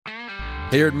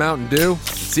Here at Mountain Dew,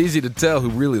 it's easy to tell who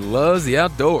really loves the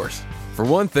outdoors. For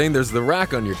one thing, there's the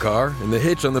rack on your car and the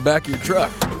hitch on the back of your truck.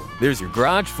 There's your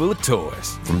garage full of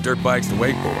toys, from dirt bikes to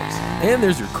wakeboards. And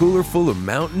there's your cooler full of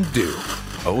Mountain Dew,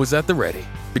 always at the ready.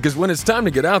 Because when it's time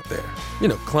to get out there,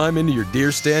 climb into your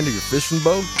deer stand or your fishing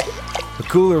boat, a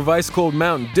cooler of ice-cold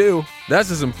Mountain Dew, that's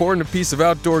as important a piece of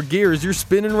outdoor gear as your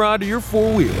spinning rod or your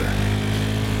four-wheeler.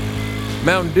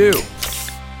 Mountain Dew.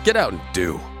 Get out and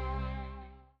do.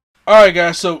 All right,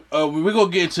 guys, so we're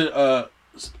going to get into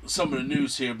some of the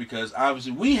news here because,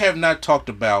 obviously, we have not talked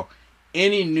about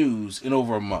any news in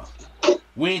over a month.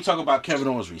 We ain't talking about Kevin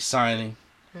Owens resigning.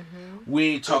 Mm-hmm. We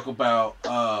ain't talk about,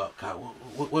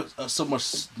 what so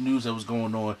much news that was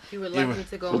going on. You were lucky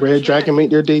to go Red Dragon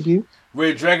made their debut.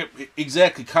 Red Dragon,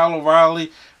 exactly. Kyle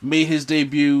O'Reilly made his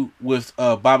debut with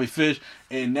Bobby Fish,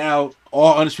 and now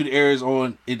all Undisputed Era is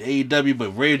on in AEW, but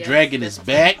Red Dragon is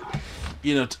back.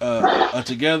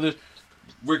 Together.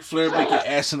 Ric Flair making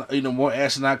more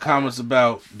asinine comments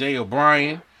about Daniel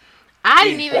Bryan. I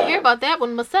didn't even hear about that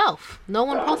one myself. No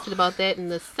one posted about that in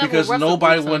the several because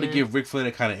nobody wanted to give Ric Flair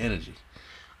that kind of energy.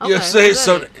 You know what I'm saying?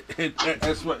 So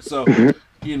that's what. So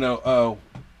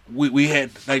we had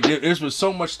there's been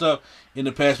so much stuff in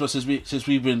the past, but since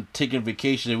we've been taking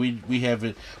vacation and we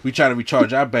try to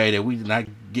recharge our battery that we did not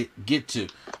get to.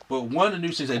 But one of the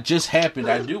new things that just happened,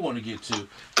 I do want to get to.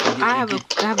 I have an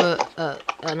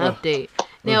update.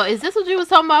 Now, is this what you was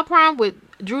talking about, Prime, with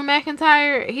Drew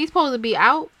McIntyre? He's supposed to be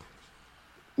out.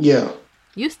 Yeah.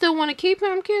 You still want to keep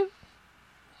him, Q?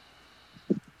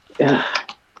 Yeah.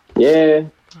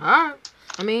 All right.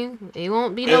 I mean, he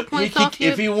won't be no points off you.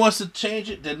 If he wants to change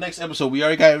it, the next episode, we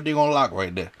already got everything on lock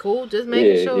right there. Cool. Just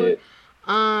making sure.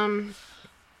 Yeah.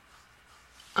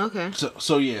 Okay.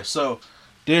 So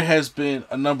there has been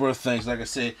a number of things. Like I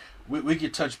said, we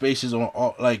could touch bases on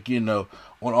all, on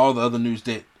all the other news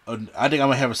that I think I'm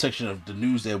gonna have a section of the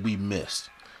news that we missed.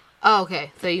 Oh,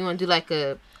 okay. So you want to do like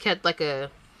a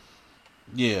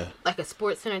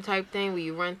Sports Center type thing where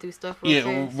you run through stuff real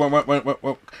fast?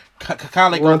 Kind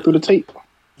of like run through the tape.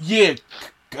 Yeah.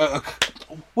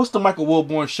 What's the Michael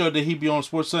Wilborn show that he be on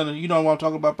Sports Center? You know what I'm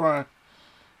talking about, Brian?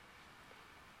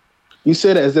 You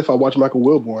said it as if I watch Michael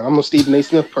Wilborn. I'm a Stephen A.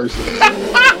 Smith person.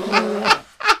 Damn.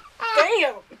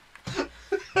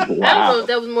 Wow. I don't know if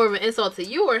that was more of an insult to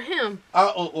you or him.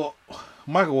 Michael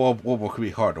Wilborn could be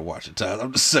hard to watch at times.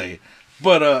 I'm just saying.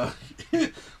 But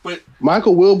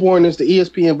Michael Wilborn is the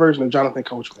ESPN version of Jonathan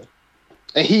Coachman,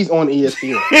 and he's on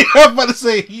ESPN. I'm about to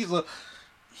say he's an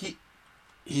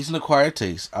acquired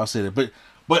taste. I'll say that.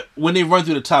 But when they run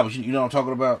through the topics, you know what I'm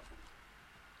talking about?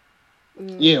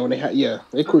 Yeah, when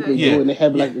they quickly do it, and they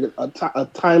have like a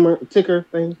timer, a ticker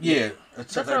thing. Yeah,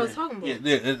 that's what I was talking about.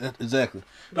 Yeah, exactly.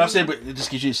 But I'm saying, but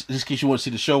just in case you want to see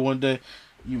the show one day,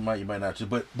 you might not too.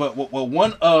 But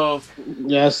one of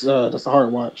that's a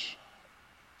hard watch.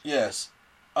 Yes,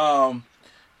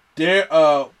 there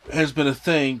has been a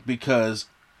thing because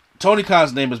Tony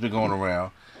Khan's name has been going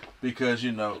around because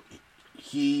he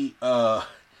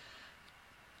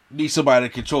needs somebody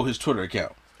to control his Twitter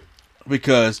account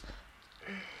because.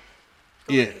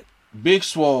 Yeah, Big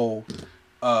Swole,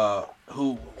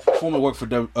 who formerly worked for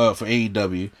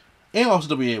AEW and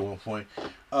also WA at one point,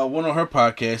 went on her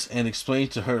podcast and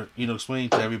explained to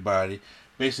everybody,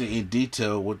 basically in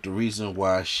detail, what the reason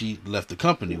why she left the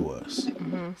company was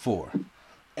for.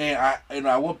 And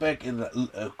I went back and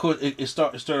of course it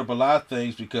stirred up a lot of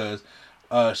things because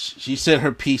she said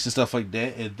her piece and stuff like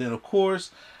that, and then of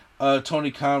course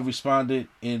Tony Khan responded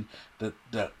in the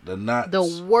not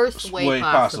the worst way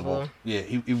possible. Yeah,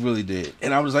 he really did.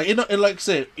 And I was like, and like I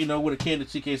said, with a candid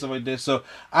TK and stuff like that. So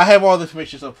I have all the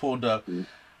information stuff pulled up.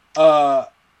 I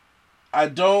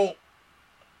do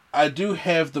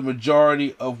have the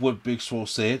majority of what Big Swole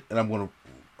said, and I'm gonna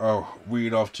read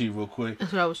it off to you real quick.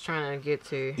 That's what I was trying to get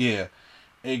to. Yeah,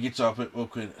 and it gets off it real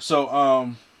quick.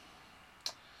 So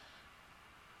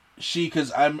she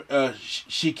came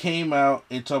out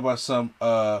and talked about some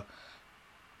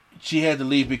she had to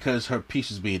leave because her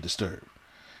peace is being disturbed,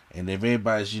 and if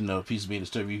everybody's peace is being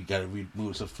disturbed, you got to remove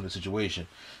yourself from the situation.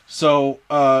 So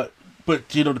but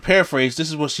to paraphrase, this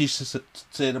is what she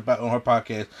said about on her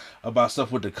podcast about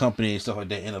stuff with the company and stuff like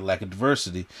that and the lack of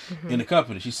diversity in the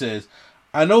company. She says,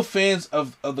 I know fans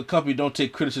of the company don't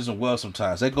take criticism well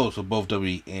sometimes. That goes for both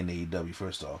WWE and AEW,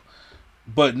 first off.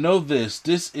 But know this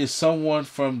is someone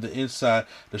from the inside.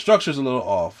 The structure's a little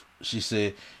off, she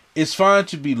said. It's fine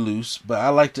to be loose, but I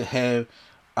like to have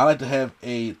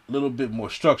a little bit more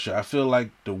structure. I feel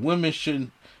like the women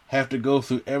shouldn't have to go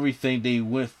through everything they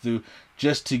went through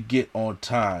just to get on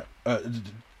time.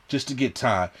 Just to get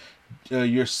time.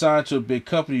 You're signed to a big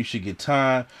company, you should get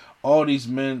time. all these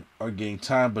men are getting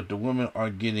time, but the women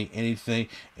aren't getting anything,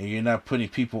 and you're not putting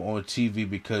people on TV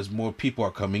because more people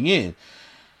are coming in.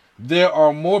 There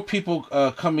are more people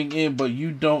coming in, but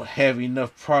you don't have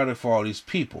enough product for all these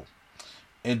people.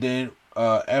 And then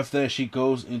after that, she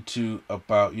goes into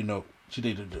about, she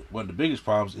thinks one of the biggest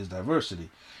problems is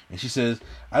diversity. And she says,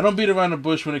 I don't beat around the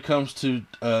bush when it comes to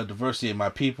diversity in my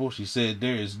people. She said,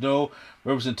 there is no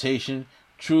representation,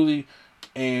 truly.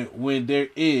 And when there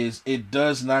is, it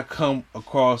does not come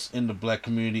across in the black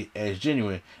community as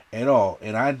genuine at all.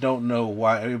 And I don't know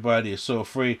why everybody is so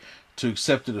afraid to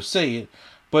accept it or say it.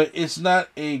 But it's not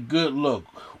a good look.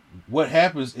 What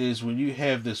happens is when you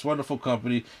have this wonderful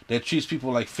company that treats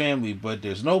people like family, but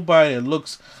there's nobody that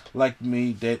looks like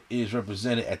me that is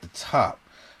represented at the top.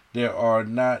 There are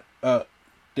not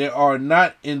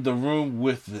in the room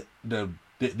with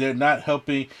they're not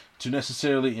helping to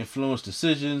necessarily influence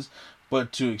decisions,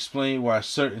 but to explain why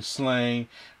certain slang,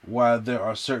 why there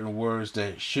are certain words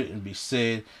that shouldn't be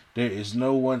said. There is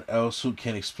no one else who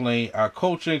can explain our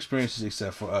culture and experiences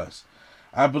except for us.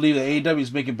 I believe that AEW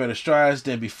is making better strides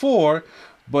than before,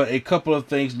 but a couple of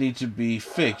things need to be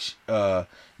fixed.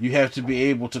 You have to be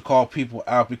able to call people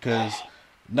out because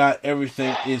not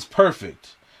everything is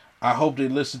perfect. I hope they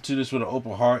listen to this with an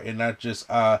open heart and not just,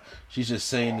 she's just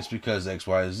saying this because X,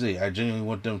 Y, Z. I genuinely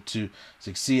want them to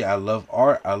succeed. I love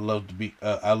art. I love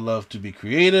to be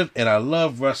creative, and I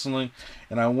love wrestling,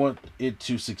 and I want it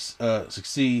to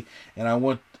succeed, and I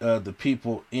want the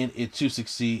people in it to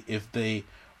succeed if they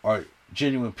are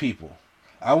genuine people.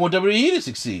 I want WWE to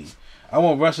succeed. I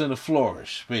want wrestling to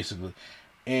flourish, basically.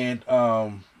 And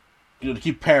to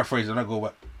keep paraphrasing, I'm not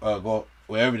go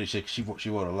with everything. She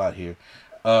wrote a lot here.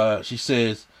 She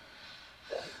says,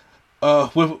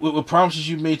 with promises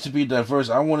you made to be diverse,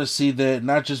 I want to see that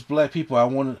not just black people. I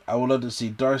would love to see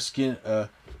dark skin,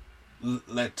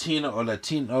 Latina or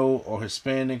Latino or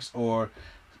Hispanics or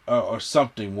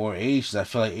something more. Asians. I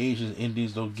feel like Asians,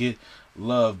 Indians don't get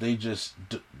love. They just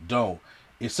don't.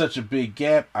 It's such a big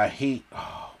gap. I hate.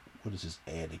 Oh, what is this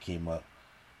ad that came up?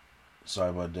 Sorry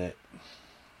about that.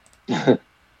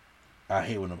 I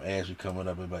hate when them ads are coming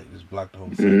up and like just block the whole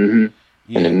thing. Mm-hmm.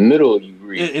 Yeah. In the middle, you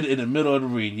read. In the middle of the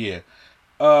read, yeah.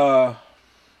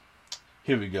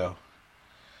 Here we go.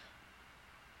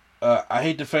 I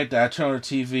hate the fact that I turn on the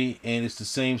TV and it's the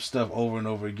same stuff over and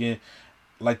over again,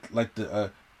 like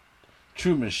the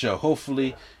Truman Show.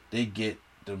 Hopefully, they get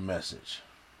the message.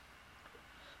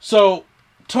 So,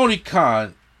 Tony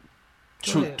Khan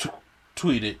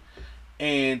tweeted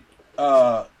and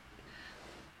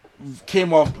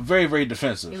came off very, very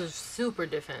defensive. It was super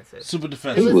defensive.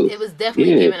 It was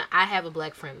definitely giving I have a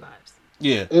black friend vibes.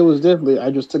 Yeah. It was definitely,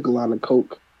 I just took a line of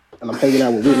coke and I'm hanging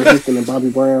out with Whitney Houston and Bobby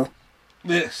Brown.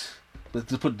 Yes.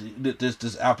 Let's put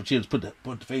this Al Pacino,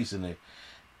 put the face in there.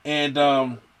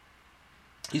 And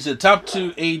he said top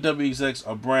 2 AEW execs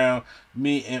are Brown,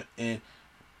 me, and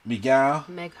Miguel.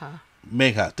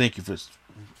 Megha. Thank you for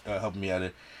helping me out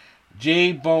there.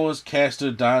 Jay Bones,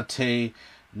 Caster, Dante,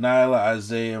 Nyla,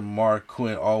 Isaiah, Mark,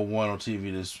 Quinn, all won on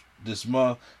TV this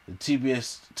month. The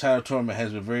TBS title tournament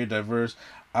has been very diverse.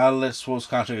 I let Swole's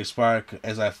contract expire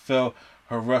as I felt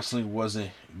her wrestling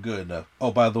wasn't good enough.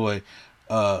 Oh, by the way,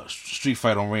 Street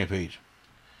Fight on Rampage.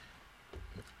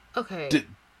 Okay.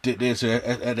 That's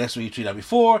what you tweeted out.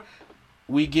 Before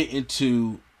we get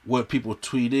into what people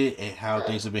tweeted and how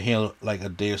things have been handled like a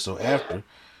day or so after,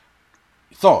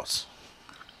 thoughts?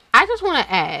 I just want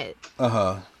to add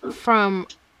from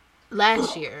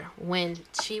last year when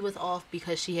she was off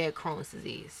because she had Crohn's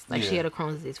disease. She had a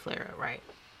Crohn's disease flare-up, right?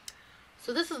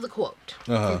 So this is the quote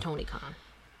from Tony Khan.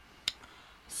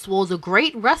 Swole's a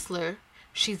great wrestler.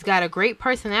 She's got a great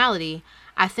personality.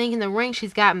 I think in the ring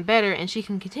she's gotten better and she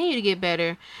can continue to get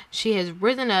better. She has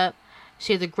risen up.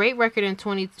 She had a great record in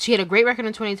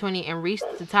 2020 and reached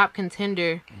the top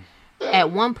contender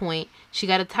at one point. She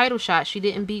got a title shot. She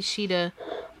didn't beat Shida,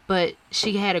 but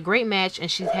she had a great match and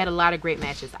she's had a lot of great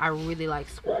matches. I really like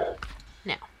Swole.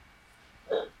 Now,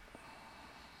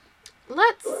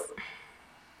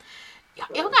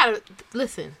 y'all gotta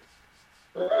listen.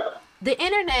 The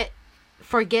internet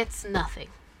forgets nothing.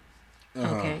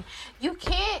 Okay, you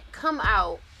can't come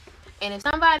out and if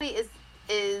somebody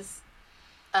is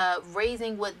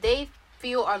raising what they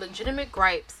feel are legitimate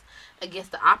gripes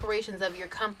against the operations of your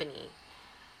company,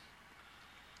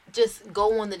 just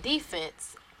go on the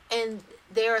defense. And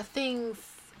there are things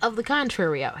of the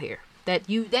contrary out here that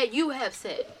you have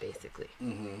said, basically.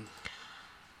 Mm-hmm.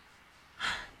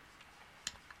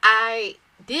 I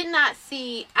did not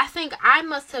see. I think I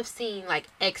must have seen like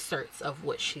excerpts of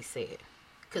what she said,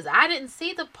 because I didn't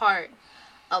see the part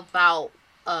about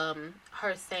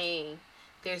her saying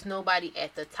there's nobody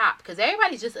at the top because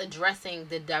everybody's just addressing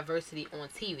the diversity on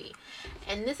TV.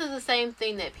 And this is the same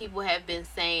thing that people have been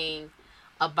saying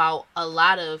about a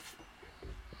lot of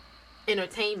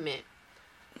entertainment.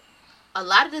 A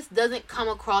lot of this doesn't come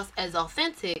across as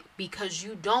authentic because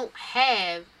you don't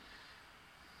have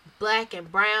black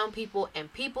and brown people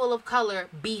and people of color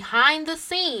behind the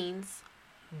scenes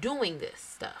doing this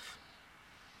stuff.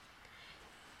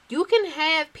 You can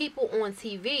have people on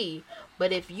TV,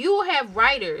 but if you have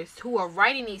writers who are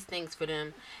writing these things for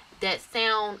them that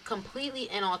sound completely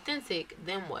inauthentic,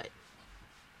 then what?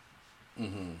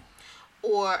 Mm-hmm.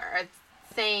 Or are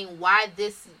saying why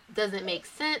this doesn't make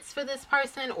sense for this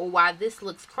person or why this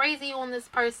looks crazy on this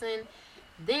person,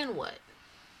 then what?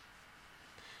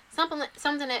 Something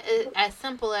that is as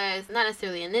simple as, not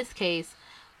necessarily in this case,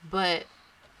 but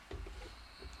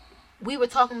we were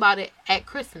talking about it at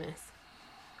Christmas.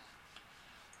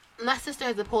 My sister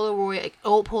has a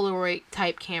old Polaroid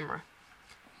type camera.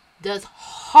 Does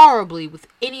horribly with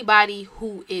anybody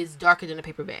who is darker than a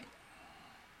paper bag.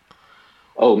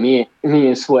 Oh, me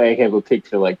and Swag have a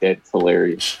picture like that. It's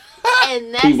hilarious.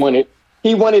 And he wanted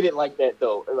it like that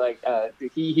though. Like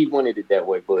he wanted it that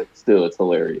way, but still, it's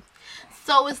hilarious.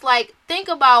 So it's like, think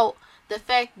about the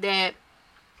fact that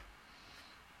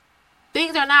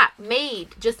things are not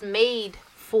just made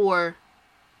for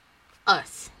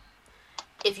us.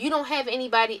 If you don't have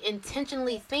anybody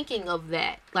intentionally thinking of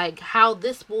that, like how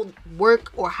this will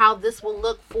work or how this will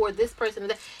look for this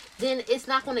person, then it's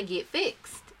not going to get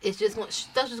fixed. It's just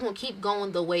stuff's just going to keep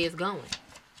going the way it's going.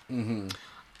 Mm-hmm.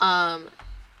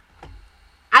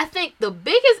 I think the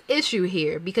biggest issue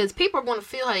here, because people are going to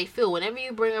feel how they feel whenever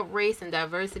you bring up race and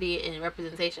diversity and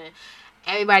representation,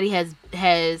 everybody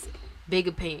has big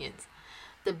opinions.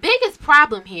 The biggest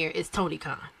problem here is Tony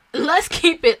Khan. Let's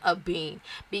keep it a bean.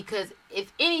 Because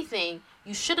if anything,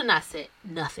 you should have not said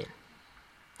nothing.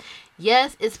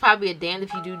 Yes, it's probably a damned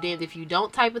if you do, damned if you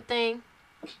don't type of thing.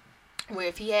 Where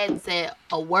if he hadn't said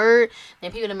a word,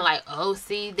 then people would have been like, oh,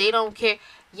 see, they don't care.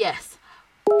 Yes.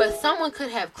 But someone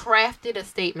could have crafted a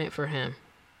statement for him.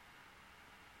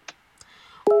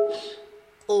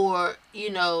 Or,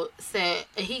 said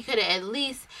he could have at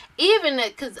least, even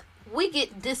because we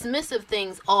get dismissive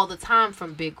things all the time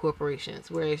from big corporations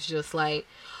where it's just like,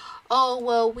 oh,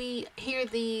 well, we hear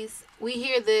this,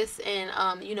 and,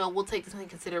 we'll take this into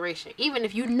consideration. Even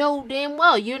if you know damn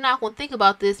well you're not going to think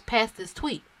about this past this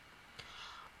tweet.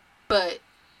 But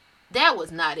that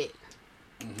was not it.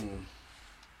 Mm-hmm.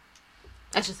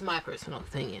 That's just my personal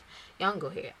opinion. Y'all can go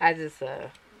ahead.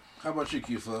 How about you,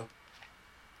 Q-Flow?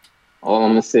 All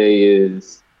I'm going to say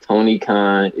is Tony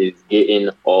Khan is getting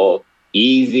off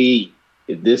easy.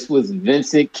 If this was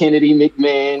Vincent Kennedy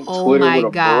McMahon, Twitter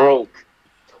would have broke.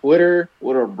 Twitter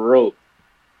would have broke.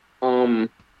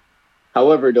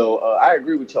 However, though, I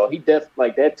agree with y'all.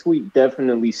 That tweet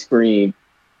definitely screamed,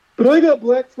 but I got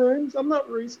black friends. I'm not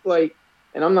racist.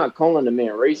 And I'm not calling the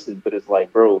man racist, but it's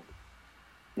like, bro,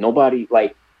 nobody,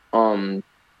 the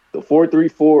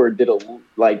 434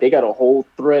 they got a whole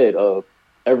thread of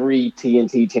every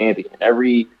TNT champion,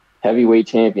 every heavyweight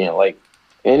champion,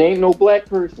 and ain't no black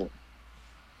person.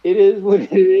 It is what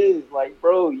it is.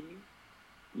 Bro,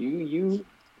 you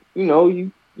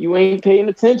ain't paying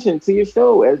attention to your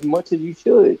show as much as you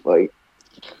should.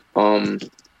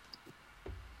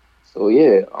 So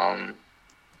yeah,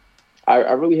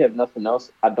 I really have nothing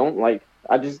else. I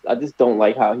just don't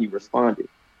like how he responded.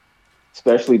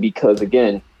 Especially because,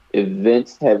 again, if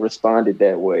Vince had responded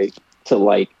that way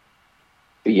to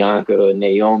Bianca or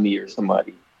Naomi or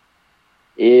somebody,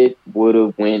 it would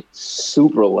have went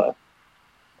super left.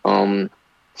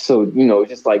 So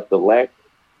just the lack.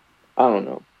 I don't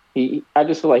know. I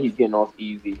just feel like he's getting off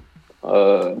easy.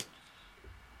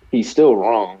 He's still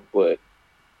wrong, but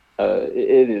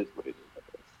it is what it is.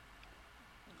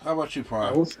 How about you,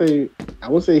 Prime? I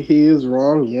would say he is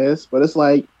wrong, yes, but it's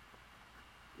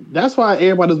that's why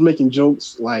everybody's making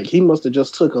jokes. He must have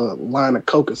just took a line of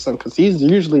coke or something, because he's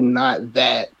usually not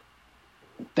that.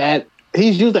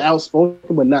 He's usually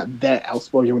outspoken, but not that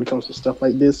outspoken when it comes to stuff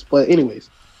like this. But anyways,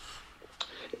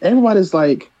 everybody's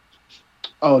like,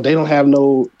 oh, they don't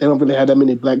really have that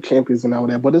many black champions and all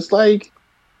that. But it's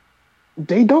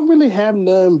they don't really have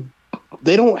none.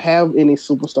 They don't have any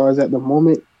superstars at the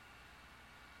moment,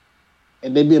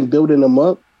 and they've been building them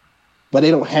up, but they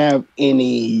don't have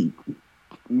any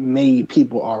made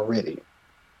people already.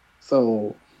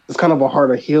 So it's kind of a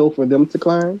harder hill for them to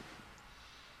climb.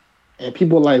 And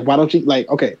people are like, why don't you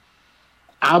okay,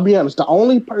 I'll be honest, the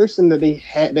only person that they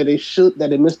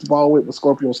missed the ball with was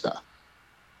Scorpio Sky.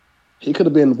 He could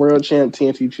have been world champ,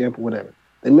 TNT champ, or whatever.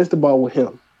 They missed the ball with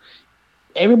him.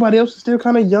 everybody else is still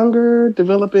kind of younger,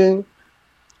 developing,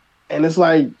 and it's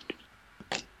like,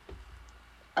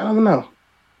 I don't know.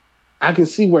 I can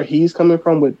see where he's coming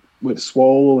from with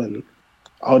Swole and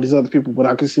all these other people, but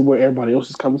I can see where everybody else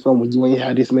is coming from when you ain't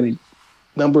had this many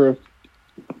number of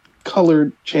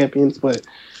colored champions. But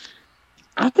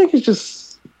I think it's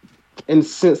just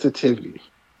insensitivity.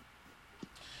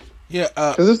 Yeah,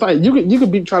 because it's like you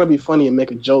could be trying to be funny and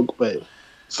make a joke, but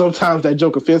sometimes that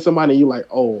joke offends somebody, and you're like,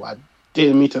 "Oh, I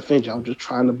didn't mean to offend you. I was just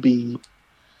trying to be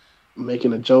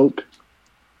making a joke."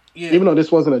 Yeah. Even though this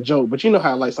wasn't a joke, but you know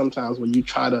how like sometimes when you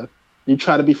try to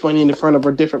be funny in front of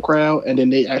a different crowd, and then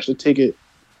they actually take it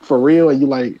for real, and you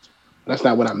like, "That's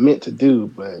not what I meant to do."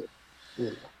 But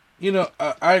yeah. You know,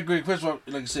 I agree. First of all,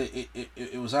 like I said,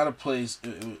 it was out of place.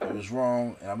 It was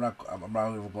wrong, and I'm not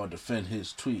even going to defend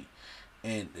his tweet.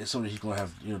 And it's something he's going to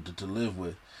have to live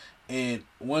with. And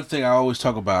one thing I always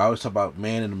talk about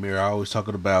man in the mirror. I always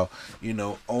talking about,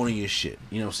 owning your shit.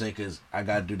 You know what I'm saying? Because I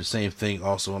got to do the same thing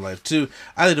also in life too.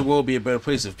 I think the world would be a better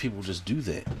place if people just do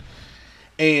that.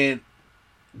 And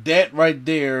that right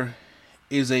there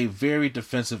is a very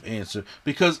defensive answer.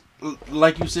 Because,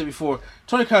 like you said before,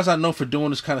 Tony Khan's not known for doing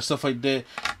this kind of stuff like that.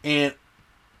 And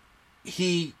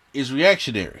he is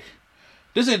reactionary.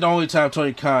 This ain't the only time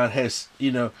Tony Khan has,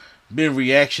 been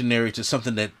reactionary to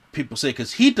something that people say,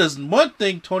 because he does one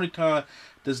thing Tony Khan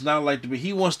does not like to be.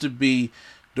 He wants to be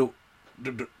the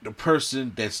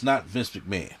person that's not Vince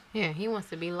McMahon. Yeah, he wants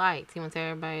to be liked. He wants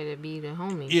everybody to be the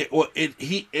homie. Yeah, well,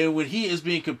 when he is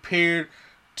being compared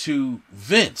to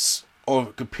Vince or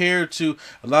compared to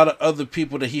a lot of other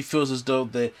people that he feels as though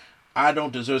that I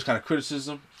don't deserve this kind of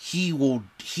criticism, he will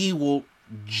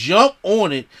jump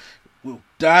on it, will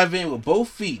dive in with both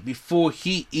feet before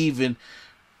he even.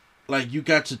 Like, you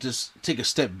got to just take a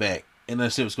step back and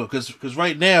understand what's going on. Because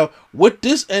right now, what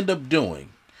this ended up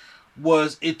doing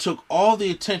was it took all the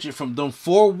attention from them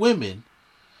 4 women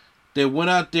that went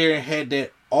out there and had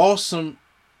that awesome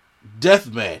death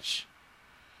match,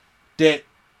 that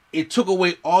it took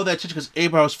away all that attention because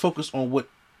everybody was focused on what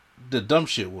the dumb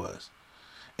shit was.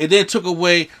 It then took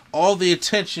away all the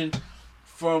attention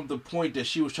from the point that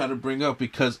she was trying to bring up,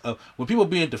 because of when people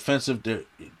being defensive,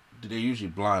 they're usually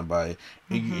blind by it,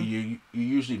 and you're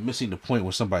usually missing the point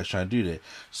when somebody's trying to do that.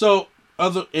 So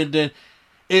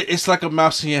it's like a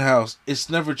mouse in your house. It's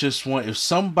never just one. If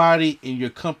somebody in your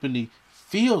company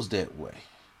feels that way,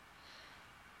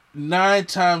 9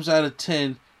 times out of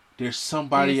 10, there's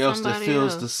somebody else that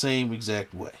feels the same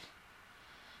exact way.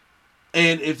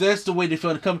 And if that's the way they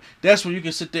feel in the company, that's when you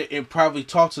can sit there and probably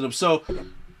talk to them. So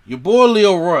your boy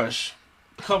Lio Rush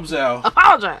comes out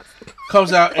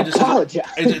and just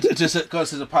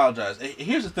says apologize. And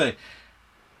here's the thing.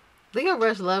 Lio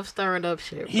Rush loves stirring up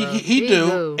shit, bro. He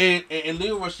do. And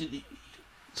Lio Rush,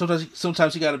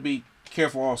 sometimes he got to be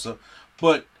careful also.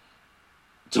 But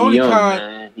Tony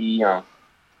Khan, he young.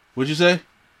 What'd you say?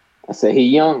 I said he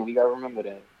young. We got to remember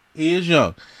that. He is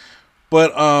young.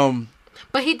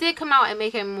 But he did come out and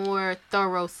make a more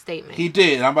thorough statement. He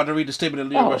did. I'm about to read the statement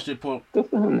that Lio Rush did pull. Good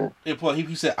for him, then.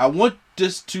 He said, "I want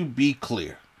this to be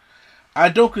clear. I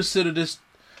do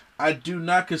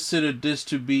not consider this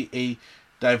to be a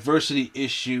diversity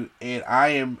issue, and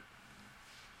I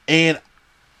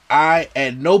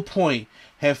at no point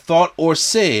have thought or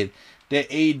said that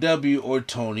AEW or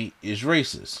Tony is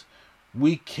racist.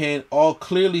 We can all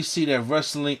clearly see that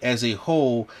wrestling as a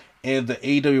whole and the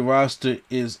AEW roster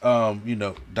is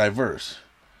diverse.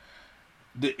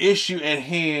 The issue at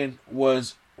hand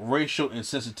was racial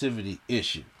insensitivity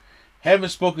issue. Having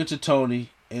spoken to Tony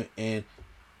and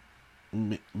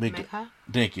Mika,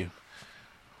 thank you.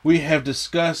 We have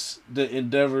discussed the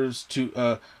endeavors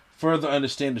to further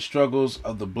understand the struggles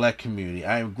of the black community.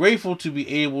 I am grateful to be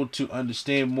able to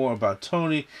understand more about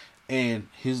Tony and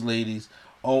his ladies'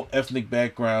 own ethnic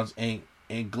backgrounds and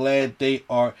glad they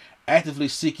are actively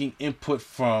seeking input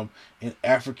from an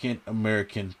African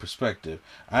American perspective.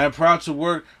 I am proud to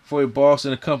work for a boss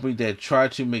in a company that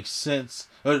tried to make sense,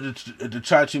 to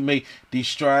try to make these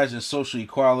strides in social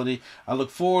equality. I look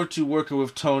forward to working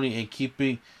with Tony and keep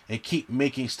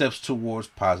making steps towards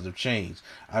positive change.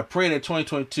 I pray that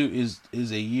 2022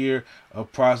 is a year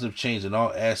of positive change in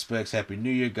all aspects. Happy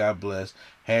New Year. God bless.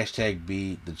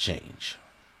 #be the change.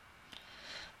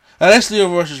 Now that's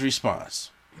Lio Rush's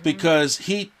response, because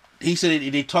he said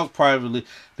they talked privately.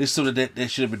 This is something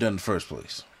that should have been done in the first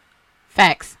place.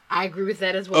 Facts. I agree with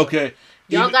that as well. Okay.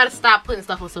 Y'all got to stop putting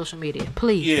stuff on social media,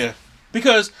 please. Yeah,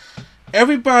 because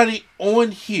everybody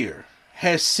on here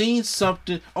has seen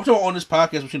something. I'm talking on this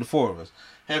podcast between the 4 of us.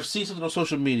 Have seen something on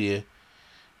social media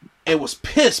and was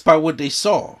pissed by what they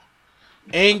saw,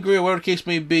 angry or whatever the case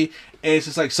may be, And it's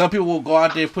just like some people will go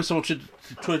out there and put some shit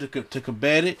to Twitter to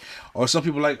combat it, or some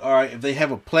people like, all right, if they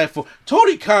have a platform.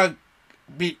 Tony Khan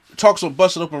talks on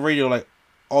Busted Open Radio like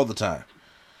all the time.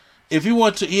 If he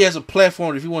wants to, he has a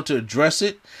platform. If he wants to address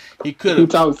it, he could. He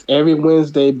talks every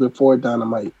Wednesday before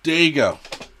Dynamite. There you go.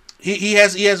 He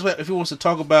has if he wants to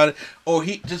talk about it, or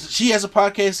she has a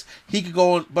podcast. He could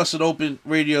go on Busted Open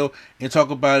Radio and talk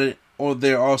about it on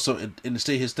there also and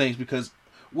state his things, because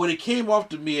what it came off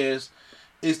to me as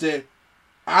is that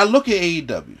I look at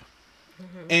AEW,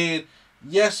 and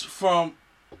yes, I'm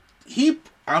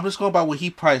just going by what he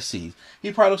probably sees.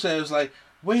 He probably looks at it as like,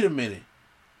 wait a minute,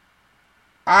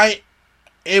 I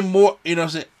am more, you know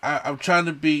what I'm saying, I'm trying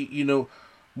to be, you know,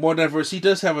 more diverse. He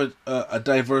does have a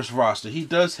diverse roster. He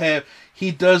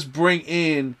does bring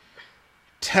in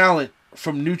talent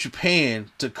from New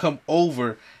Japan to come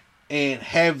over and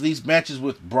have these matches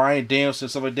with Bryan Danielson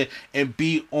and stuff like that and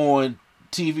be on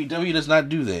TV. W does not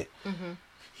do that.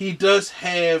 He does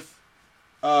have,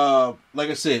 like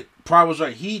I said, Prime was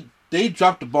right. They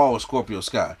dropped the ball with Scorpio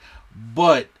Sky.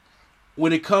 But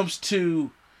when it comes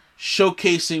to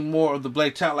showcasing more of the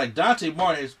black talent, like Dante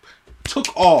Martin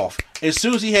took off. As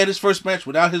soon as he had his first match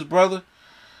without his brother,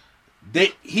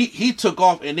 he took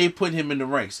off and they put him in the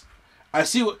ranks. I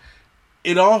see what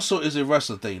it also is a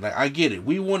wrestling thing. Like, I get it.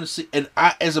 We want to see, and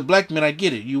I, as a black man, I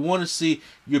get it. You want to see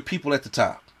your people at the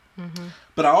top.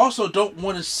 But I also don't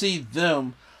want to see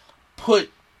them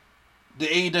put the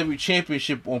AEW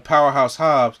championship on Powerhouse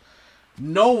Hobbs,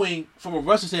 knowing from a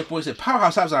wrestling standpoint that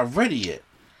Powerhouse Hobbs not ready yet.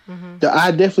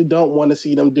 I definitely don't want to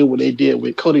see them do what they did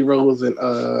with Cody Rhodes and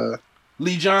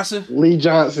Lee Johnson.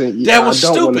 That was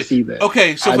stupid. Want to see that.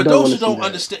 Okay, so for those who don't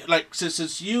understand, like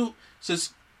since you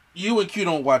and Q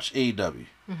don't watch AEW,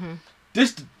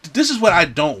 this is what I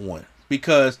don't want,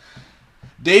 because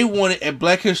they wanted at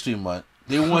Black History Month.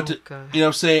 They want to, God. you know what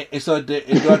I'm saying? And so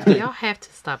y'all have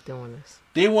to stop doing this.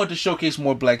 They want to showcase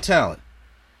more black talent.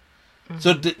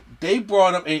 So they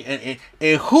brought up and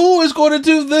who is going to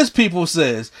do this? People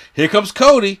says, here comes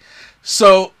Cody.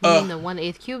 So you mean the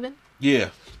 1/8 Cuban?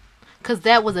 Yeah. Because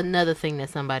that was another thing that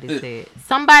somebody said.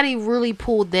 Somebody really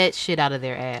pulled that shit out of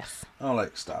their ass. I don't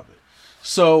like, stop it.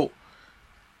 So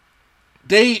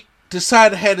they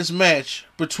decided to have this match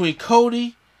between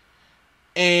Cody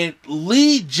and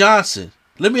Lee Johnson.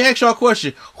 Let me ask y'all a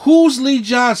question. Who's Lee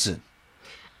Johnson?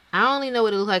 I only know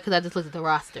what it looks like because I just looked at the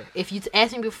roster. If you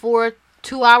asked me before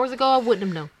 2 hours ago, I wouldn't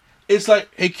have known. It's like,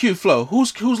 hey, Q Flow,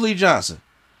 who's Lee Johnson?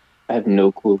 I have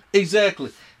no clue.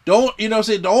 Exactly. You know what I'm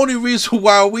saying? The only reason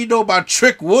why we know about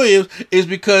Trick Williams is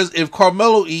because if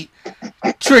Carmelo eat,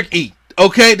 Trick eat.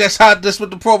 Okay? That's what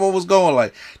the promo was going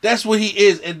like. That's what he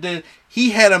is. And then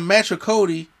he had a match with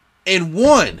Cody and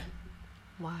won.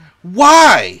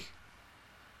 Why?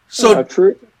 So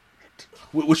Trick.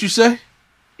 What you say?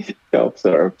 No, I'm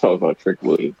sorry. I'm talking about Trick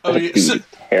Williams. Oh, yeah. He was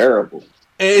terrible.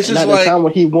 And it's just at the time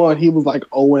when he won, he was like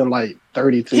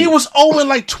 0-32. He was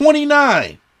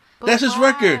 0-29. That's his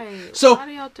record. So why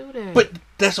do y'all do that? But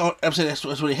that's all I'm saying. That's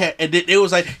what he had, and then it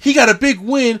was like he got a big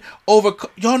win over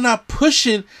y'all not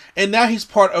pushing, and now he's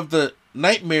part of the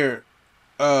Nightmare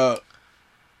family.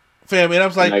 And I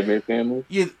was like, Nightmare family.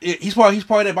 Yeah, he's part of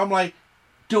that. But I'm like,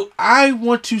 do I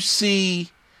want to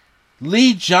see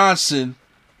Lee Johnson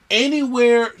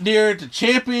anywhere near the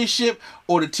championship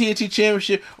or the TNT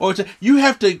championship? Or you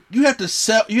have to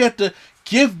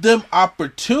give them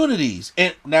opportunities.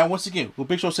 And now, once again, what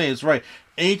Big Show saying is right.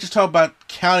 And you just talk about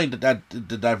counting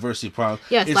the diversity problem.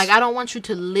 Yes, like I don't want you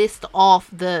to list off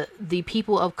the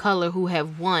people of color who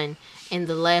have won in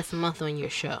the last month on your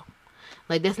show.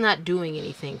 Like, that's not doing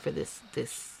anything for this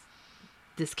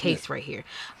case right here.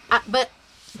 But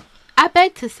I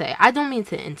beg to say, I don't mean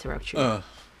to interrupt you.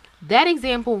 That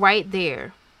example right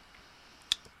there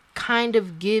kind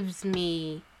of gives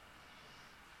me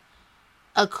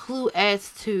a clue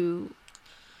as to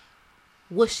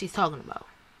what she's talking about.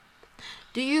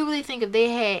 Do you really think if they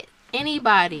had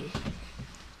anybody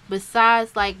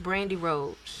besides like Brandy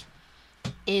Rhodes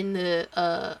in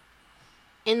the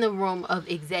room of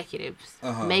executives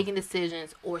making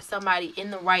decisions, or somebody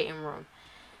in the writing room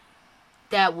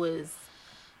that was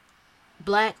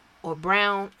black or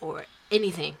brown or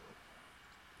anything,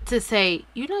 to say,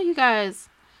 you guys,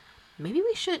 maybe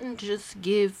we shouldn't just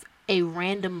give a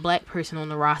random black person on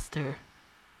the roster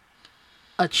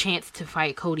a chance to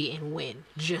fight Cody and win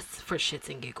just for shits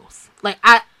and giggles? Like,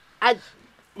 I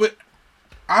would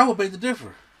beg to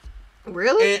differ.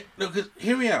 Really? And no,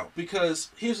 hear me out,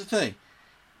 because here's the thing: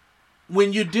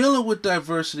 when you're dealing with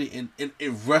diversity in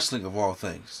wrestling of all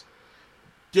things,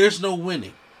 there's no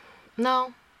winning.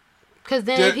 No. Because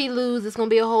then if he loses, it's going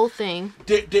to be a whole thing.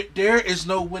 There is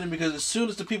no winning, because as soon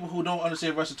as the people who don't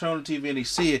understand wrestling turn on TV and they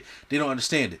see it, they don't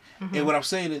understand it. Mm-hmm. And what I'm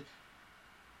saying is,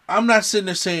 I'm not sitting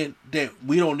there saying that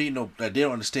we don't need that they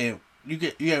don't understand.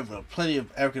 You have plenty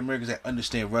of African Americans that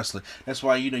understand wrestling. That's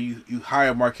why you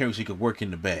hire Mark Henry so he could work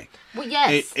in the back. Well,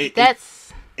 yes,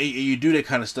 and you do that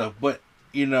kind of stuff. But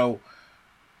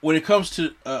when it comes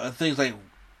to things like,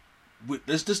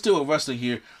 let's just do a wrestling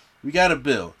here. We got to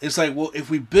build. It's like, well,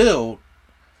 if we build,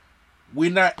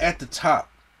 we're not at the top,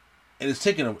 and it's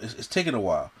taking a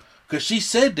while. Because she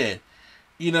said that,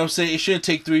 what I'm saying, it shouldn't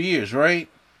take 3 years, right?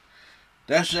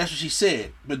 That's what she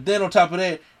said. But then on top of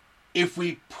that, if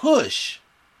we push,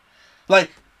 like,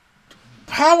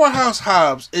 Powerhouse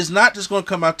Hobbs is not just going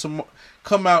to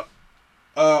come out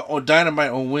on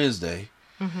Dynamite on Wednesday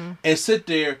and sit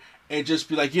there and just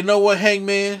be like, you know what,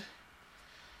 Hangman?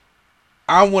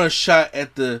 I want a shot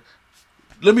at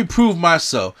let me prove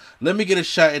myself. Let me get a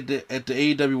shot at the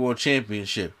AEW World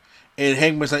Championship. And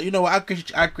Hangman's like, you know what, I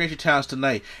grant your talents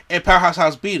tonight. And Powerhouse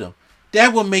Hobbs beat him.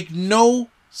 That would make no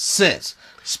sense.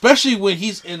 Especially when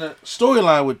he's in a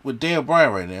storyline with Dan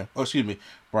Bryan right now. Oh, excuse me,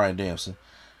 Bryan Danielson.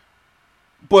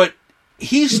 But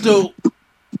he's still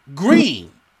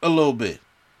green a little bit.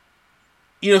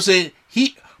 You know what I'm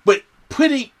saying? But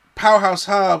putting Powerhouse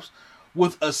Hobbs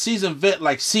with a seasoned vet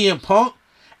like CM Punk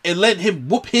and letting him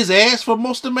whoop his ass for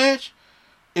most of the match.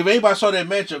 If anybody saw that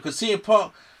matchup, because CM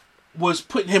Punk was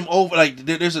putting him over, like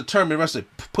there's a term in wrestling,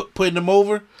 putting him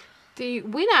over.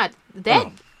 We're not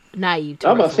that naive.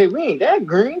 I'm about to say, we ain't that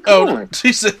green. Come on.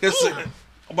 She said,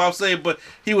 I'm saying, but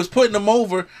he was putting him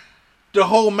over the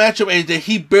whole matchup, and that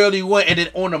he barely won, and then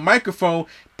on the microphone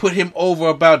put him over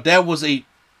about that was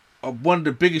one of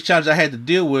the biggest challenges I had to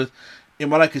deal with in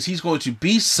my life, because he's going to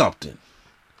be something.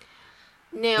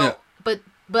 Now,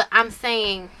 but I'm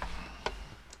saying,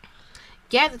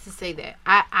 gather to say that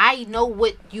I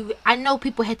know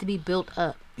people had to be built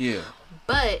up. Yeah.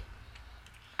 But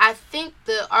I think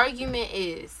the argument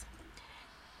is,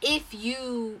 if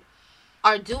you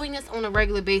are doing this on a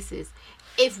regular basis,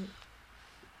 if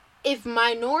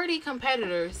minority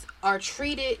competitors are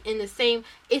treated in the same,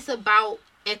 it's about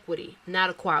equity, not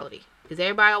equality. Because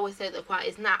everybody always says equality.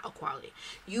 It's not equality.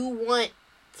 You want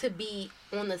to be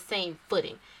on the same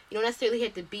footing. You don't necessarily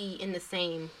have to be in the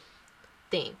same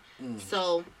thing.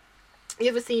 So, you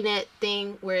ever seen that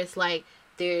thing where it's like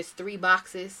there's 3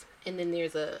 boxes and then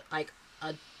there's a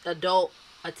adult,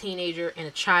 a teenager, and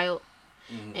a child,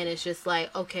 and it's just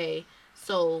like, okay,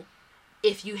 so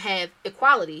if you have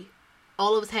equality,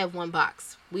 all of us have 1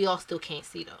 box. We all still can't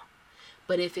see though.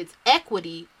 But if it's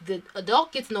equity, the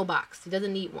adult gets no box. He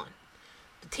doesn't need 1.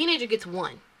 The teenager gets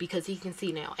 1 because he can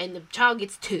see now, and the child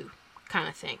gets 2, kind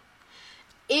of thing.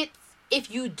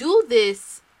 If you do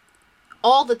this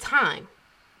all the time,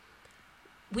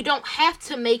 we don't have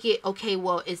to make it, okay,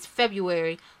 well, it's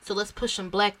February, so let's push some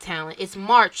black talent. It's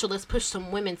March, so let's push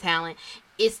some women talent.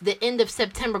 It's the end of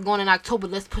September going in October,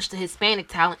 let's push the Hispanic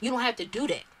talent. You don't have to do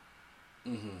that.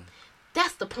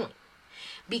 That's the point.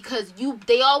 Because they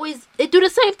do the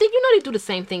same thing. You know they do the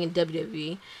same thing in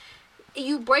WWE.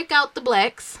 You break out the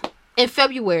blacks in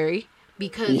February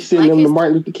because you send them to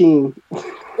Martin Luther King.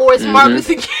 Or it's Martin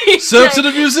Luther King. Send them to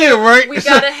the museum, right? We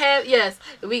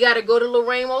gotta go to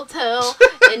Lorraine Motel,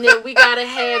 and then we gotta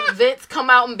have Vince come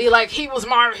out and be like, he was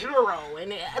my hero,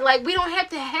 and like, we don't have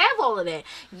to have all of that.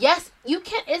 Yes, you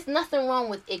can. It's nothing wrong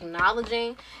with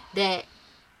acknowledging that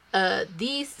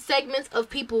these segments of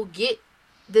people get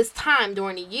this time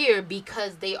during the year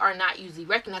because they are not usually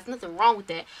recognized. Nothing wrong with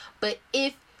that. But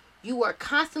if you are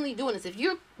constantly doing this, if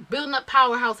you're building up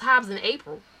Powerhouse Hobbs in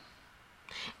April,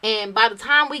 and by the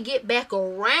time we get back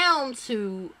around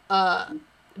to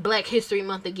Black History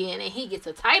Month again and he gets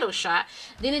a title shot,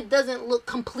 then it doesn't look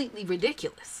completely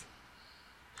ridiculous.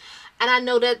 And I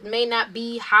know that may not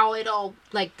be how it all,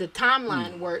 like, the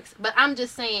timeline works, but I'm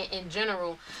just saying in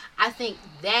general, I think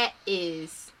that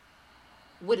is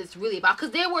what it's really about.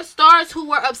 Because there were stars who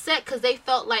were upset because they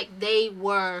felt like they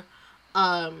were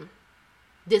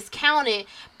discounted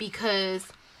because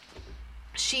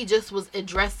she just was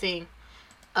addressing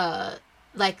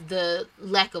like the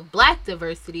lack of black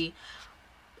diversity,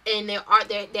 and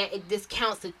that it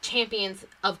discounts the champions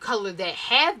of color that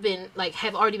have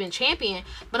already been championed.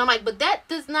 But I'm like, but that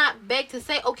does not beg to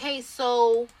say, okay,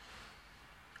 so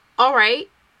all right,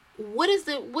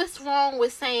 what's wrong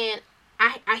with saying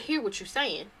I hear what you're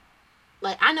saying.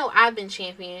 Like, I know I've been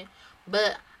champion,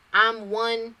 but I'm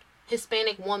one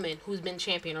Hispanic woman who's been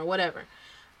champion or whatever,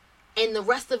 and the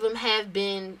rest of them have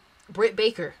been Britt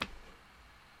Baker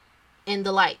and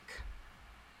the like,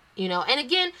 you know. And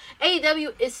again,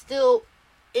 AEW is still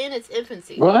in its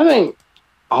infancy. Well, I think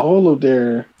all of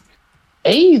their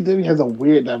AEW has a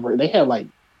weird diversity. They have like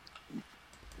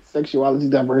sexuality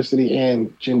diversity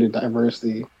and gender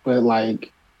diversity, but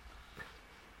like,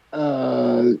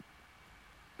 because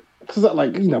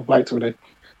like Black Twitter,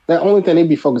 the only thing they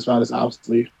be focused on is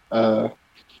obviously the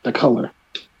color.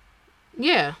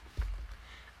 Yeah,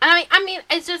 I mean,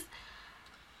 it's just.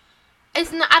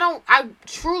 It's not. I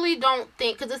truly don't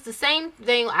think, because it's the same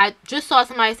thing. I just saw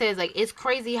somebody say, it's like, it's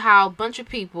crazy how a bunch of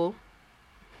people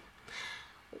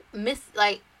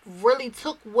really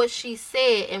took what she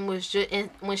said and was just, and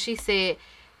when she said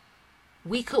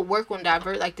we could work on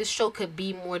diverse, like this show could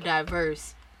be more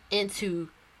diverse, and turned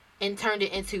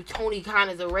it into Tony Khan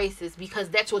is a racist because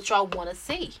that's what y'all want to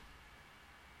see.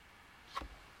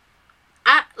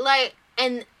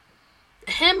 And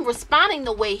him responding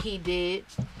the way he did,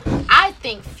 I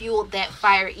think fueled that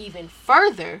fire even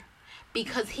further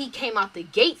because he came out the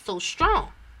gate so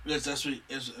strong. Yes, that's what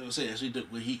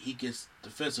when he gets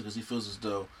defensive because he feels as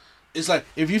though it's like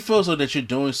if you feel so that you're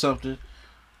doing something,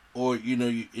 or you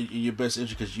in your best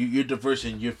interest because you're diverse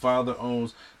and your father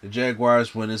owns the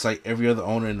Jaguars when it's like every other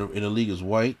owner in the league is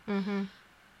white, and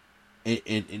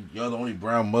you're the only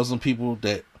brown Muslim people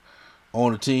that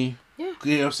own the team. Yeah,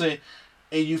 you know what I'm saying,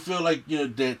 and you feel like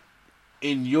that.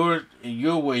 In your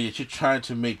way that you're trying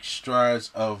to make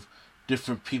strides of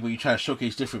different people, you're trying to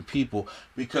showcase different people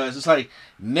because it's like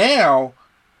now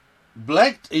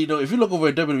black. If you look over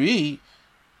at WWE,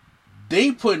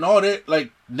 they putting all that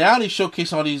like now they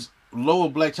showcase all these lower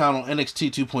black talent on NXT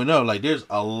 2.0. Like there's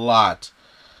a lot.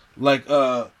 Like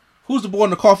who's the boy in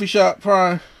the coffee shop?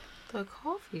 Prime. The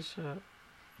coffee shop.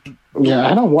 Yeah,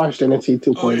 I don't watch NXT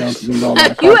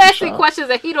 2.0. You asked me questions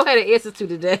that he don't have an answer to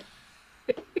today.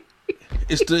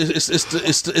 It's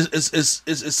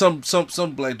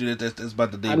some black dude that's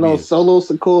about to debut. I know Solo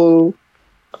Sikoa,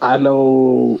 I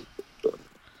know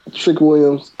Trick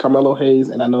Williams, Carmelo Hayes,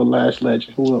 and I know Lash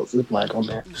Legend. Who else is black on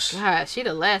there? God, she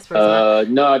the last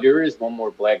person. No, there is one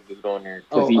more black dude on there.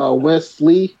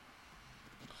 Wesley.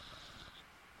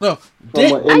 No,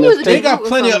 they got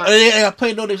plenty of. They got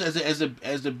plenty of names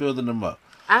as they're building them up.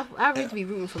 I really be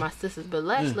rooting for my sisters, but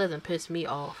Lash Legend pissed me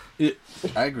off.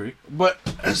 I agree, but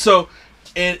so.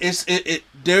 And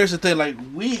there's a thing like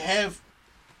we have,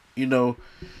 made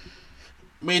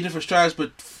different strides,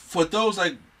 but for those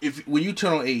like when you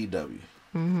turn on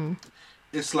AEW,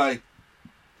 it's like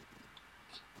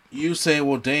you saying,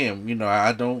 well, damn,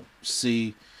 I don't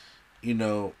see,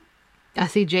 I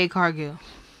see Jade Cargill.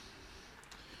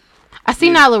 I see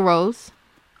Nyla Rose.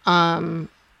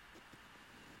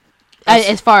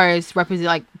 As far as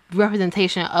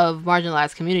representation of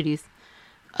marginalized communities,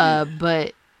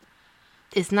 but.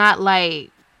 It's not like,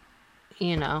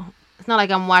 it's not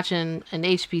like I'm watching an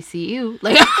HBCU.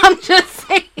 Like, I'm just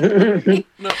saying.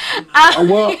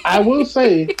 Well, I will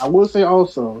say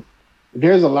also,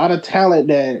 there's a lot of talent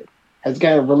that has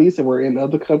gotten released and were in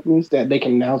other companies that they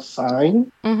can now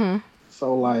sign. Mm-hmm.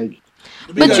 So, like.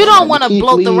 But you don't want to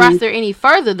bloat the roster any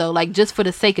further, though, like, just for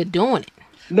the sake of doing it.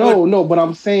 No, but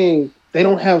I'm saying they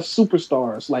don't have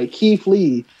superstars. Like, Keith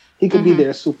Lee, he could be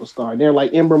their superstar. They're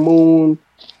like Ember Moon.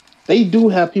 They do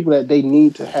have people that they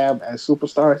need to have as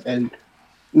superstars, and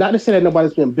not to say that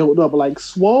nobody's been built up, but like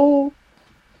Swole,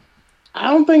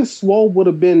 I don't think Swole would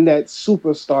have been that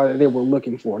superstar that they were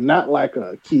looking for. Not like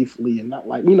a Keith Lee, and not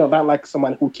like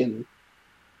somebody who can.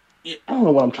 I don't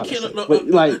know what I'm trying to say, but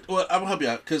like, well, I'm gonna help you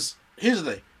out because here's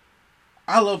the thing: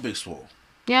 I love Big Swole.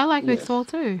 Yeah, I like Big Swole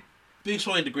too. Big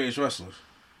Swole ain't the greatest wrestler.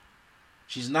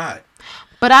 She's not.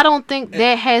 But I don't think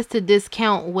that has to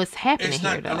discount what's happening it's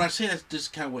not, here, though. I'm not saying that's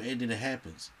discount what ending that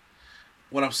happens.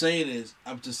 What I'm saying is,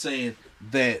 I'm just saying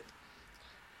that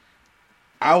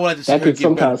I would like to see that could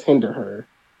sometimes hinder her.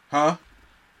 Huh?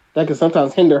 That could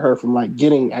sometimes hinder her from like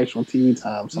getting actual TV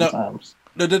time. Sometimes.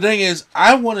 No, the thing is,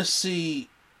 I want to see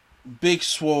Big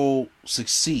Swole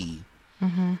succeed,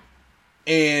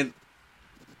 and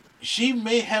she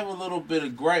may have a little bit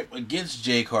of gripe against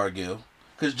Jade Cargill.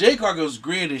 Because Jade Cargill's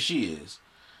greener than she is.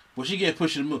 But she get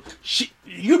pushed in the moon.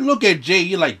 You look at Jade,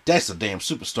 you're like, that's a damn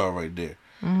superstar right there.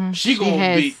 She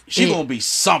gonna be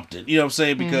something. You know what I'm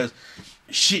saying? Because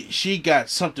she got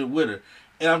something with her.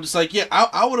 And I'm just like, yeah,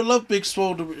 I would have loved Big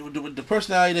Swole with the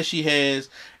personality that she has.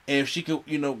 And if she could,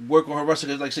 work on her wrestling.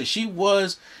 Because like I said, she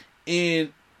was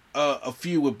in a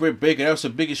feud with Britt Baker. That was the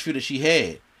biggest feud that she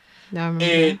had.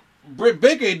 And Britt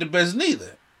Baker ain't the best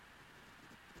neither.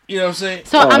 You know what I'm saying?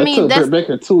 So I mean, that's Britt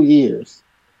Baker 2 years.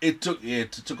 It took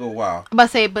a while.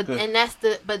 But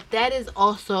that is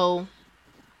also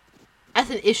that's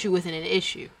an issue within an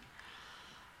issue.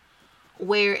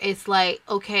 where it's like,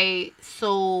 okay,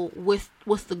 so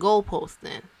what's the goalpost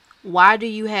then? Why do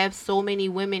you have so many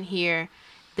women here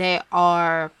that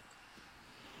are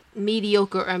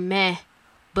mediocre or meh,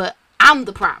 but I'm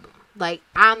the problem? Like,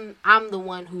 I'm the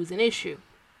one who's an issue.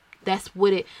 That's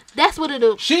what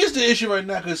it'll... She's the issue right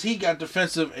now because he got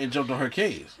defensive and jumped on her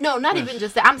case. No, not even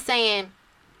just that. I'm saying,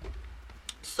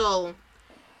 so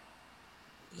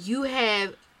you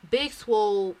have Big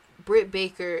Swole, Britt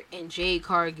Baker, and Jade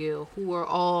Cargill, who are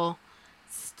all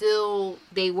still,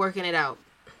 they working it out.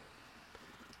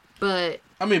 But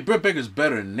I mean, Britt Baker's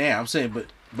better than now. I'm saying,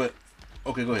 but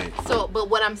okay, go ahead. So, but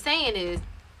what I'm saying is,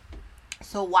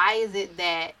 so why is it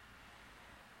that?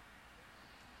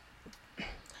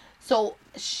 So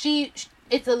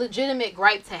it's a legitimate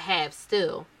gripe to have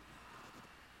still,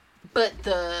 but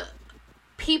the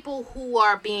people who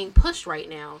are being pushed right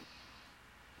now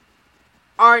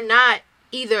are not,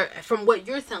 either, from what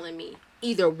you're telling me,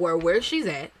 either were where she's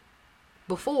at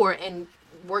before and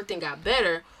worked and got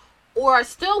better, or are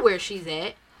still where she's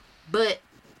at, but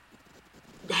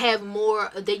have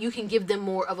more, that you can give them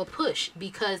more of a push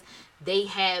because they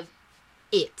have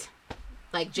it.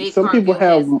 Like Jade some Cargill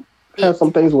people have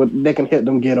some things where they can help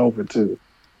them get over too.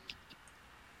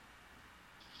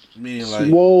 Meaning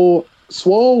like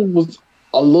Swole was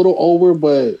a little over,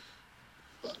 but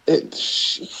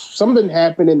something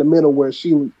happened in the middle where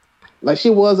she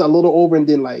was a little over, and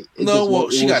then like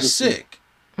she got sick.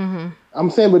 Mm-hmm. I'm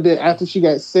saying, but then after she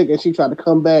got sick and she tried to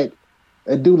come back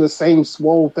and do the same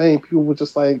Swole thing, people were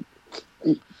just like,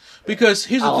 because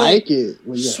here's the thing, like it.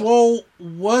 Well, yeah. Swole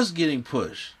was getting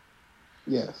pushed.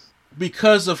 Yes.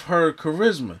 Because of her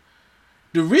charisma.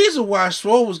 The reason why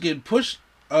Swole was getting pushed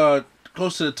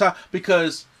close to the top,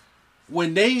 because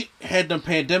when they had them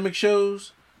pandemic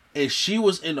shows and she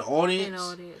was in the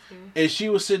audience, and she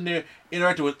was sitting there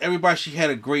interacting with everybody, she had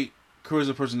a great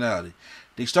charisma personality.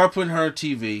 They started putting her on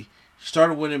TV, she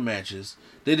started winning matches,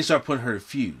 then they started putting her in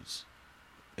feuds.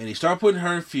 And they started putting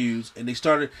her in feuds, and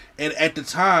at the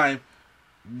time,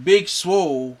 Big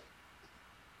Swole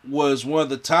was one of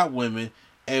the top women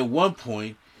at one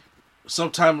point,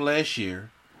 sometime last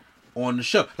year, on the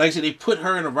show. Like I said, they put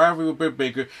her in a rivalry with Britt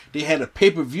Baker. They had a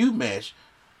pay-per-view match.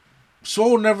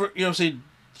 Swole never, you know what I'm saying,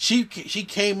 she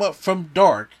came up from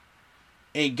dark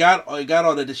and got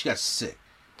all that, she got sick.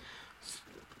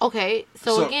 Okay,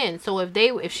 so again,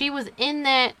 if she was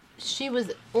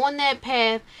on that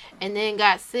path and then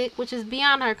got sick, which is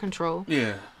beyond her control.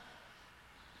 Yeah.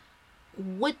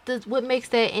 What makes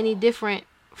that any different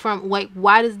from, like,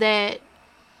 why does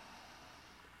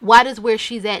where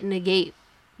she's at negate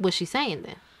what she's saying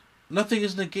then? Nothing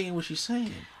is negating what she's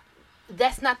saying.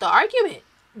 That's not the argument.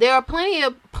 There are plenty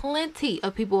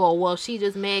of people. Oh, well, she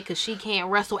just mad because she can't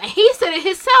wrestle, and he said it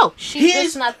himself. He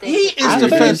is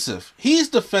defensive. He's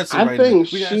defensive. I think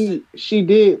she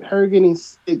did. Her getting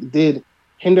sick did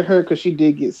hinder her because she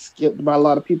did get skipped by a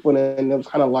lot of people, and it was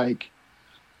kind of like,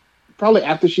 probably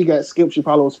after she got skipped, she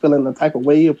probably was feeling the type of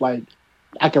way of like,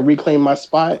 I can reclaim my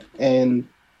spot, and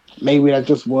maybe that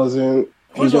just wasn't.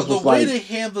 First of all, the way they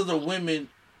handle the women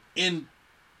in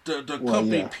the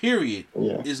company, period,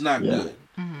 is not good.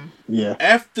 Mm-hmm.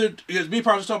 Yeah. Because me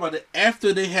probably talking about it,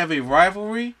 after they have a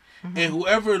rivalry, and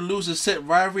whoever loses set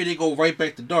rivalry, they go right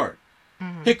back to dark.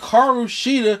 Mm-hmm. Hikaru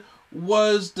Shida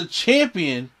was the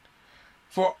champion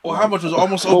for how much was it?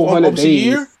 almost a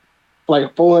year?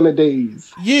 Like 400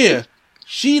 days. Yeah.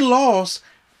 She lost.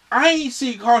 I ain't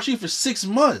seen Hikaru Shida for 6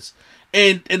 months.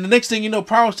 And the next thing you know,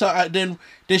 Power Star, then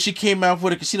she came out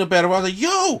with a casino battle. I was like,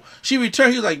 yo, she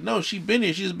returned. He was like, no, she been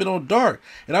here. She's been on dark.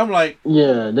 And I'm like,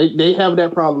 yeah, they have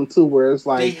that problem too, where it's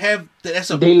like that's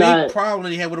a big problem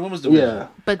they have with the women's division. Yeah,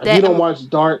 but if you don't watch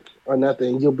dark or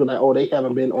nothing, you'll be like, oh, they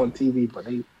haven't been on TV, but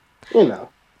they, you know.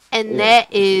 And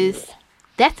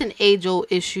that's an age-old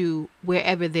issue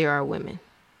wherever there are women.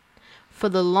 For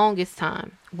the longest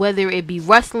time, whether it be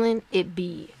wrestling, it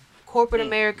be corporate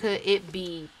America, it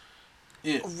be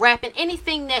rapping,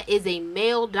 anything that is a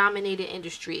male-dominated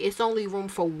industry, it's only room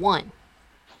for one.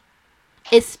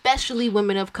 Especially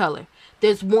women of color.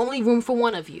 There's only room for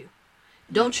one of you.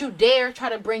 Don't you dare try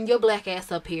to bring your black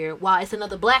ass up here while it's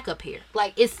another black up here.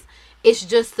 Like, it's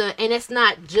just and it's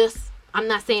not just, I'm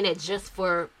not saying that just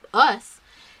for us.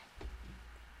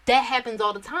 That happens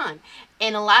all the time.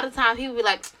 And a lot of times people be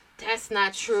like, that's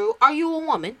not true. Are you a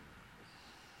woman?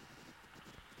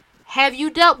 Have you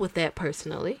dealt with that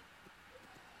personally?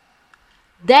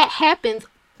 That happens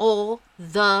all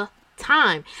the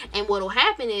time. And what will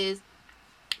happen is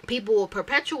people will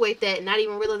perpetuate that, not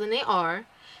even realizing they are.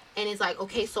 And it's like,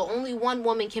 okay, so only one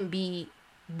woman can be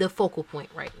the focal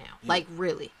point right now. Like,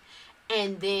 really.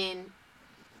 And then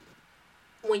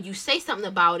when you say something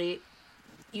about it,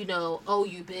 you know, oh,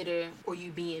 you bitter or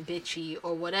you being bitchy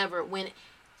or whatever. When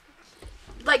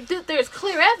like there's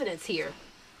clear evidence here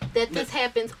that this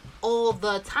happens all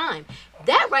the time.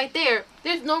 That right there,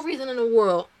 there's no reason in the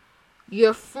world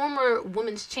your former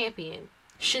women's champion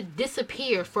should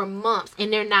disappear for months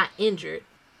and they're not injured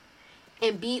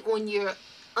and be on your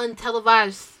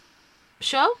untelevised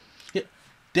show. Yeah,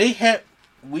 I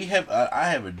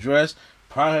have addressed,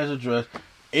 Prime has addressed,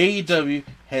 AEW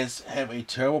have a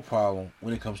terrible problem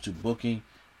when it comes to booking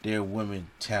their women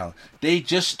talent. They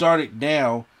just started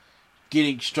now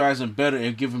getting strides and better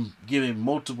and giving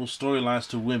multiple storylines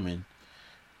to women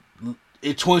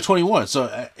in 2021. So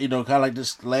kind of like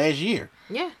this last year.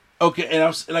 Yeah. Okay, and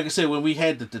like I said, when we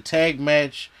had the tag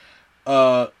match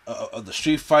of the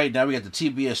street fight, now we got the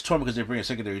TBS tournament because they're bringing a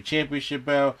secondary championship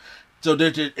out. So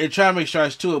they're trying to make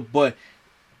strides to it, but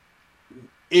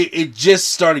it just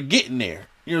started getting there.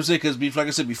 You know what I'm saying? Because like I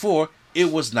said before,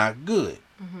 it was not good.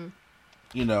 Mm-hmm.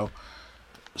 You know,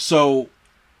 so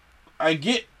I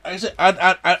said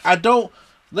I don't.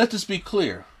 Let this be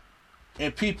clear,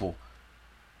 and people,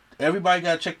 everybody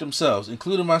got to check themselves,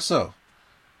 including myself.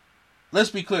 Let's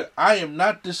be clear. I am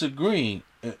not disagreeing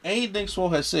with anything Swole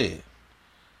has said.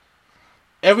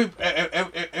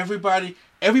 Everybody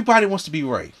wants to be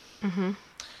right. Mm-hmm.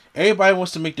 Everybody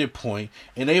wants to make their point,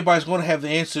 and everybody's going to have the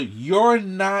answer. You're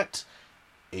not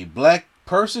a black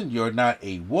person. You're not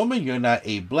a woman. You're not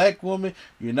a black woman.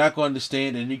 You're not going to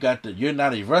understand, and you're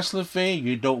not a wrestling fan.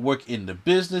 You don't work in the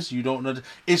business. You don't know.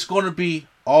 It's going to be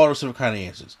all those different kind of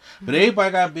answers. Mm-hmm. But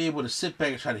everybody got to be able to sit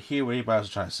back and try to hear what everybody's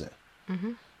trying to say.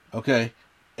 Mm-hmm. Okay,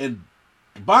 and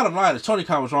the bottom line is Tony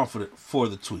Khan was wrong for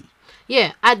the tweet.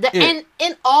 Yeah, and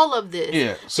in all of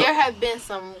this, so, there have been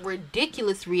some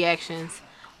ridiculous reactions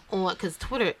on, because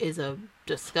Twitter is a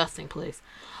disgusting place,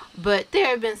 but there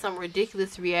have been some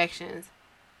ridiculous reactions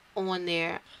on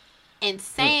there, and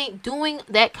doing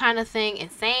that kind of thing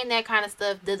and saying that kind of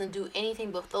stuff doesn't do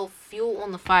anything but throw fuel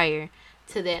on the fire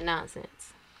to that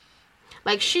nonsense.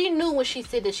 Like, she knew when she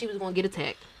said that she was going to get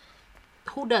attacked.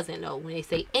 Who doesn't know when they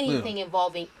say anything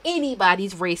involving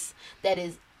anybody's race that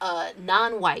is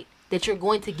non-white, that you're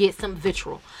going to get some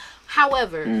vitriol?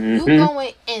 However, you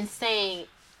going and saying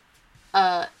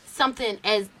something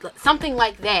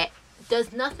like that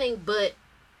does nothing but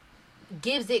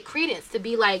gives it credence to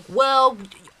be like, well,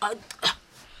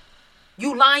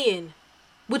 you lying.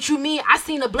 What you mean? I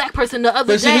seen a black person the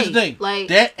other day. Here's the thing. Like,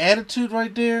 that attitude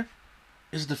right there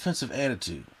is a defensive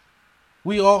attitude.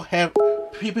 We all have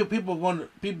people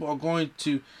are going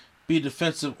to be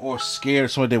defensive or scared or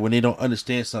something like that when they don't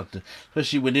understand something,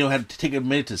 especially when they don't have to take a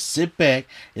minute to sit back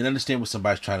and understand what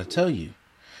somebody's trying to tell you.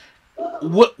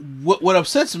 What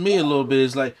upsets me a little bit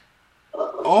is like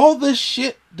all this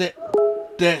shit that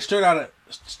stirred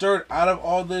out of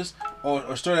all this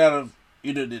or stirred out of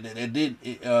that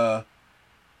didn't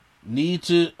need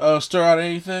to stir out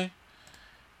anything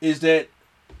is that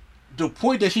the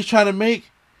point that she's trying to make.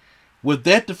 With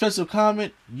that defensive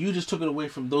comment, you just took it away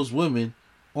from those women.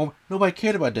 Nobody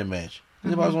cared about that match.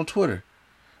 Everybody was on Twitter.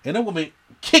 And that woman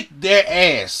kicked their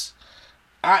ass.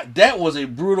 That was a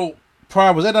brutal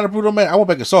Prime. Was that not a brutal match? I went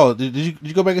back and saw it. Did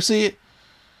you go back and see it?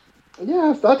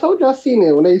 Yeah, I told you I seen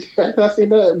it. When I seen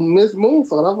that Miss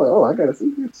Moonsault, I was like, oh, I gotta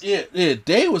see this. Yeah,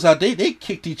 they was out there. They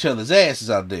kicked each other's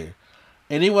asses out there.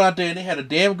 And they went out there and they had a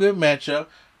damn good matchup.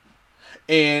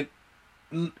 And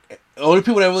only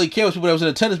people that really cared was people that was in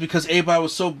attendance because everybody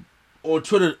was so on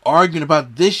Twitter arguing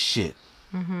about this shit.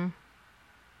 Mm-hmm.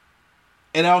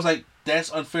 And I was like,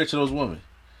 that's unfair to those women.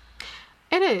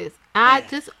 It is. I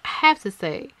just have to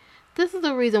say, this is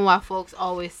the reason why folks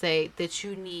always say that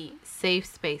you need safe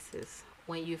spaces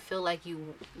when you feel like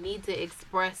you need to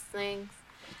express things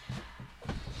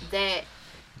that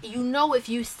you know if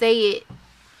you say it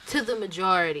to the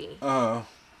majority,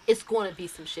 it's going to be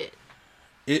some shit.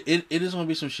 It is going to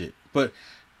be some shit. But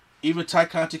even Ty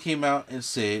Conti came out and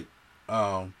said,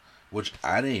 which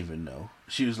I didn't even know.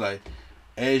 She was like,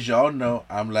 as y'all know,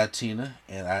 I'm Latina,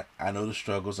 and I know the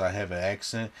struggles. I have an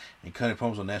accent, and cutting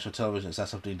promos on national television is not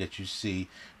something that you see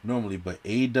normally, but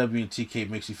AEW and TK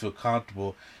makes you feel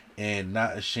comfortable and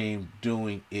not ashamed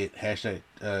doing it. Hashtag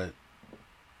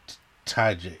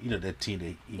TyJ, that team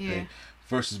that he played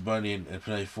versus Bunny and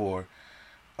play for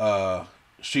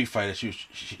Street Fighter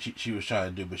she was trying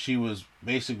to do, but she was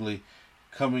basically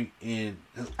coming in.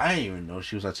 I didn't even know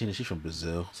she was Latina. She's from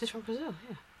Brazil. She's from Brazil,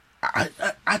 yeah.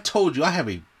 I told you I have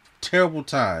a terrible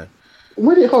time.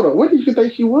 Where did you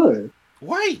think she was?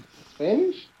 White.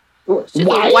 Spanish? She's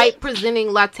a white presenting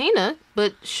Latina,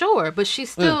 but sure. But she's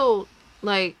still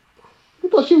like. What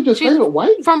thought she was just straight up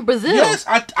white? From Brazil. Yes,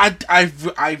 I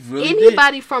really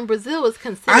Anybody did. from Brazil is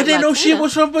considered. I didn't know Latina. she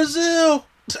was from Brazil.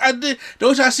 I did.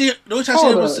 Don't y'all see? So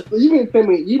you mean tell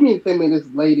me this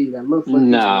lady that looks like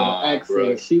this accent?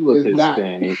 Bro, she looks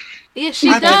Hispanic. Yeah, she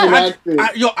does.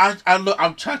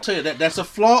 I'm trying to tell you that's a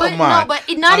flaw of mine. No,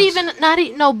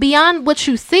 but beyond what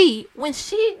you see, when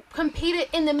she competed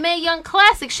in the Mae Young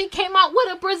Classic, she came out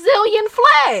with a Brazilian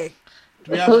flag.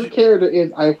 Her character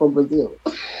is I'm from Brazil.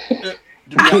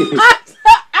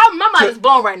 My mind is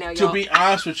blown right now, y'all. To be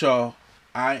honest with y'all,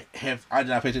 I did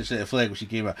not pay attention to that flag when she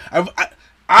came out.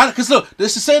 Cause look, this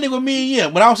is the same thing with me and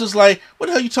Yim. When I was just like, what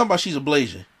the hell you talking about? She's a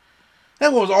Blasian.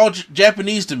 That one was all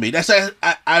Japanese to me. That's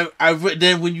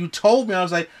then when you told me, I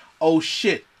was like, oh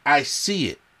shit, I see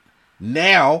it.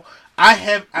 Now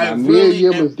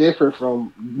Miriam was different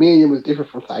from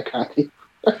Ty Conti.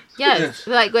 Yes,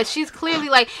 but she's clearly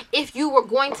like, if you were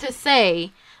going to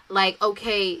say, like,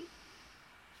 okay,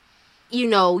 you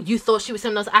know, you thought she was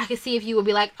something else, I could see if you would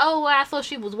be like, oh, I thought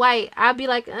she was white. I'd be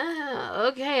like,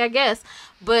 okay, I guess.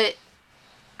 But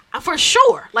for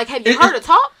sure, like, have you heard her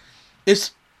talk?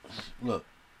 Look,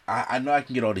 I know I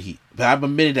can get all the heat, but I'm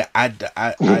admitting that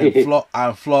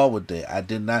I'm flawed with that. I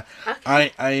did not.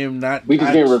 Okay. I am not. We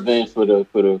just getting revenge for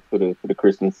the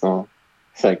Christmas song.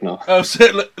 It's like no.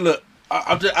 Look.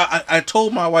 I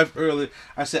told my wife earlier.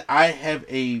 I said I have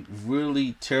a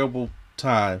really terrible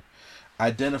time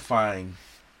identifying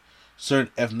certain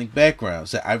ethnic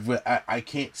backgrounds that I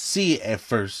can't see it at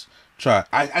first try.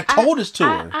 I told this to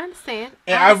her. I understand.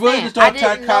 And I really just thought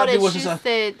Ty Conti was just.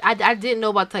 I didn't know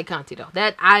about Ty Conti though.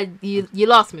 That you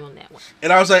lost me on that one.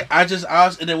 And I was like, and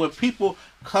then when people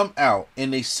come out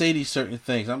and they say these certain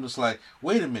things, I'm just like,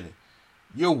 wait a minute,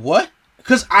 you're what?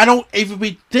 Because I don't even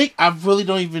think. I really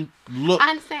don't even look.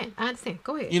 I understand.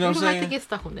 Go ahead. You know what I'm saying? You don't have to get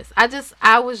stuck on this.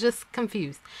 I was just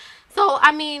confused. So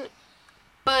I mean,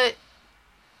 but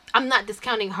I'm not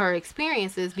discounting her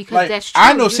experiences because that's true.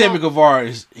 I know Sammy Guevara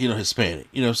is Hispanic.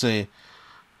 You know what I'm saying?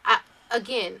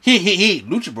 Again, he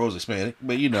Lucha Bros Hispanic,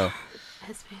 but Hispanics.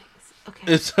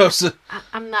 Okay.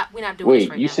 I'm not. We're not doing this right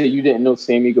now. Wait, you said you didn't know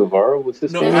Sammy Guevara was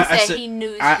Hispanic? No, I said he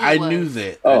knew. I knew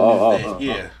that.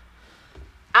 Yeah.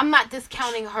 I'm not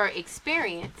discounting her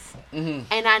experience, and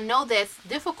I know that's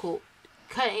difficult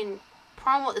cutting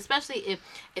promo, especially if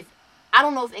I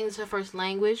don't know if English is her first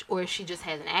language or if she just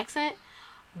has an accent,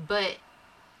 but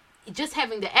just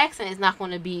having the accent is not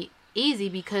going to be easy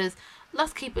because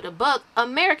let's keep it a buck.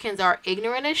 Americans are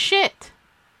ignorant as shit.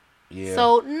 Yeah.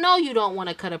 So no, you don't want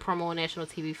to cut a promo on national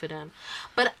TV for them.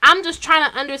 But I'm just trying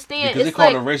to understand. Because they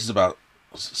called her racist about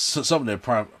something that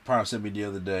Prime sent me the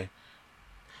other day.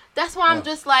 That's why I'm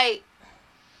just like,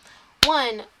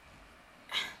 one,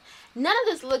 none of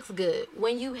this looks good.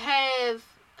 When you have,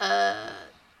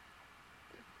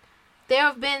 there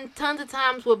have been tons of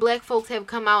times where black folks have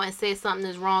come out and said something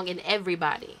is wrong and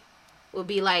everybody will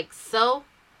be like, so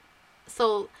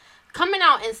coming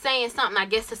out and saying something, I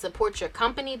guess, to support your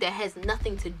company that has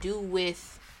nothing to do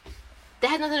with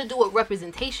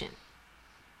representation.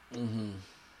 Mm-hmm.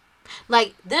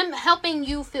 Like them helping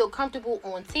you feel comfortable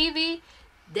on TV.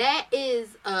 That is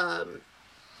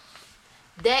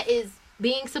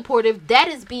being supportive. That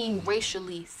is being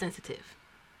racially sensitive.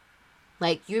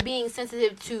 Like you're being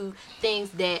sensitive to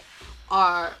things that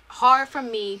are hard for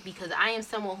me because I am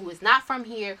someone who is not from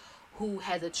here, who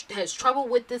has trouble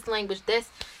with this language.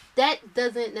 That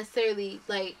doesn't necessarily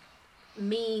like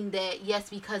mean that yes,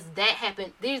 because that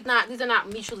happened. These are not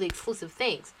mutually exclusive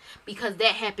things. Because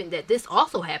that happened, that this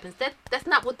also happens. That's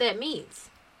not what that means.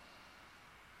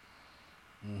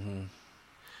 Mm-hmm.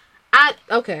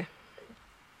 Okay.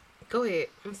 Go ahead.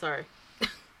 I'm sorry.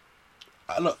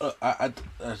 I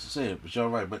say it, but you're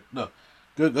right. But no,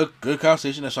 good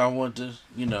conversation. That's all I wanted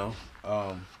to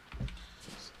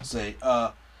say.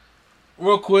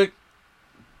 Real quick.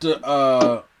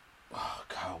 Oh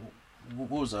God, what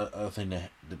was the other thing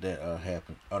that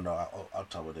happened? Oh no, I'll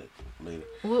talk about that later.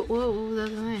 What was that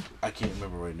thing? I can't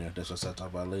remember right now. That's what I'll talk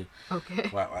about later. Okay.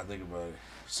 Wow, I think about it.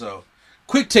 So.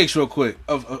 Quick takes real quick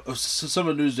of some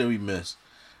of the news that we missed.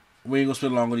 We ain't going to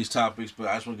spend long on these topics, but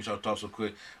I just want to get y'all thoughts real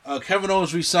quick. Kevin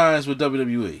Owens resigns with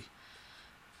WWE.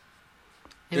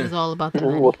 It was all about the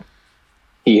money.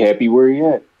 He happy where he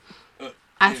at?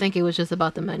 I think it was just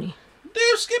about the money.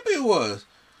 Damn Skippy it was.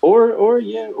 Or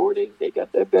they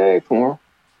got that bag for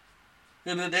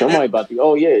him. Somebody about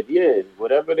to,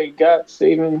 whatever they got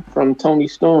saving from Tony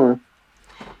Storm.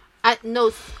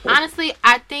 Honestly,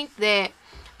 I think that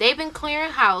they've been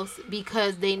clearing house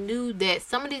because they knew that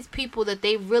some of these people that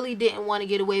they really didn't want to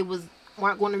get away weren't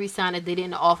going to resign if they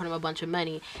didn't offer them a bunch of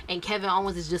money. And Kevin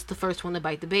Owens is just the first one to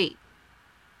bite the bait.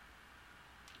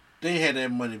 They had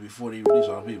that money before they released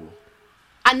all the people.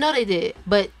 I know they did,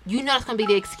 but you know that's gonna be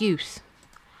the excuse.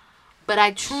 But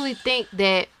I truly think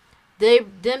that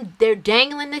they're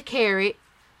dangling the carrot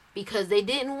because they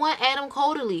didn't want Adam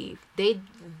Cole to leave. They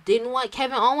didn't want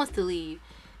Kevin Owens to leave.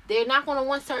 They're not gonna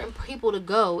want certain people to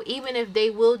go, even if they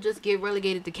will just get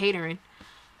relegated to catering.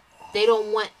 They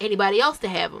don't want anybody else to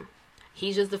have him.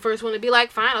 He's just the first one to be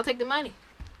like, fine, I'll take the money.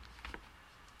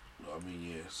 I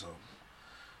mean, yeah, so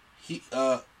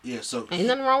so ain't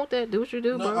nothing wrong with that. Do what you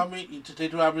do, no, bro. I mean,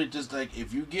 just like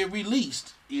if you get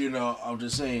released, I'm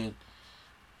just saying,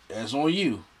 that's on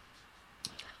you.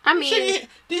 I mean,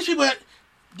 these people.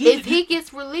 If he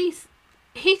gets released,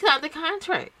 he got the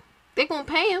contract. They're gonna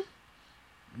pay him.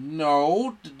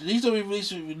 No, these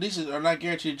releases are not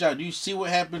guaranteed a job. Do you see what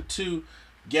happened to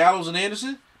Gallows and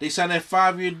Anderson? They signed that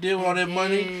 5-year deal with all that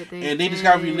money, and they just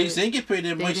got released. They didn't get paid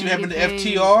that money. See what happened to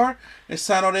FTR? They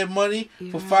signed all that money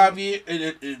for 5 years.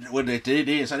 Well, they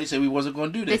did. So they said we wasn't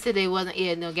going to do that. They said they wasn't.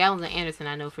 Yeah, no, Gallows and Anderson,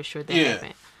 I know for sure that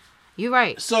happened. You're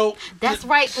right. So that's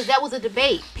right, because that was a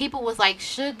debate. People was like,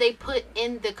 should they put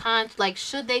in the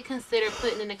should they consider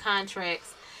putting in the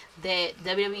contracts that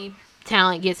WWE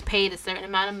talent gets paid a certain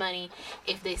amount of money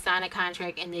if they sign a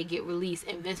contract and they get released?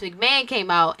 And Vince McMahon came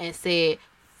out and said,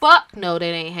 fuck no, that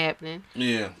ain't happening.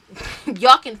 Yeah.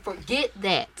 Y'all can forget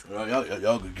that.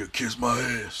 Y'all can kiss my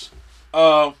ass.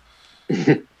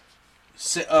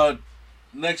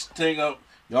 Next thing up,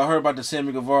 y'all heard about the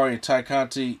Sammy Guevara and Ty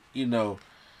Conti,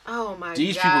 Oh my god.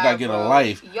 These people gotta get a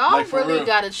life. Y'all like, really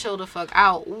gotta chill the fuck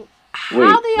out. What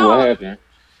happened?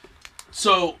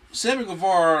 So Sammy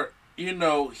Guevara,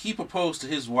 he proposed to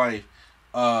his wife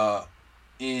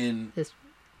in his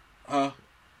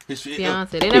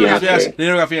fiance. They never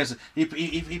got fiance. He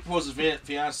proposed to his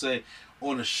fiance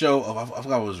on a show of I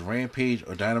forgot if it was Rampage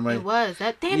or Dynamite. It was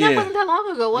that that wasn't that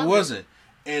long ago, was it? It wasn't.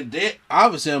 And they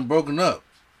obviously I'm broken up.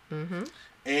 Mm-hmm.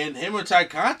 And him and Ty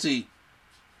Conti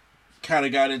kind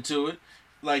of got into it,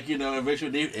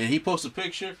 eventually, and he posted a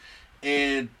picture,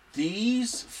 and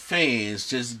these fans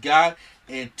just got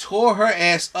and tore her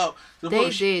ass up. They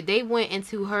did. They went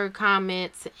into her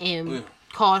comments and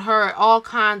called her all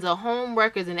kinds of home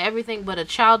wreckers and everything but a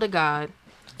child of God.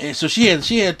 And so she had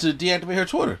to deactivate her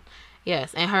Twitter.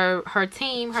 Yes, and her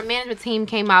management team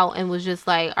came out and was just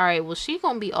like, all right, well, she's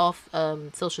gonna be off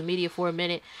social media for a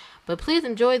minute, but please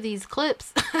enjoy these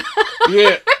clips.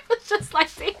 Yeah. It's just like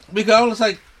that. Because I was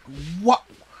like,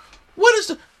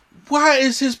 why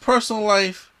is his personal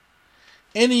life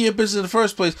any of your business in the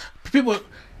first place? People,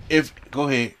 go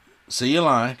ahead, say your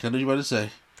line, because I know you about to say.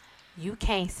 You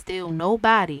can't steal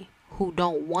nobody who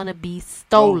don't want to be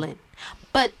stolen.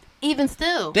 But even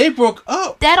still, they broke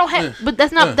up. That don't have, but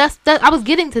that's not, that I was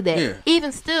getting to that. Yeah.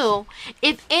 Even still,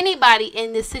 if anybody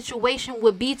in this situation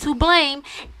would be to blame,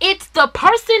 it's the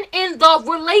person in the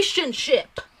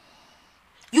relationship.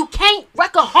 You can't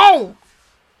wreck a home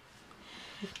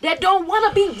that don't want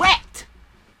to be wrecked.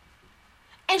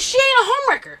 And she ain't a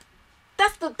homewrecker.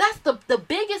 That's the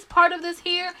biggest part of this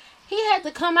here. He had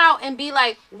to come out and be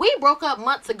like, we broke up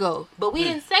months ago, but we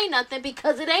didn't say nothing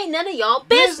because it ain't none of y'all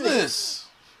business.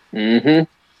 Mm-hmm.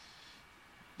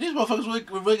 These motherfuckers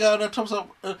really got on their toes up.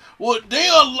 They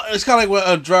are. It's kind of like when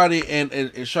Andrade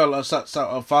and Charlotte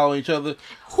start following each other.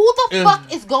 Who the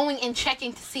fuck is going and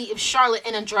checking to see if Charlotte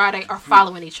and Andrade are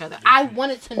following each other? I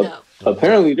wanted to know.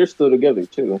 Apparently, they're still together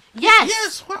too. Yes.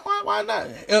 Yes. Why not?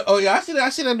 Oh yeah, I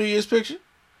see that New Year's picture.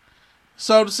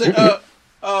 So to say,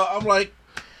 I'm like,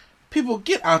 people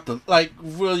get out the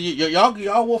really.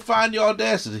 Y'all will find your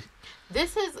audacity.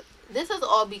 This is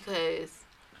all because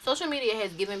social media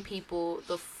has given people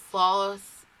the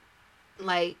false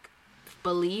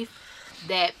belief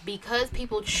that because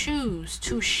people choose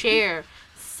to share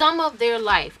some of their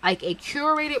life, like a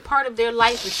curated part of their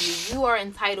life with you, you are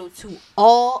entitled to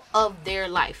all of their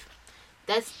life.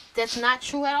 That's not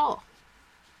true at all.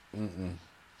 Mm-mm.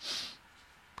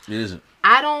 It isn't.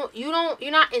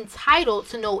 You're not entitled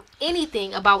to know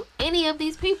anything about any of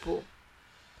these people.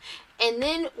 And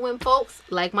then when folks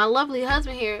like my lovely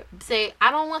husband here say, I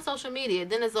don't want social media,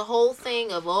 then there's a whole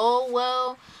thing of,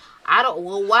 why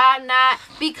not?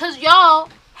 Because y'all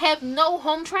have no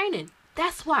home training.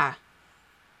 That's why.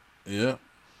 Yeah.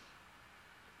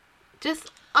 Just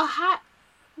a hot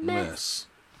mess.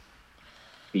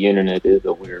 The internet is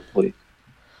a weird place.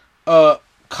 Kyle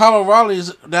O'Reilly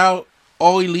is now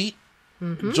All Elite.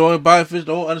 Mm-hmm. Joined by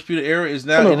the old Undisputed Era is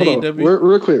now in AEW.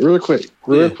 Real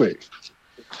quick.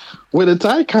 With the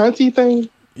Ty Conti thing,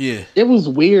 it was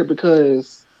weird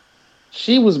because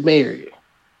she was married.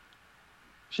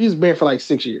 She was married for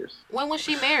 6 years. When was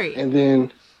she married? And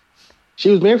then she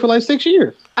was married for 6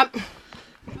 years.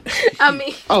 I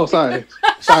mean. Oh, sorry.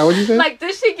 Sorry, what you say? Like,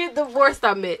 did she get divorced?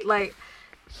 I meant, like,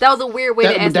 that was a weird way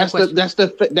to ask that question.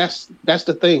 That's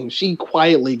the thing. She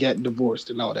quietly got divorced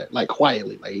and all that. Like,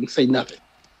 quietly. Like, didn't say nothing.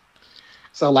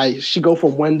 So, like, she go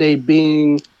from one day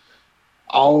being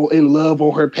all in love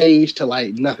on her page to,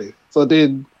 like, nothing. So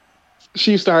then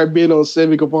she started being on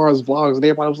Sammy Guevara's vlogs, and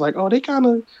everybody was like, oh, they kind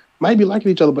of might be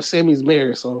liking each other, but Sammy's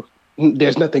married, so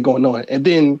there's nothing going on. And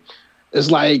then it's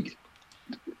like,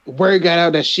 word got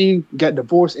out that she got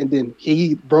divorced, and then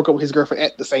he broke up with his girlfriend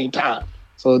at the same time.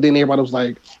 So then everybody was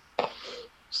like,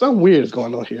 something weird is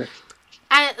going on here.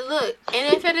 And look,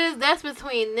 and if it is, that's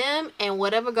between them and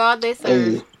whatever God they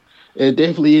serve. It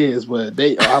definitely is, but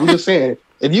I'm just saying,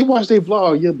 if you watch their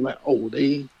vlog, you'll be like, oh,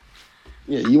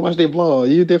 you watch their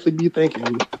vlog, you definitely be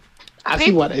thinking, I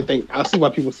see why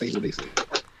people say what they say.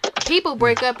 People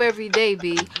break up every day,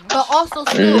 B. But also,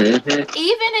 still,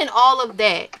 even in all of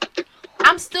that,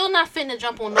 I'm still not finna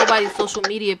jump on nobody's social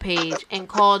media page and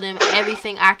call them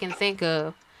everything I can think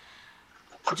of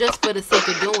just for the sake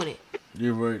of doing it.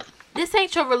 You're right. This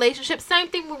ain't your relationship. Same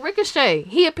thing with Ricochet.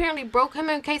 He apparently him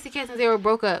and Casey Catanzaro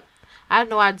broke up. I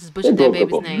know I just butchered that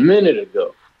baby's name. A minute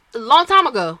ago. A long time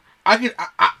ago.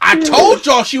 I told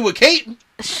y'all she was Kate.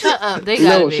 Shut up. They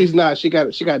got No, she's not. She got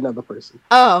another person.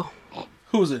 Oh.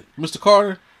 Who is it? Mr.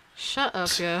 Carter? Shut up,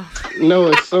 yo. No,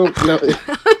 it's so no.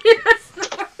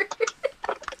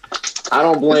 I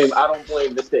don't blame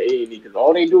Mr. A&E because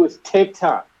all they do is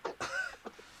TikTok.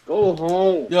 Go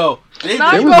home. Yo,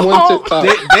 there was one TikTok.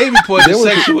 They be putting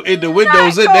sexual in the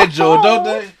windows in that joint, don't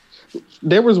they?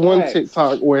 There was one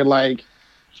TikTok where like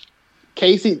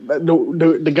Casey,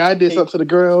 the guy did something to the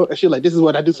girl, and she was like, "This is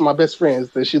what I do to my best friends."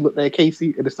 Then she looked at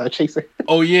Casey and started chasing.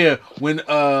 Oh yeah, when it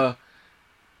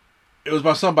was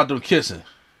about something about them kissing,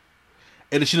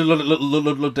 and then she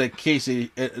looked at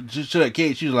Casey. She looked at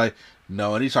Casey. She was like,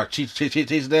 "No," and he started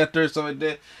chasing after her, something like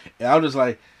that. And I was just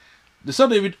like, "There's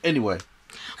something." Anyway,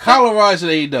 Kyle O'Reilly's at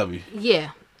AEW.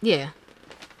 Yeah.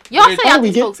 Y'all say out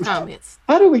these folks' comments.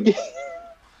 How do we get?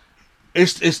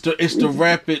 It's the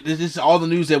rapid. This is all the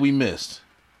news that we missed.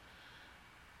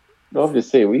 No, I'm just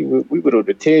saying we went on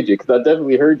a tangent because I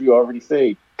definitely heard you already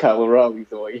say Kyle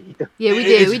O'Reilly's on AEW. Yeah, we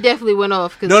did. We definitely went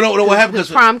off. No. What happened? Because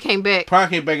Prime came back.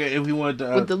 And we wanted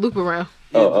to with the loop around.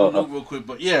 Loop real quick.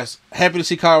 But yes, happy to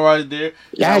see Kyle O'Reilly there.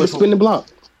 Yeah, I had to spin the block.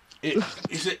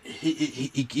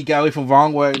 He got away from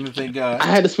Von Wagner. Thank God. I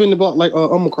had to spin the block like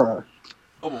Omicron.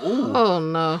 Oh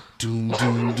no.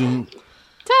 Doom.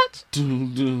 Touch.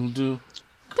 Doom.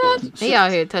 Touch. He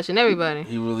out here touching everybody.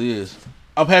 He really is.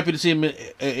 I'm happy to see him at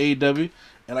AEW.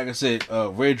 And like I said,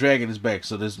 Red Dragon is back,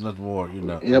 so there's nothing more, you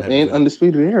know. Yep, and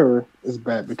Undisputed Era is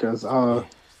back because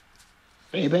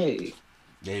baby.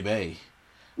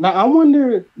 Now I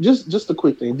wonder, just a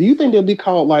quick thing. Do you think they'll be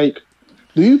called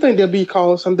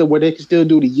something where they can still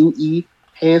do the UE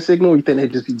hand signal, or you think they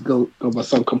just go by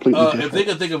something completely different? If they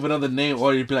could think of another name,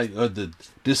 or it'd be like the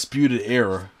Disputed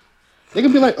Era. They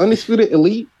could be like Undisputed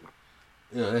Elite.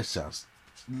 Yeah, that sounds.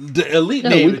 The Elite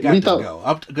name got to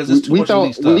go because it's too much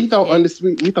Elite stuff. We thought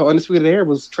Undisputed Era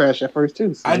was trash at first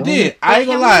too. So I did. I ain't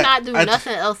gonna lie. We not do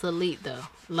nothing else Elite though.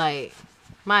 Like,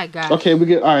 my God. Okay, we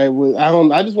get all right.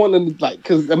 Well, I just wanted to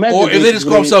because imagine. Or if they just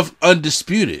call themselves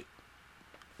Undisputed,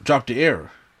 drop the era.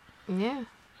 Yeah.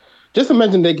 Just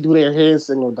imagine they could do their hand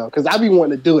signal though, because I be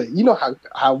wanting to do it. You know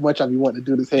how much I be wanting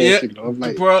to do this hand signal. I'm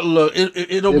like, bro, look,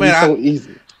 it don't matter. So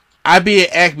easy. I be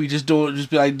at Acme just be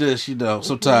like this, you know.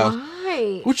 Sometimes.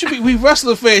 Why? What you mean? We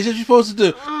wrestling fans. What you supposed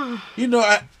to do? You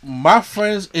know, my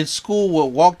friends in school would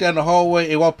walk down the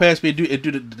hallway and walk past me and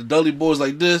do the Dudley Boys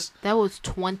like this. That was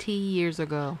 20 years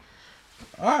ago.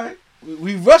 All right.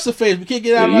 We wrestling fans. We can't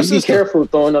get out of our system. Be careful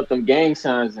throwing up them gang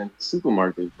signs in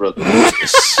supermarkets, brother.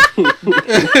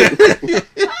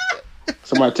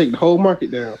 Somebody take the whole market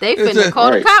down. They finna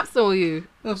call the cops on you.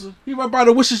 You might buy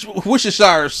the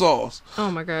Worcestershire sauce.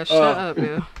 Oh my gosh! Shut up,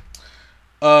 man.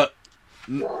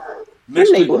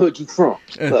 Next neighborhood you from?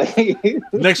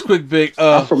 Next quick big.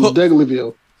 I'm from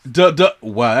Dudleyville.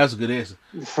 Wow, that's a good answer.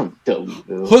 From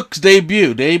Dudleyville. Hook's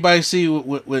debut. Did anybody see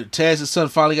when Taz's son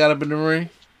finally got up in the ring?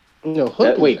 No,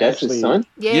 Hook. That's his son.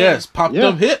 Yeah. Yes, popped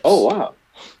them hips. Oh wow.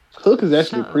 Hook is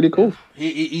actually pretty cool.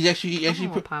 He's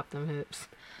actually popped them hips.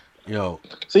 Yo,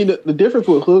 see the difference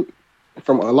with Hook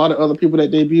from a lot of other people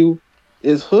that debut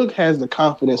is Hook has the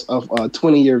confidence of a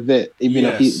 20-year vet, even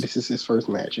if this is his first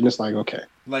match, and it's like okay,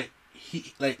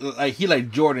 he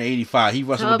like Jordan 85. He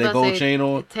wrestled with that gold chain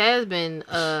on. Taz been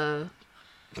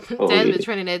been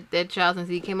training that child since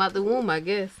he came out the womb, I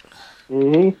guess.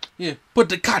 Mm-hmm. Yeah, put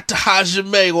the Kata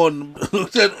Hajime on.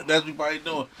 That's what everybody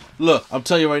doing. Look, I'm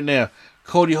telling you right now,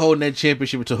 Cody holding that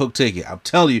championship until Hook take it. I'm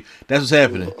telling you, that's what's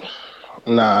happening.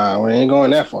 Nah, we ain't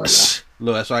going that far.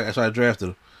 Look, that's why I drafted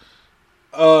him.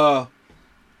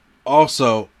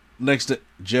 Also, next to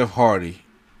Jeff Hardy,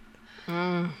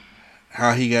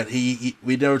 how he got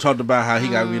we never talked about how he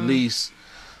got released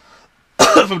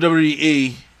from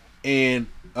WWE, and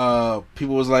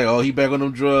people was like, oh, he back on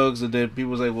them drugs, and then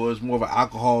people was like, well, it's more of an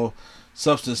alcohol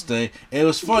substance thing. And it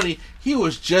was funny, he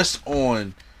was just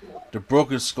on the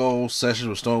Broken Skull sessions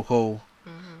with Stone Cold,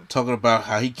 talking about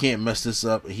how he can't mess this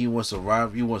up, and he wants to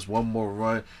ride, he wants one more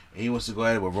run, and he wants to go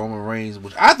at it with Roman Reigns,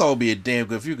 which I thought would be a damn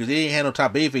good feud because they ain't had no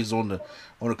top babyfaces on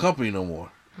the company no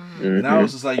more. And I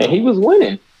was just like, and he was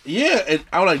winning. Yeah, and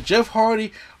I was like, Jeff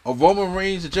Hardy or Roman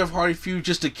Reigns and Jeff Hardy feud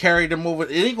just to carry them over.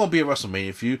 It ain't gonna be a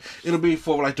WrestleMania feud. It'll be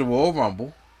for like the Royal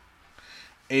Rumble,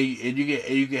 and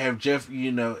you can have Jeff,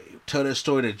 tell that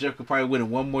story that Jeff could probably win it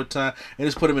one more time, and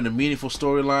just put him in a meaningful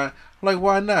storyline. I'm like,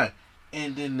 why not?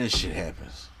 And then this shit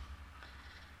happens.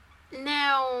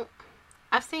 Now,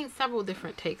 I've seen several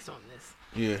different takes on this.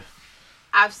 Yeah.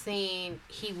 I've seen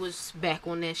he was back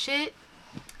on that shit.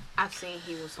 I've seen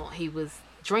he was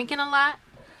drinking a lot.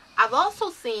 I've also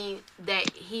seen that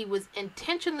he was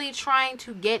intentionally trying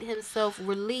to get himself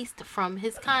released from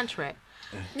his contract.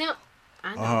 Now,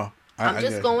 I know. I'm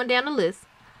just going down the list.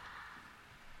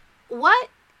 What?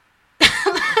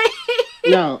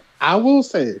 Now, I will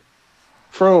say,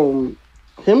 from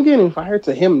him getting fired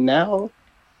to him now,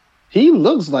 he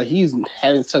looks like he's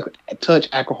hadn't touched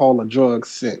alcohol or drugs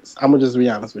since. I'm gonna just be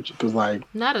honest with you, because like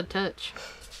not a touch.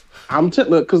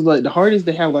 Look, because like the Hardys,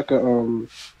 they have like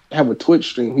have a Twitch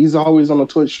stream. He's always on the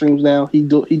Twitch streams now. He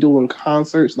doing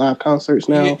live concerts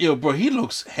now. Yo, bro, he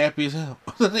looks happy as hell.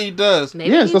 He does.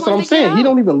 Maybe yes, that's what I'm saying. He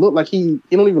don't even look like he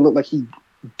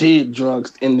did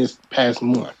drugs in this past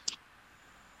month.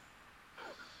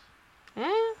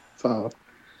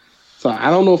 So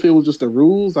I don't know if it was just the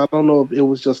rules. I don't know if it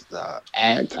was just the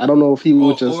act. I don't know if he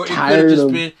was just tired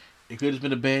of. It could have just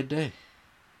been a bad day.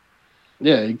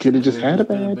 Yeah, he could have just had a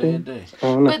bad day.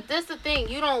 But that's the thing.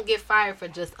 You don't get fired for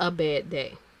just a bad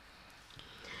day.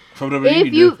 From WWE,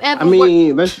 if you've ever,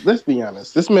 let's be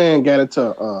honest. This man got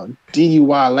into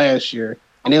DUI last year,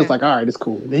 and it was like, all right, it's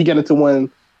cool. Then he got into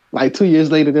one like 2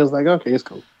 years later. They was like, okay, it's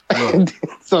cool. Yeah.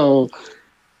 So.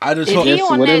 I just if he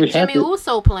on that Jimmy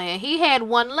Uso plan, he had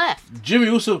one left. Jimmy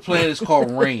Uso plan is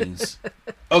called Reigns.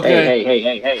 Okay.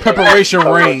 Hey. Preparation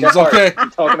Reigns. Okay.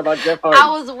 I'm talking about Jeff Hardy. I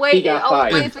was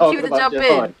waiting for Q to jump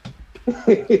in.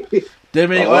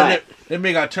 That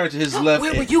man got turned to his left.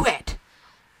 Where were you at?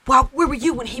 Where were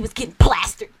you when he was getting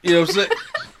plastered? You know what I'm saying?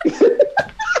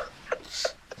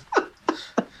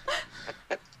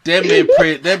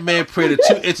 That man prayed to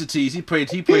two entities. He prayed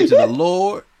to the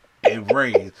Lord and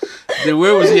Reigns. Then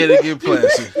where was he at to get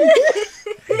plastered?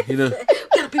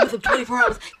 Gotta be with him 24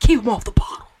 hours. Keep him off the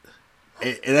bottle.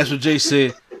 And that's what Jay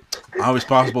said. I'm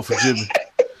responsible for Jimmy.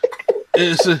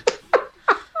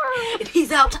 If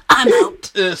he's out, I'm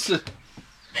out.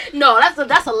 No,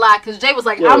 that's a lie. Because Jay was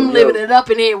like, I'm living it up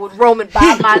in here with Roman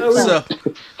by myself.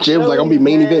 Jay was like, I'm gonna be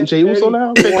main event Jay Uso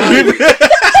now.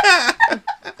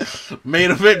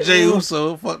 Main event Jay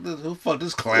Uso. Who fuck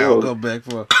this clown come back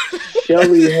for?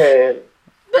 Shelly had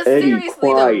but Eddie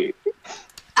quiet.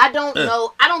 I don't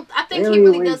know. I think he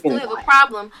really does still have a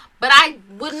problem. But I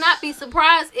would not be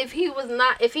surprised if he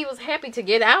was happy to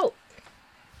get out.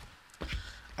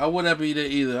 I wouldn't be there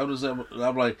either.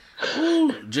 I'm like,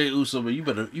 ooh, Jay Uso, man, you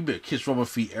better kiss Roman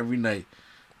feet every night.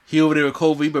 He over there with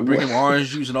COVID, you better bring him orange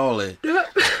juice and all that.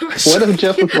 What if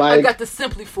Jeff was like, I got this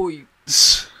simply for you.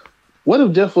 What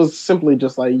if Jeff was simply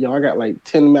just like, yo, I got like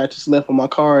 10 matches left on my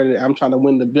card and I'm trying to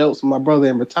win the belts with my brother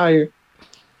and retire?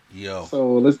 Yo.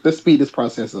 So let's speed this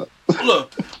process up.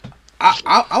 Look,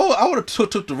 I would have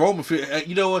took the Roman field.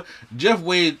 You know what? Jeff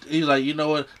Wade, he's like, you know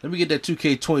what? Let me get that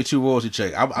 2K22 royalty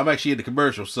check. I'm actually in the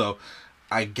commercial, so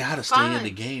I gotta stay in the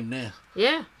game now.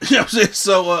 Yeah. You know what I'm saying?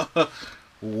 So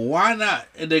why not?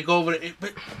 And they go over there.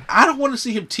 But I don't want to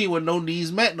see him team with no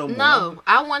knees mat no more. No,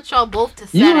 I want y'all both to.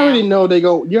 You already know they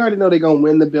gonna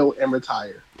win the belt and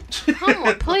retire. Come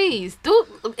on, please, dude.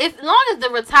 As long as the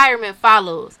retirement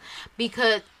follows,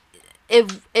 because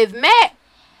if Matt.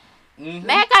 Mm-hmm.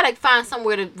 Matt gotta find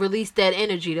somewhere to release that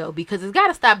energy though, because it's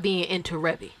gotta stop being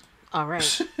inter-revy. All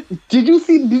right. Did you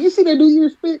see that New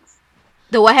Year's fix?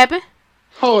 The what happened?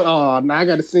 Hold on, now I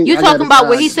gotta sing. You talking about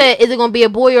where he said, "Is it gonna be a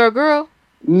boy or a girl?"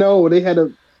 No, they had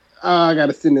a. I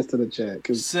gotta send this to the chat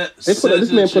because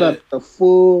this man put out a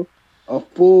full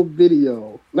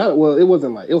video. It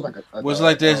wasn't like it was like a. Was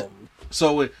like this.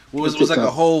 So it was like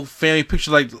a whole family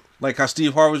picture, like how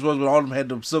Steve Harvey's was when all of them had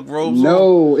them silk robes.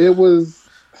 No, it was.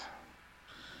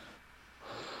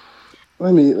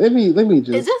 Let me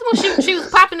just. Is this when she was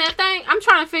popping that thing? I'm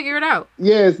trying to figure it out.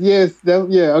 Yes.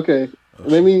 Okay.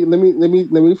 Let me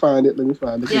find it.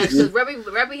 Yeah, because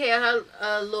Rebby had her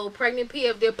little pregnant pee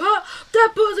up there. Pop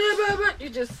that pussy.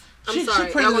 You just. I'm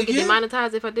sorry. Y'all gonna get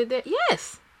demonetized if I did that?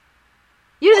 Yes.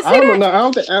 You didn't see that? No, I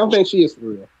don't think she is for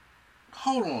real.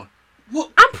 Hold on.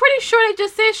 What? I'm pretty sure they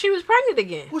just said she was pregnant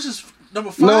again. What's this number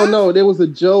 5? No, there was a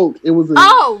joke. It was a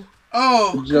joke.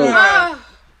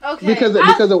 Okay. Because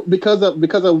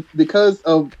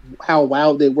of how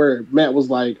wild they were, Matt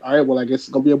was like, "All right, well, I guess it's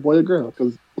gonna be a boy or girl."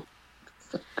 Because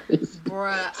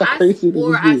bruh, I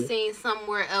swore I seen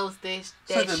somewhere else that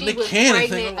she was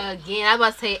pregnant again. I was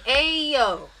about to say, "Hey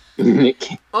yo,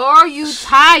 are you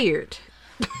tired?"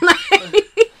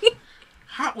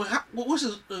 What's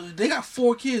this? They got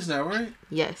 4 kids now, right?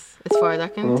 Yes, as far as I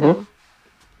can tell.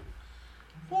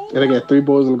 And they got 3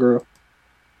 boys and a girl.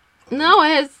 No, it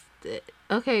has.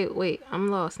 Okay, wait. I'm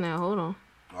lost now. Hold on.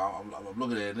 I'm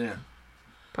looking at it now.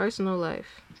 Personal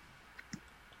life.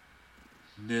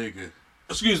 Nigga.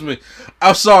 Excuse me.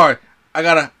 I'm sorry. I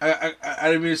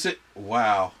didn't mean to say.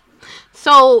 Wow.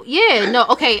 So, yeah. No,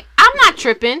 okay. I'm not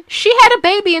tripping. She had a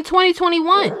baby in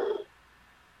 2021.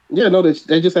 Yeah, no,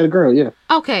 they just had a girl, yeah.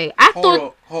 Okay. I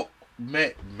thought. Hold on.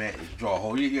 Matt, draw a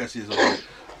hole. You gotta see this.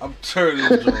 I'm turning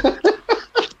this draw.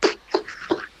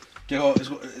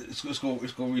 It's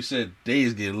gonna reset.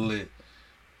 Days getting lit.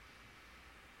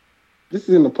 This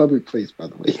is in a public place, by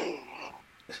the way.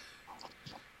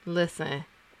 Listen,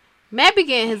 Matt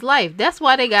began his life. That's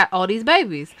why they got all these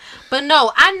babies. But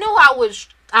no, I knew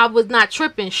I was not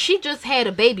tripping. She just had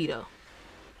a baby though.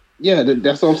 Yeah,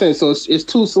 that's what I'm saying. So it's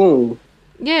too soon.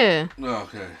 Yeah.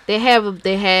 Okay. They have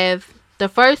the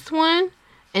first one,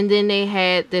 and then they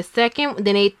had the second,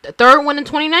 then the third one in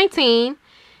 2019.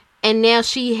 And now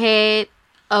she had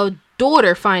a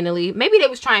daughter finally. Maybe they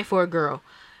was trying for a girl.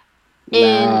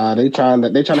 Nah, they trying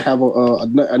to have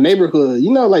a neighborhood. You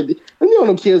know, like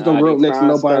them kids don't grow up next to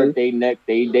nobody.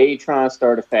 They trying to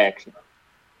start a faction.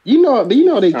 You know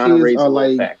they kids are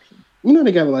like faction. You know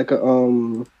they got like a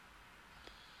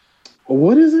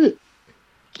what is it?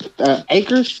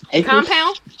 Acres?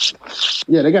 Compound?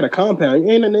 Yeah, they got a compound.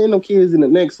 Ain't no kids in the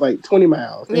next like 20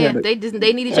 miles. They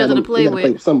need each other to play with.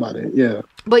 Play with somebody, yeah.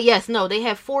 But yes, no, they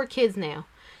have 4 kids now.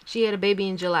 She had a baby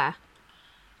in July.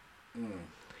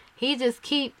 He just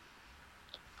keep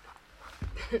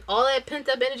all that pent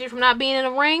up energy from not being in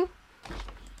a ring.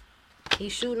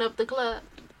 He's shooting up the club.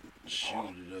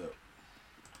 Shooting it up.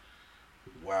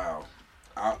 Wow.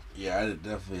 I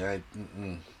didn't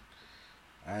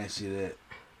see that.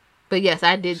 But yes,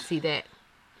 I did see that.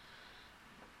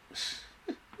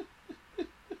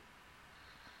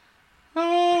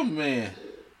 Oh man.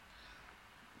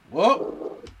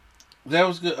 Well, that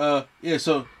was good. Yeah.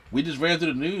 So we just ran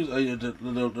through the news, the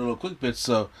little quick bits.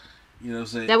 So, you know what I'm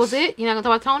saying. That was it. You're not gonna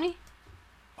talk about Tony?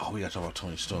 Oh, we gotta talk about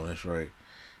Tony Storm. That's right.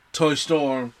 Tony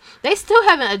Storm. They still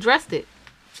haven't addressed it.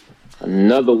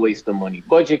 Another waste of money.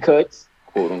 Budget cuts,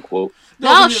 quote unquote.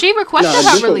 No, she requested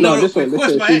her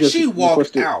release. She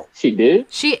walked out. She did?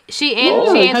 She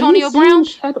Antonio Brown?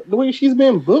 The way she's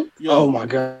been booked? Oh, my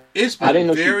God. It's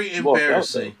been very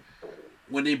embarrassing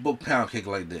when they book Pound Cake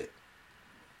like that.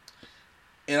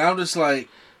 And I'm just like...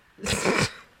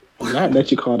 Not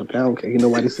that you call it a pound cake. You know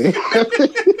why they say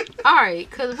All right,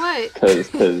 because what?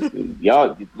 Because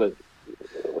y'all...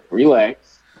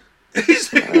 Relax.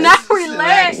 Not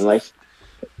relax.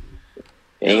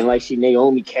 Ain't like she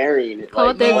Naomi carrying it.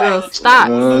 Call that girl stop.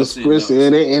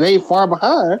 It ain't far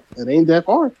behind. It ain't that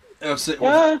far.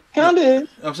 Kind of.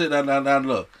 I'm saying now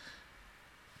look.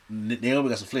 Naomi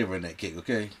got some flavor in that cake,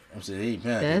 okay? I'm saying it ain't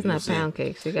pound cake. That's not pound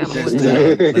cake. She got more. That's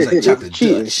like chocolate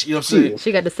Dutch. You know what I'm saying?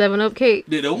 She got the 7-Up cake.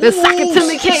 The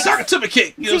Sakatumi cake. Sakatumi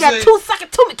cake. She got 2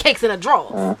 Sakatumi cakes in a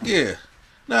drawer. Yeah.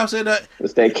 Now I'm saying that.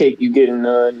 What's that cake you get in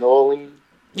New Orleans?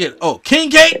 Yeah. Oh, King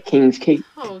Cake. King's Cake.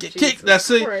 Oh, cake.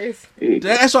 That's it.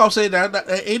 That's all I'm saying. Now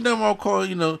ain't nothing wrong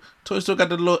calling. Toy still got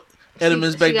the little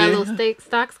Edmonds back there. She got a little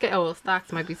stocks. Oh,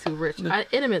 stocks might be too rich.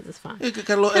 Edmonds is fine. It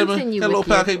got a little Edmonds. Got a little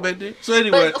pound cake back there. So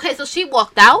anyway. Okay, so she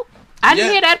walked out. I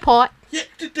didn't hear that part. Yeah.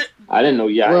 I didn't know.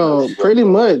 Yeah. Well, pretty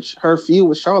much her feud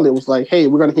with Charlotte was like, "Hey,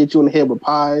 we're gonna hit you in the head with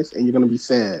pies, and you're gonna be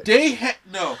sad." They had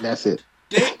no. That's it.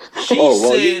 She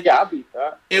said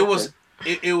it was.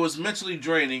 It was mentally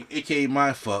draining, aka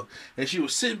my fuck. And she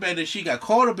was sitting back there. She got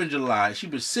caught up in July. She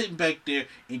was sitting back there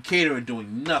in catering,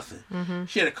 doing nothing. Mm-hmm.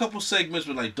 She had a couple segments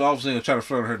with like Dolph Ziggler trying to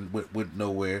flirt her with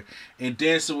nowhere, and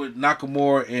dancing with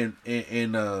Nakamura and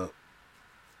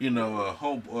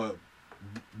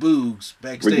Boogs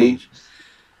backstage.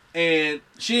 And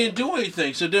she didn't do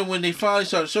anything. So then when they finally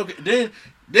started showing, then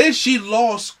she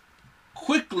lost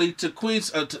quickly to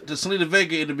to Selena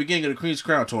Vega in the beginning of the Queen's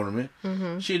Crown tournament.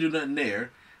 Mm-hmm. She didn't do nothing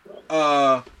there.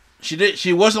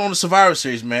 She wasn't on the Survivor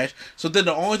Series match. So then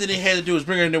the only thing they had to do was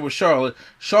bring her in there with Charlotte.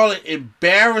 Charlotte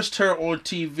embarrassed her on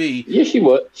TV. Yeah, she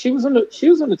was. She was on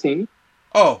the team.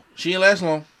 Oh, she didn't last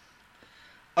long.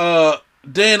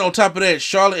 Then on top of that,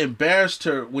 Charlotte embarrassed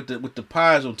her with the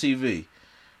pies on TV,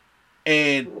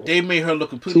 and they made her look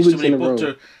completely stupid. They booked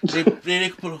her. They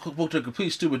booked her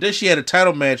completely stupid. Then she had a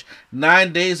title match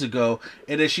 9 days ago,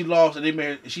 and then she lost, and they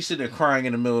made her, she's sitting there crying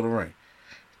in the middle of the ring.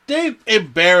 They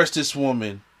embarrassed this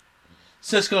woman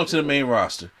since coming to the main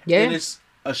roster, and it's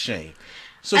a shame.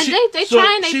 So and they so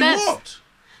trying their best. Walked.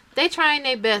 They trying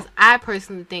their best. I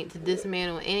personally think to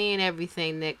dismantle any and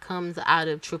everything that comes out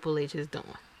of Triple H's doing.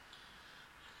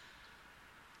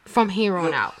 From here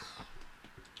on out.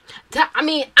 I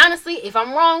mean, honestly, if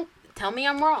I'm wrong, tell me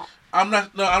I'm wrong. I'm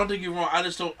not. No, I don't think you're wrong. I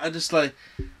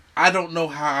don't know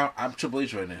how I'm Triple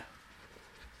H right now.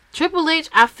 Triple H,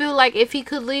 I feel like if he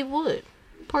could leave, would.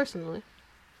 Personally.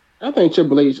 I think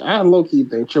Triple H, I low-key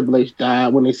think Triple H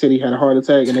died when they said he had a heart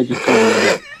attack and they just covered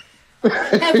it up.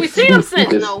 Have we seen him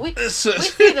since? No, we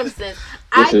seen him since.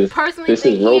 I personally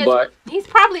think he's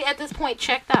probably at this point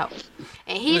checked out.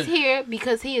 And he's here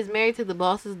because he is married to the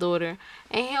boss's daughter,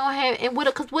 and he don't have. And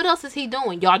what else is he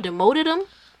doing? Y'all demoted him.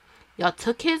 Y'all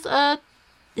took his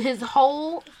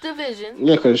whole division.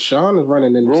 Yeah, because Sean is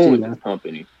running in the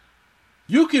company.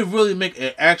 You can really make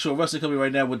an actual wrestling company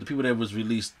right now with the people that was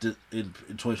released in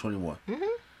 2021. Mm-hmm.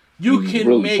 You can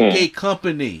really make a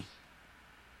company.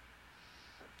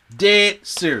 Dead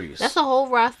serious. That's a whole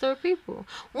roster of people.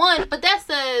 But that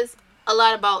says a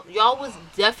lot about y'all. Was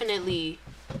definitely.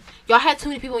 Y'all had too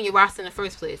many people in your roster in the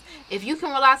first place. If you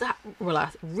can release,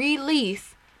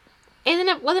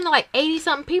 wasn't it like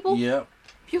 80-something people? Yep.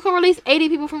 If you can release 80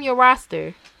 people from your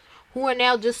roster who are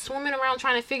now just swimming around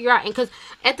trying to figure out, and because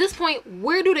at this point,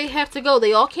 where do they have to go?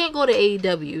 They all can't go to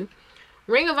AEW.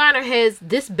 Ring of Honor has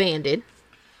disbanded.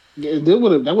 Yeah, that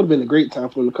would have been a great time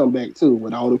for them to come back too,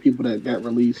 with all the people that got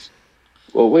released.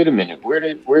 Well, wait a minute.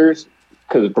 Where's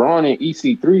because Braun and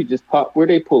EC3 just popped? Where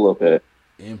they pull up at?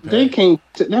 Impact. They came.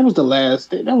 That was the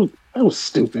last. That was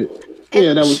stupid.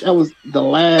 Yeah, that was the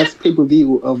last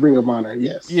pay-per-view of Ring of Honor.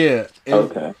 Yes. Yeah.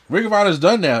 Okay. Ring of Honor is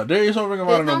done now. There is no Ring of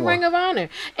Honor no more. Ring of Honor.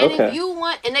 And if you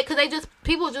want, and because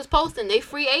people just posting, they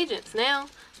free agents now,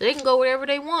 so they can go wherever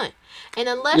they want. And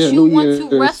unless you want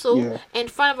to wrestle in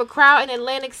front of a crowd in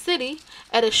Atlantic City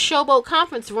at a Showboat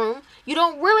conference room, you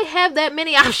don't really have that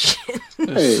many options.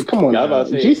 Hey, come on,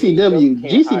 GCW,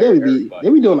 they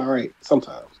be doing all right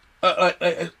sometimes.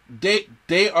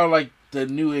 They are like the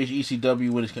new age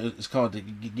ECW when it's called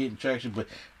getting traction, but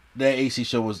that AC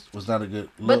show was not a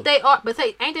good look. But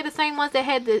ain't they the same ones that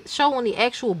had the show on the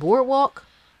actual boardwalk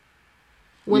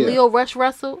when Leo Rush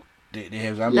wrestled?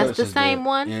 That's the same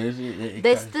one. Yeah,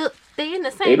 they in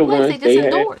the same place. They just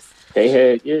endorsed. They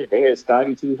had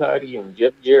Scotty 2 Hotty and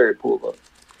Jeff Jarrett pull up.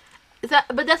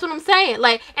 But that's what I'm saying.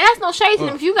 Like, and that's no shade to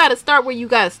them. If you got to start where you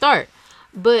got to start,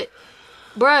 but.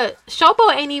 Bruh,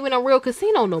 Showboat ain't even a real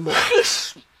casino no more.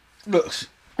 Look,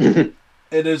 and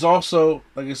there's also,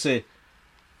 like I said,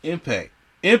 Impact.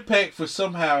 Impact for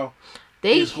somehow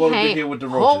is going to be here with the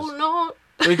Roaches. Hold on.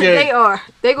 They are.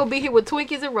 They going to be here with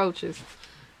Twinkies and Roaches.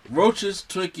 Roaches,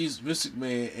 Twinkies, Vince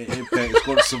McMahon, and Impact is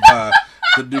going to survive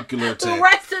the nuclear attack. The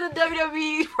rest of the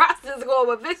WWE roster is going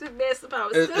with Vince McMahon somehow.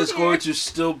 It's going to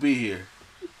still be here.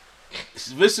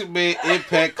 Vince McMahon,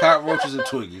 Impact, cockroaches, and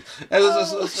Twinkies.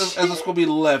 That's what's going to be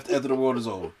left after the world is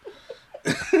over.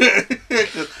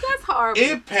 That's horrible.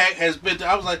 Impact has been.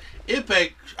 I was like,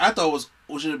 Impact. I thought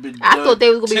should have been. I thought they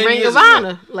was going to be Ring of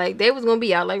Honor. Like they was going to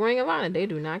be out like Ring of Honor. They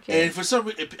do not care. And for some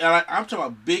reason, I'm talking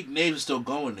about big names still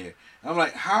going there. I'm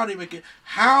like, how are they making?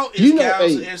 How is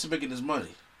Gallows and Anderson making this money?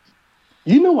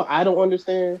 You know what I don't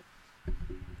understand?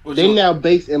 They now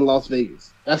based in Las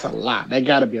Vegas. That's a lie. That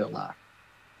got to be a lie.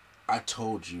 I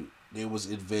told you they was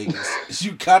in Vegas.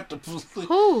 You got to believe.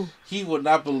 Who? He would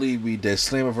not believe me that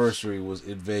Slammiversary was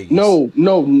in Vegas. No.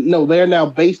 They're now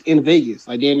based in Vegas.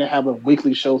 Like they're now having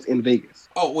weekly shows in Vegas.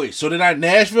 Oh wait, so they're not in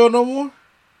Nashville no more?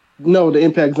 No, the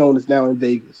Impact Zone is now in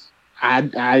Vegas.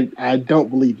 I don't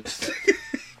believe it.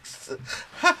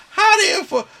 How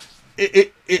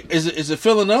is it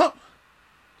filling up?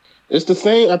 It's the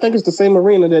same. I think it's the same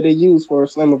arena that they use for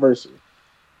Slammiversary.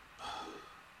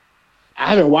 I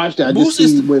haven't watched that. Moose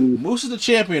is the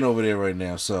champion over there right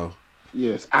now. So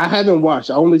yes, I haven't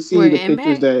watched. I only see the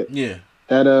pictures that the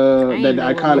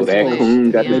Iconics. That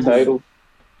Coon got the title.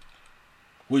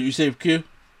 What you say, Q?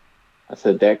 I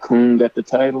said that Coon got the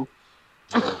title.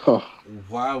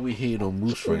 Why are we hating on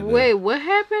Moose right now? Wait, what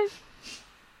happened?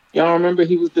 Y'all remember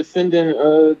he was defending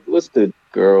what's the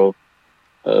girl?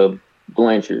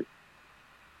 Blanchard.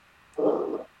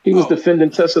 He was defending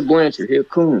Tessa Blanchard. Here,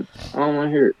 coon. I don't want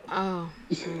to hear it. Oh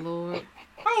Lord.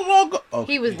 How long ago?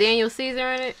 Okay. He was Daniel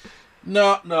Caesar in it.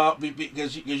 No,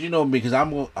 because you know me, because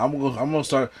I'm gonna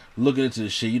start looking into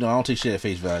this shit. You know, I don't take shit at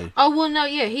face value. Oh well, no,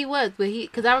 yeah, he was, but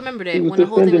because I remember that when the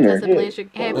whole thing with Tessa Blanchard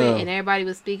happened and everybody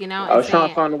was speaking out. I was trying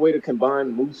to find a way to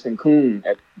combine Moose and Coon,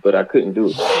 but I couldn't do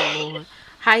it. Oh, Lord.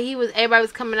 How everybody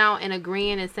was coming out and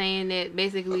agreeing and saying that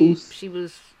basically she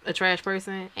was a trash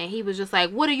person, and he was just like,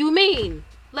 "What do you mean?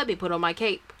 Let me put on my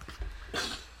cape."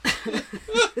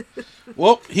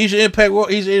 Well, he's your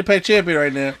Impact champion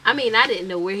right now. I mean, I didn't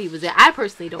know where he was at. I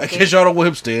personally don't. I guess y'all don't want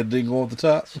him standing on the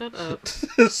top. Shut up.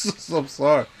 I'm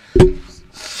sorry.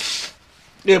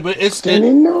 Yeah, but it's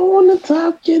standing on the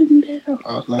top, getting down.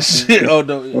 Oh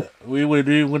no, yeah. we went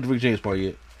to Rick James part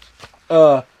yet.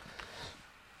 No,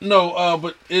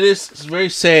 but it's very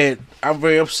sad. I'm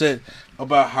very upset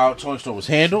about how Toni Storm was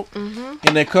handled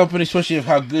in that company, especially of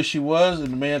how good she was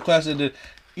in the man class, and that,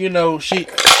 you know,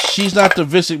 she's not the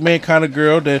Vince McMahon kind of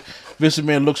girl that Vince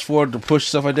McMahon looks for to push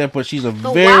stuff like that, but she's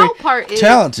very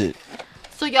talented.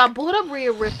 So y'all brought up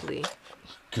Rhea Ripley.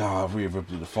 God, Rhea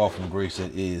Ripley, the fall from grace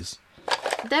that is.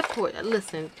 That poor,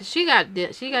 listen, she got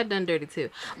done dirty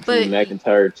too. But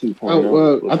McIntyre 2.0.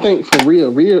 Well, I think for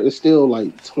Rhea is still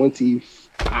like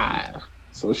 25,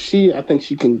 so I think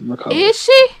she can recover. Is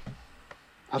she?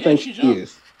 I think she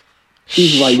is.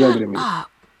 She's like younger than me.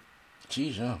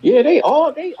 She's young. Yeah, they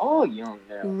all young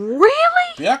now.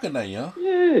 Really? Bianca not young.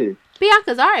 Yeah.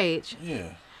 Bianca's our age.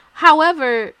 Yeah.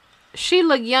 However, she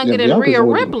looked younger than Bianca's Rhea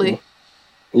Ripley.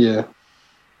 Yeah.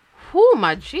 Oh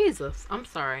my Jesus! I'm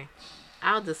sorry.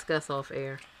 I'll discuss off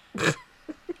air.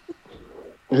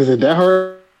 Is it that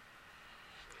hard?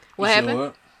 What happened?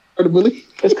 Hard to believe?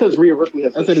 It's because Rhea Ripley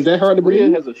has. I said, is that hard to believe?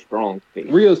 Rhea has a strong face.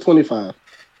 Rhea's 25.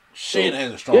 Shayna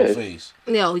has a strong face.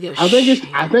 No, I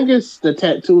think it's the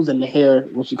tattoos and the hair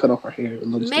when she cut off her hair. It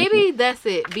looks maybe different. that's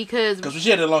it because when she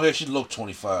had that long hair, she looked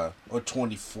 25 or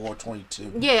 24,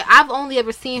 22. Yeah, I've only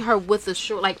ever seen her with the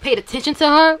short. Like, paid attention to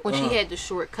her when she had the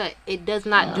short cut. It does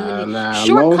not do anything.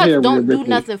 Short cuts don't do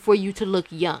nothing for you to look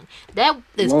young. That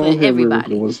is for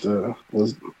everybody.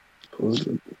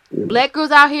 Black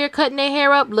girls out here cutting their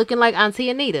hair up, looking like Auntie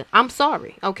Anita. I'm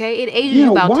sorry, okay? It ages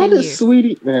you about 10 years.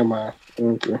 Sweetie? Never mind.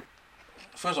 Okay.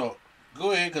 First of all,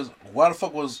 go ahead, because why the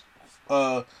fuck was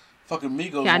fucking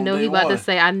Migos? Yeah, I know he about to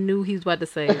say. I knew he was about to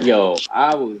say. Yo,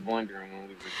 I was wondering when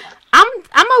we were.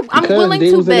 I'm willing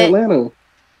to bet.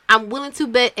 I'm willing to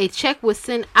bet a check was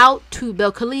sent out to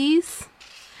Belcalis,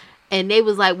 and they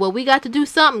was like, "Well, we got to do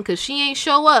something because she ain't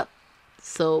show up,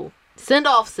 so send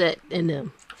Offset in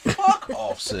them." Fuck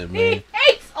Offset, man.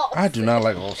 I do not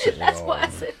like Offset at all. Why I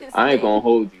said his I ain't name. gonna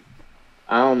hold you.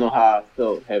 I don't know how I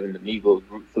felt having the Migos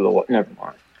root for the. Never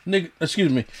mind. Nigga,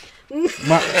 excuse me. We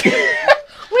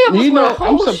almost went a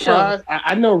whole I'm surprised. show.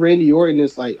 I know Randy Orton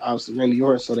is like obviously Randy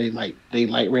Orton, so they like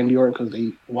Randy Orton because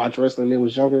they watch wrestling when they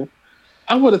was younger.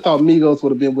 I would have thought Migos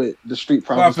would have been with the Street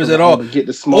Profits at all. Get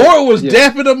the smoke. Or was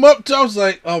dapping them up too. I was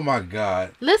like, oh my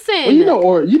god. Listen, well,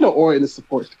 you know Orton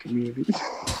supports the community.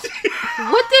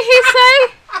 What did he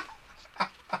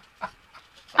say?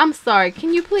 I'm sorry.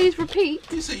 Can you please repeat?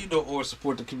 He said you know Orton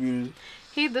support the community.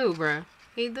 He do, bro.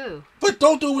 He do. But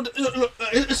don't do it.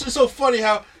 It's just so funny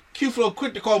how Q-Flow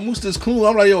quick to call Moose this cool.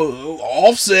 I'm like, yo,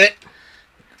 Offset.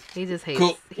 He just hates.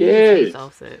 Cool. He just hates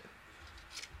Offset.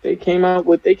 They came out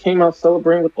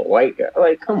celebrating with the white guy.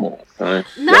 Like, come on, son.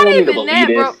 Not even that,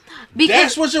 bro. Because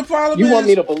that's what your problem is. You want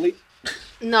me to believe?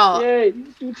 No. Yeah,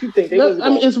 what you think?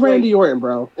 It's Randy Orton,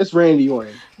 bro. It's Randy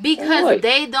Orton. Because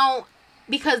they don't.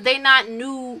 Because they not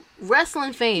new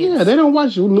wrestling fans. Yeah, they don't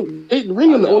watch. Ring is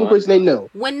the only person they know.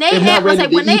 When they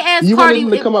asked Cardi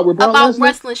about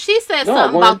wrestling, she said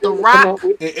something about The Rock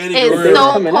and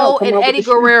Stone Cold and Eddie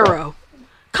Guerrero.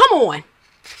 Come on.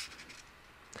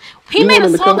 He made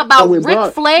a song about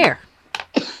Ric Flair.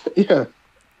 Yeah.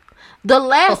 The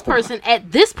last person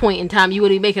at this point in time you would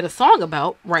be making a song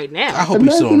about right now. I hope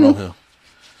you still don't know him.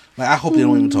 Like, I hope they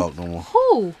don't even talk no more.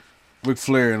 Who? Ric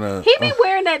Flair and he be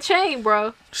wearing that chain,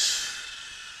 bro.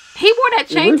 He wore that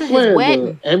chain to his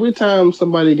wedding. Every time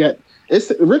somebody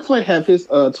Ric Flair have his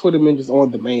Twitter mentions on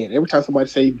the man. Every time somebody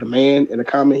say the man in a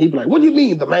comment, he be like, "What do you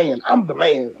mean the man? I'm the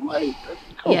man." I'm like,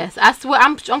 yes, I swear,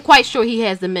 I'm quite sure he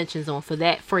has the mentions on for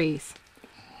that phrase.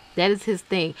 That is his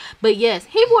thing. But yes,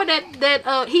 he wore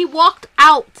that he walked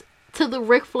out to the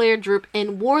Ric Flair drip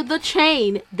and wore the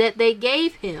chain that they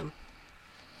gave him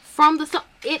from the song.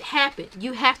 It happened.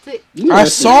 You have to. I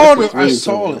saw it. I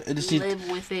saw it. Live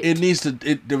with it. It needs to.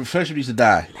 The friendship needs to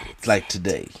die. Like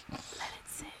today. Let it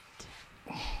sit.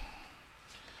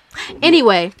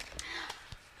 Anyway,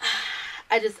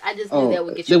 I just knew that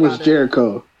would get you. It was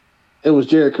Jericho. It was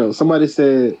Jericho. Somebody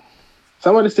said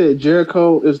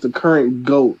Jericho is the current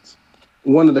GOAT,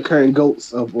 one of the current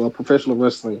GOATs of professional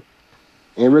wrestling.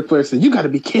 And Ric Flair said, "You got to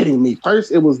be kidding me!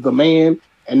 First it was the Man,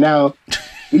 and now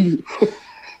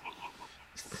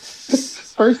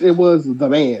first it was the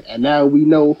Man, and now we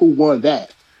know who won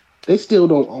that. They still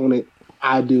don't own it.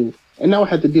 I do, and now I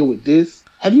have to deal with this.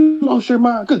 Have you lost your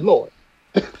mind? Good Lord!"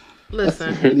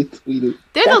 Listen, tweeted.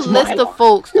 There's a list of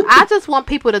folks. I just want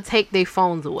people to take their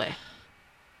phones away.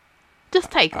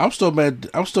 Just take them. I'm still mad.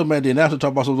 The announcer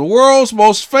talking about the world's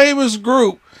most famous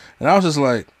group, and I was just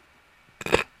like,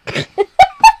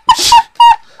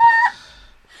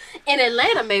 in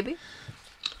Atlanta, maybe.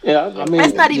 Yeah, I mean,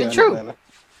 that's not even true. I'm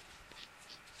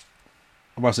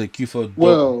about to say Q for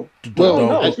well, at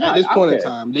this point in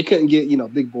time, they couldn't get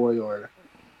Big Boy or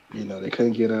they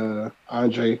couldn't get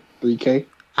Andre 3K.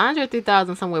 Andre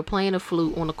 3000 somewhere playing a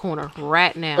flute on the corner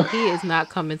right now. He is not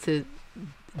coming to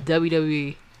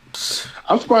WWE.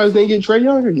 I'm surprised they didn't get Trae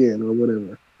Young again or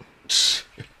whatever.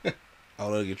 I'll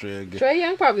let get Trae Young again. Trae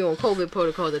Young probably on COVID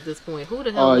protocols at this point. Who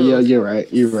the hell? Oh yeah, you're right.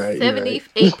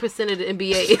 78% of the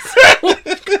NBA is on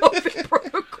COVID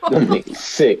protocols.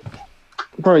 Sick,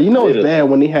 bro. You know it's bad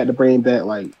when they had to bring back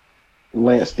like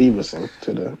Lance Stevenson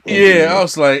to the. Yeah, I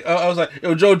was like,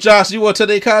 yo, Joe Johnson, you want to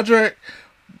take their contract?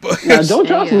 Now, Joe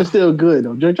Johnson is still good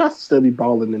though. Joe Johnson still be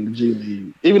balling in the G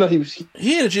League, even though he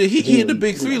in the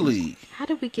Big Three league. How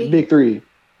did we get Big Three?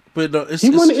 But no,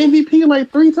 he won the MVP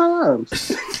like 3 times.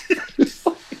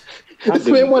 This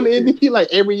man won the MVP like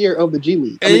every year of the G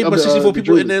League. And he must 64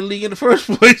 people in that league in the first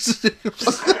place.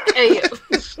 Hey,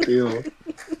 still.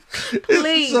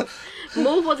 please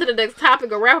move on to the next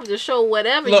topic or wrap up the show.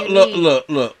 Whatever.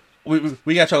 Look.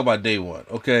 We gotta talk about day one,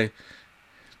 okay?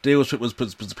 Day was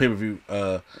the pay per view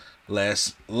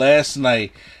last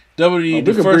night. We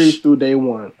could breeze through day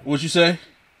one. What'd you say?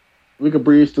 We could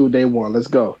breeze through day one. Let's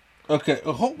go. Okay.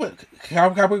 Hold on. Can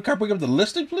I bring up the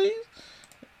listing, please?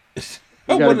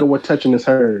 You gotta go with touching his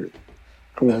herd.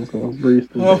 Come on, breeze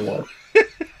through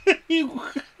day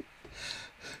one.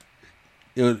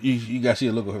 You gotta see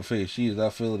a look on her face. She is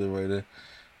not feeling it right there.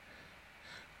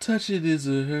 Touching is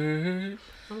a hurt.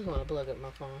 I'm gonna plug up my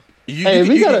phone.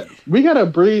 We gotta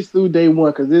breeze through day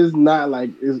one because it's not like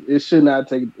it should not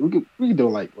take. We can do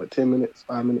like 10 minutes,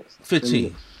 5 minutes,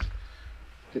 15.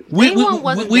 We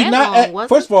not.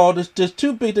 First of all, there's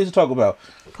 2 big things to talk about.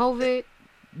 COVID.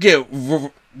 Yeah,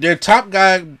 their top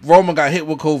guy Roman got hit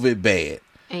with COVID bad.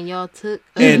 And y'all took.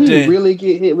 Did he really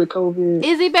get hit with COVID?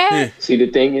 Is he bad? Yeah. See, the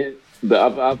thing is, but I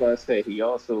was about to say he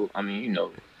also. I mean,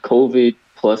 COVID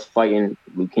plus fighting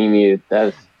leukemia.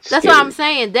 That's what I'm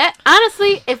saying. That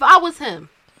honestly, if I was him,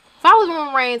 if I was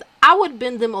Roman Reigns, I would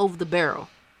bend them over the barrel.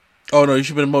 Oh no, you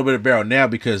should bend them over the barrel now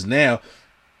because now,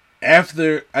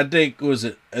 after I think was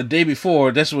it a day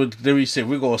before, that's what they said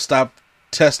we're gonna stop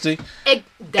testing. I'm saying.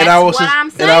 And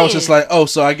I was just like, oh,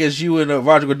 so I guess you and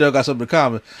Roger Goodell got something in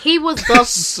common. He was the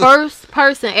first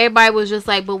person. Everybody was just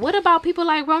like, but what about people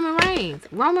like Roman Reigns?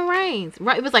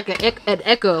 Right? It was like an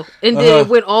echo, and then it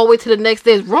went all the way to the next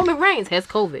day. Roman Reigns has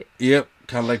COVID. Yep,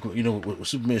 kind of like what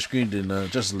Superman screamed in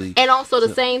Justice League. And also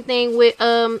the same thing with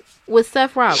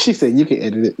Seth Rollins. She said you can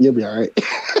edit it. You'll be all right.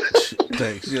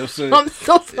 Thanks. You know what I'm saying? I'm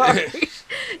so sorry.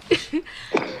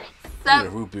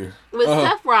 Root beer. With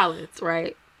Seth Rollins,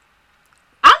 right?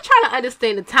 I'm trying to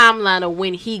understand the timeline of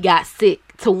when he got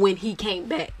sick to when he came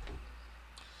back.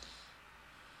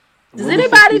 Does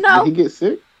anybody know? Did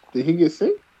he get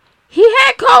sick? He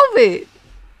had COVID.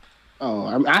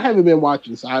 Oh, I haven't been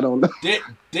watching, so I don't know.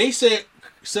 They said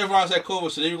Seth Rollins had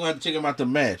COVID, so they were going to have to take him out the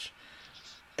match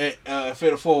at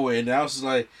Fatal 4-Way, and I was just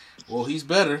like, well, he's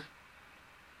better.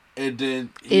 And then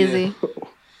is he?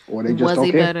 Or they just was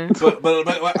he better? But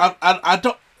I don't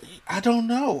know. I don't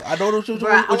know.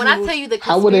 When I tell you the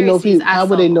conspiracies, how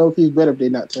would they know if he's better if they're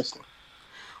not testing?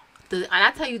 And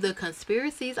I tell you the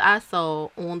conspiracies I saw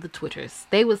on the Twitters,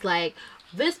 they was like,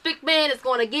 Vince McMahon is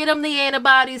going to get him the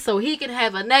antibodies so he can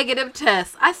have a negative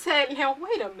test. I said, now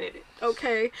wait a minute,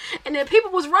 okay? And then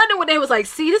people was running when they was like,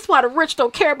 see, this is why the rich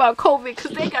don't care about COVID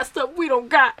because they got stuff we don't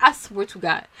got. I swear to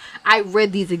God, I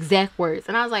read these exact words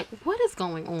and I was like, what is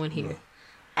going on here?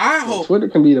 I hope Twitter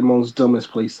can be the most dumbest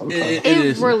place sometimes. It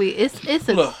is really it's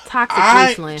a toxic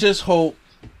wasteland. I just hope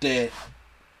that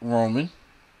Roman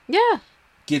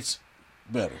gets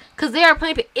better because there are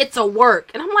plenty of people, it's a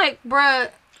work and I'm like, bruh,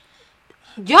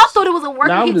 y'all thought it was a work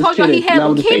and he told y'all he had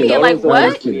leukemia. Like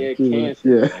what?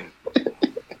 Yeah.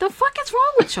 The fuck is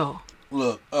wrong with y'all?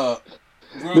 Look,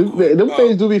 Them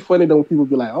things do be funny though when people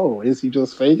be like, "Oh, is he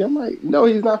just faking?" I'm like, no,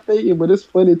 he's not faking, but it's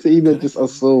funny to even just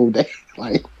assume that,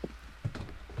 like,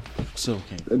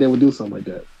 they would do something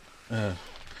like that.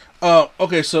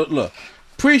 Okay, so look,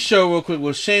 pre-show real quick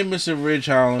was Sheamus and Ridge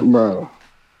Holland, bro,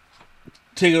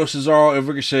 taking on Cesaro and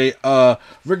Ricochet.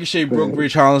 Ricochet broke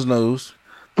Ridge Holland's nose.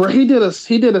 Bro, he did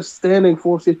a standing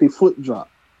 450 foot drop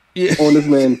on this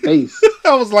man's face.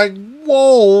 I was like,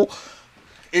 whoa!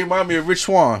 It reminded me of Rich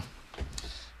Swann.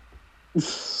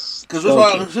 Because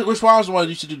Rich Swann was the one who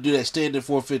used to do that standing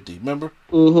 450. Remember?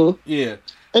 Mm-hmm. Yeah.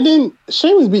 And then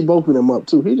Sheamus beat both of them up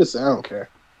too. He just said, "I don't care."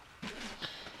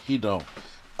 He don't.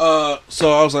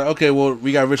 So I was like, okay, well,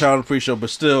 we got Rich Holland on the pre-show, but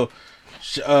still,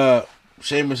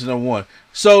 Sheamus is number one.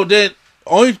 So then,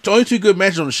 only two good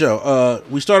matches on the show.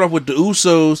 We start off with the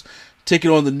Usos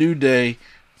taking on the New Day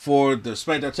for the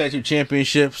SmackDown Tag Team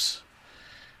Championships.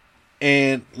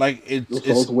 And like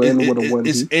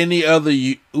it's any other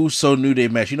Uso New Day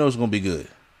match, you know it's gonna be good.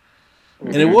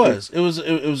 And it was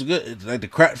good. Like the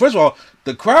crowd. First of all,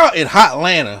 the crowd in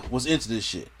Hotlanta was into this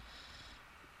shit.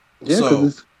 Yeah,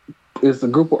 because it's a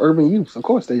group of urban youths. Of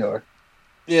course they are.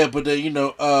 Yeah, but then when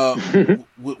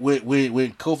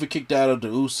Kofi kicked out of the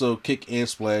Uso kick and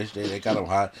splash, they got him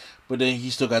hot. But then he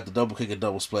still got the double kick and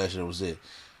double splash, and that was it.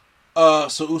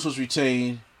 So Usos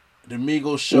retained. The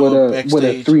Migos show up backstage with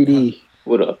a 3D.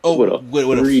 With a 3D.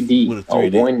 With a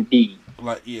 3D. 1D.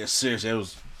 Like, yeah, seriously, that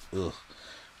was ugh.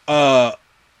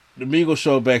 The Migos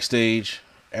show up backstage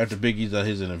after Biggie's done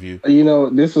his interview. You know,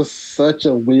 this was such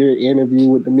a weird interview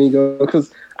with the Migos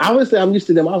because obviously I'm used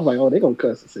to them. I was like, oh, they're gonna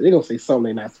cuss. They're gonna say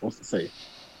something they're not supposed to say.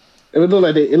 It looked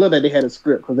like they had a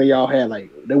script because they all had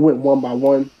they went one by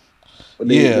one. But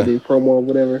they promo or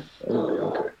whatever. I was like,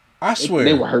 okay. I swear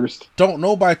they rehearsed. Don't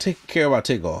nobody take care about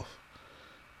Takeoff.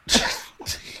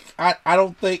 I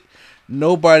don't think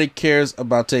nobody cares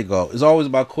about Takeoff. It's always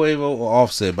about Quavo or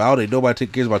Offset, but I don't think nobody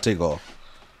cares about Takeoff.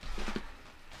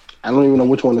 I don't even know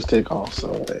which one is Takeoff. So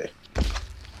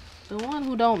the one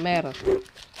who don't matter.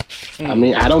 I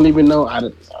mean, I don't even know. I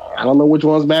don't know which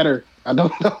ones matter. I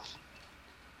don't know.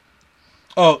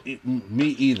 Oh, me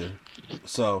either.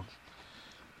 So,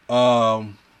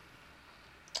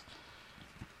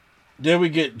 then we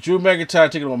get Drew McIntyre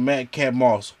taking on Madcap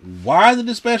Moss. Why did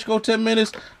this match go 10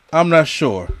 minutes? I'm not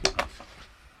sure.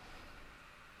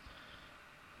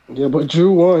 Yeah, but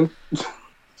Drew won.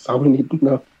 That's all we need to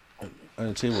know. I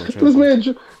didn't tell you what this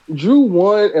man, Drew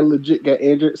won and legit got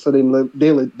injured, so they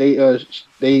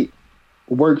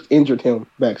injured him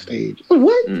backstage.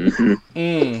 What?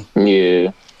 Mm-hmm.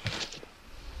 Yeah.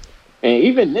 And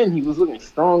even then, he was looking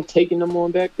strong, taking them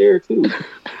on back there too.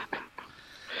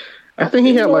 I think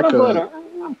he had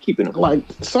I'm keeping him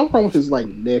something wrong with his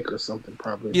neck or something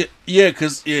probably. Yeah,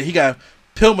 because he got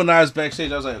Pillmanized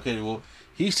backstage. I was like, okay, well,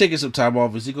 he's taking some time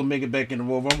off. Is he gonna make it back in the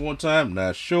Royal Rumble one time?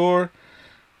 Not sure,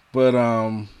 but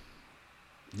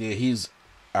yeah, he's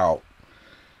out.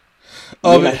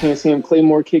 I can't see him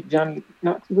Claymore kick Johnny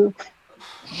Knoxville.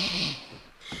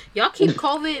 Y'all keep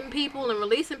COVIDing people and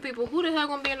releasing people. Who the hell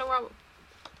gonna be in the Rumble?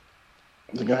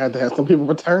 You're gonna have to have some people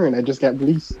return that just got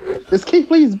released. Is Keith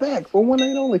Lee's back for one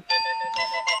night only?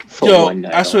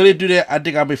 I swear they do that. I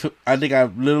think I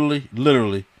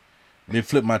literally may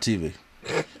flip my TV.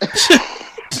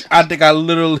 I think I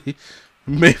literally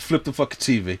may flip the fucking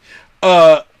TV.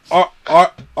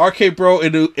 RK Bro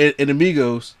and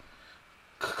Amigos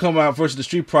come out versus the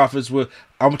Street Profits with.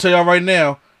 I'm gonna tell y'all right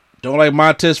now. Don't like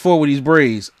Montez Ford with these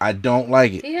braids. I don't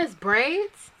like it. He has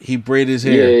braids? He braided his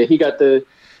hair. Yeah, he got the.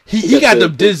 He got the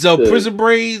Denzel prison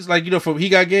braids, from He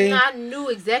Got Game. I knew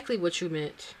exactly what you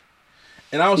meant.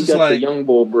 And I was he got the young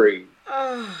boy braid.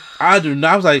 I do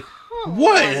not. I was like,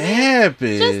 what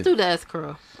happened? Just do the S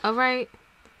curl, all right?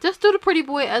 Just do the pretty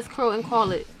boy S curl and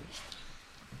call it.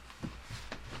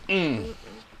 Bianca,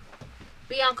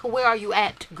 where are you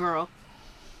at, girl?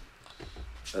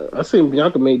 I seen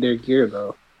Bianca made their gear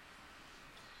though.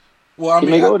 Well, I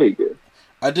mean,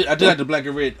 I did like the black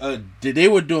and red. They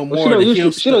were doing more of the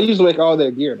heel stuff. She don't usually make all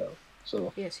their gear though.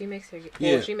 So yeah, she makes her.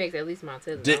 Well, she makes at least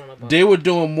Montez. They were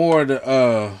doing more of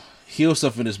the heel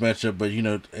stuff in this matchup, but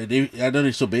I know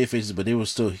they still baby faces, but they were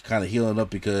still kind of healing up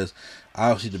because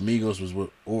obviously the Migos was with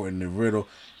Orton and Riddle,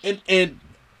 and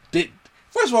they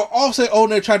first of all, Offset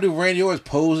they're trying to do Randy Orton's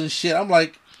pose and shit. I'm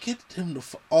like, get him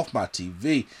off my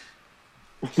TV.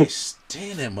 I can't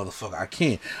stand that motherfucker. I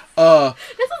can't.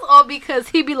 This is all because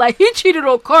he be like, he cheated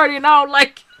on Cardi, and I don't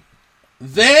like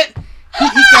that. He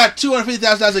got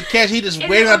 $250,000 in cash. He just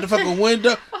waving out the fucking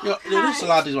window. There's a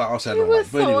lot of these outside. He was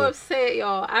so upset,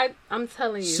 y'all. I'm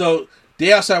telling you. So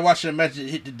they outside watching the match.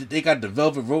 They got the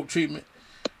velvet rope treatment,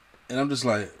 and I'm just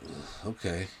like,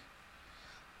 okay.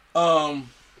 So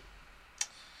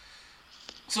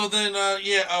then,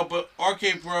 but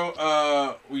RK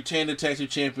Bro retained the tag team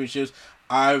championships.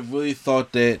 I really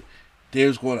thought that they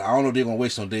was going. I don't know if they're going to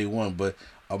waste on day one, but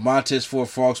a Montez Ford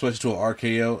Frog special to an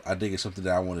RKO, I think it's something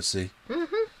that I want to see.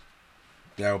 Mm-hmm.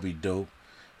 That would be dope.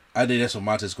 I think that's what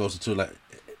Montez goes into, like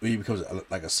when he becomes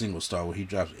like a single star, where he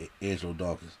drops Angelo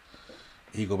Dawkins.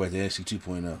 He go back to NXT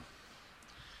 2.0.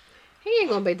 He ain't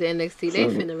going back to NXT. They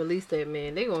finna release that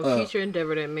man. They gonna future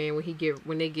endeavor that man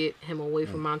when they get him away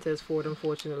from Montez Ford.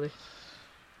 Unfortunately.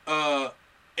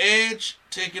 Edge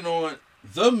taking on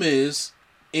The Miz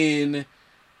in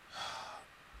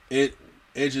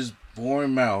Edge's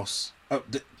boring mouse.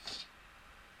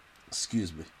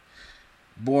 Excuse me.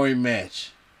 Boring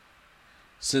match.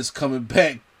 Since coming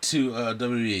back to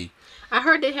WWE. I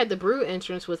heard they had the Brood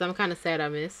entrance, which I'm kind of sad I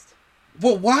missed.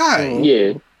 Well, why?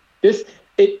 Yeah.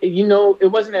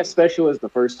 It wasn't as special as the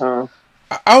first time.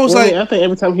 I think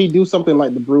every time he do something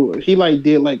like the Brewer, he did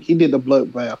the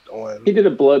bloodbath on. He did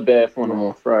a bloodbath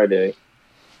on Friday.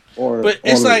 Monday.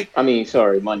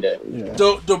 Yeah.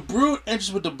 The Brood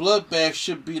entrance with the bloodbath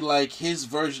should be like his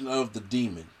version of the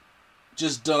Demon.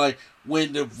 Just like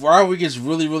when the rivalry gets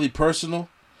really, really personal,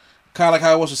 kind of like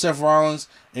how it was with Seth Rollins.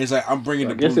 And it's like, I'm bringing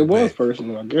the Brood back. I guess it was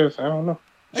personal. I guess I don't know.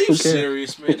 Are you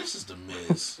serious, man? This is the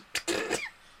Miz.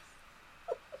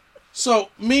 So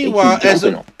meanwhile, as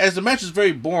the match is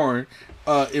very boring,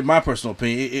 in my personal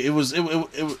opinion, it was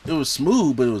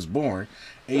smooth, but it was boring.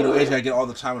 And Edge got to get all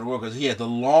the time in the world because he had the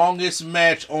longest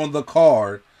match on the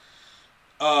card.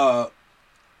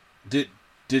 Did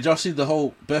y'all see the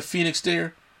whole Beth Phoenix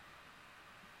there?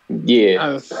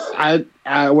 Yeah, I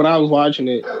when I was watching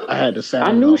it, I had to say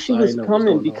I knew she was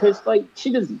coming because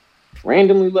she just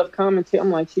randomly left commentary.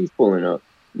 I'm like, she's pulling up.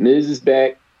 Miz is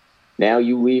back. Now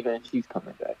you leaving, she's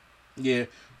coming back. Yeah,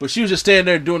 but she was just standing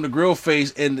there doing the grill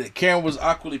face, and the camera was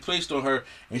awkwardly placed on her,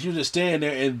 and she was just standing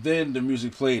there, and then the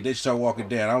music played. They started walking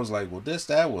down. I was like, well,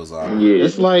 that was awkward. Yeah,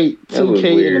 it's like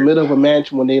 2K in the middle of a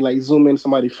match when they zoom in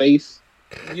somebody's face.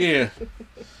 Yeah.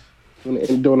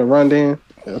 And doing a rundown.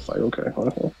 It's like, okay.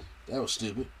 That was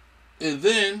stupid. And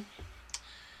then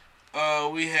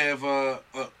we have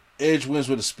Edge wins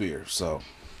with a spear. So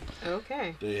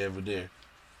okay, there you have it there.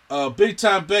 Big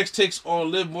Time Bex takes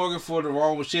on Liv Morgan for the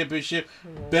Raw Women's Championship.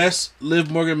 Best Liv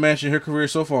Morgan match in her career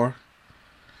so far.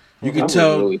 You can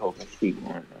tell. Really hoping she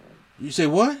won. You say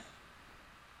what?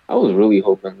 I was really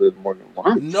hoping Liv Morgan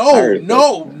won. No.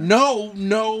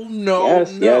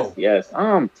 Yes.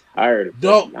 I'm tired of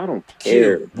it. I don't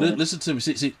care. Listen to me.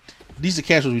 See, these are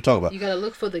casuals we talk about. You gotta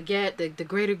look for the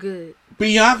greater good.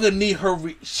 Bianca need her.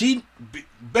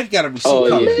 Becky got a receipt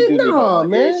coming. She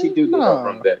do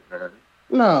from that, man.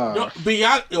 No,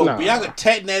 Bianca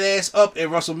tatting that ass up at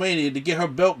WrestleMania to get her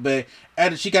belt back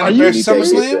after she got embarrassed at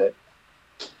SummerSlam.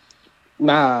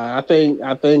 Nah, I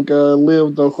think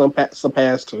Liv done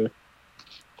surpassed her.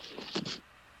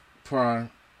 Prime,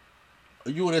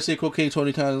 are you want to say cocaine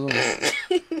 20 times?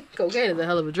 Cocaine is a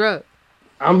hell of a drug.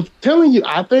 I'm telling you,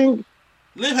 I think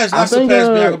Liv has not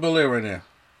surpassed Bianca Belair right now.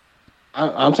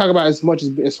 I'm talking about as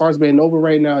far as being over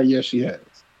right now. Yes, she has.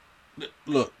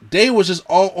 Look, Dave was just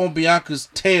all on Bianca's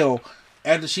tail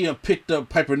after she had picked up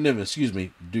Piper Niven. Excuse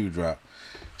me, Dewdrop.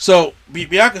 So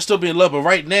Bianca's still being loved, but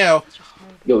right now,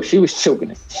 she was choking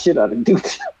the shit out of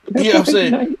Dewdrop. Yeah, I'm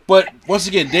saying. But once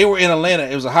again, they were in Atlanta.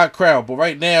 It was a hot crowd. But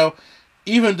right now,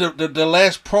 even the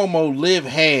last promo Liv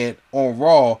had on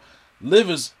Raw, Liv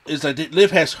is like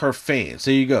Liv has her fans.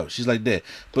 There you go. She's like that.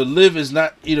 But Liv is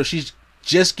not. She's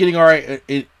just getting all right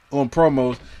on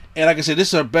promos. And like I said,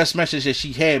 this is her best match that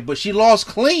she had, but she lost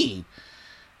clean.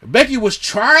 Becky was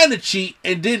trying to cheat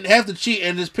and didn't have to cheat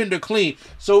and just pinned her clean.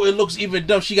 So it looks even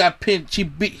dumb. She got pinned.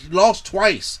 She lost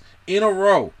twice in a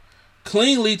row.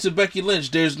 Cleanly to Becky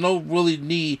Lynch. There's no really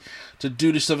need to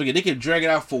do this stuff again. They can drag it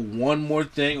out for one more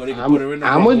thing, or they can put her in the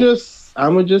I'm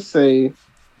gonna just say,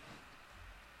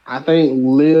 I think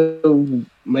Liv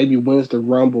maybe wins the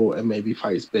Rumble and maybe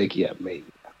fights Becky at Mania.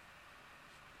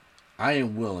 I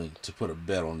am willing to put a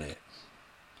bet on that.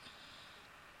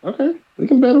 Okay, we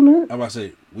can bet on that. I'm about to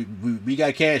say we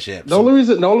got cash apps. The only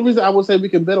reason I would say we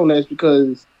can bet on that is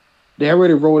because they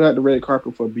already rolled out the red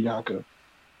carpet for Bianca.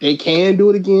 They can do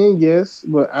it again, yes,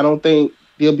 but I don't think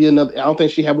there'll be another. I don't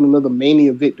think she's having another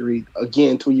Mania victory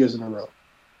again 2 years in a row.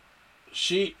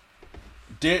 She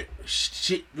did.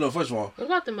 No, first of all, what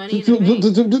about the money? In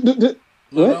the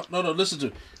no. Listen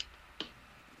to.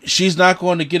 She's not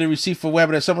going to get a receipt for what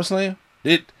happened at SummerSlam?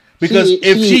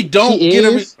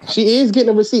 She is getting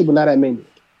a receipt, but not at Mania.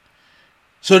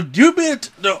 So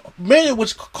the Mania,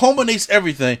 which culminates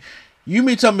everything, you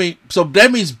mean tell me? So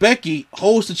that means Becky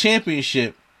holds the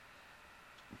championship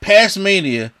past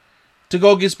Mania to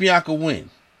go against Bianca win?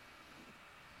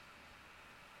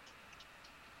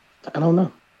 I don't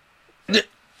know.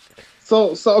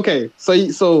 So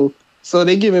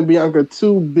they giving Bianca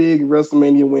 2 big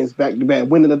WrestleMania wins back to back,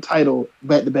 winning the title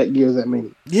back to back years at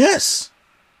Mania. Yes,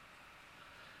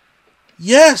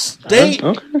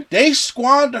 they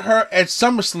squandered her at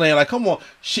SummerSlam. Like, come on,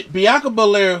 Bianca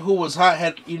Belair, who was hot,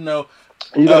 had You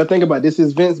gotta think about it. This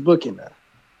is Vince booking now.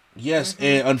 Yes,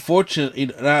 and not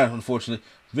unfortunately,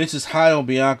 Vince is high on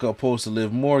Bianca opposed to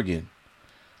Liv Morgan.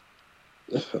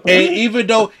 And even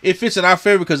though it fits in our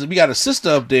favor because we got a sister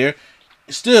up there,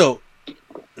 still,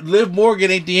 Liv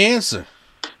Morgan ain't the answer.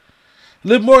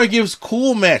 Liv Morgan gives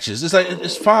cool matches. It's like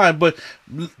it's fine, but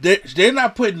they're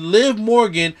not putting Liv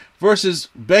Morgan versus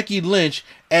Becky Lynch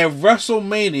at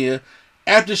WrestleMania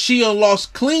after she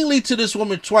lost cleanly to this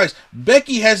woman twice.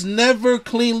 Becky has never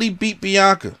cleanly beat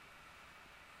Bianca.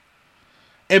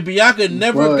 And Bianca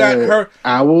never got her.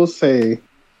 I will say,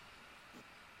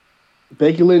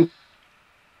 Becky Lynch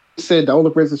said the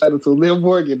only person shouted to Liv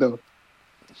Morgan, though.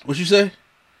 What you say?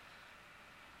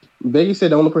 Becky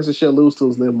said the only person she'll lose to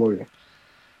is Liv Morgan.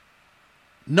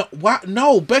 No, why?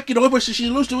 No, Becky, the only person she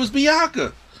lose to is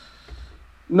Bianca.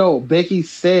 No, Becky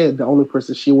said the only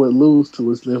person she would lose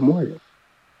to is Liv Morgan.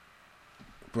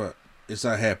 But it's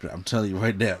not happening. I'm telling you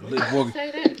right now.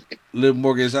 Liv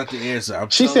Morgan is not the answer.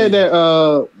 She said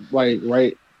that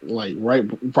right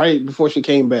before she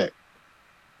came back.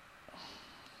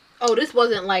 Oh, this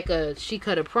wasn't like she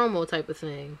cut a promo type of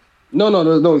thing. No,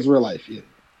 it's real life. Yeah,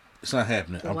 it's not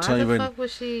happening. I'm why telling you right now. Why would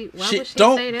she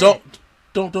say that?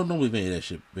 Don't believe any of that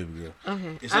shit, baby girl.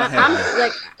 Okay, it's not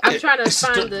happening. I'm trying to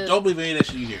find don't believe any of that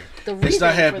shit you hear. The reason it's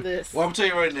not happening. for this. Well, I'm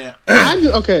telling you right now.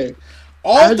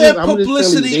 All that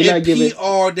publicity and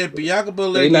PR that Bianca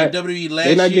Belair gave WWE last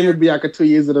year. They're not giving Bianca 2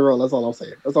 years in a row. That's all I'm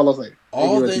saying.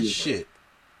 All that shit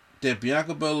that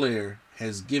Bianca Belair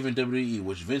has given WWE,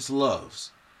 which Vince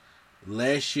loves,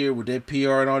 last year with that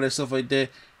PR and all that stuff like that,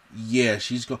 yeah,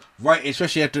 she's going right.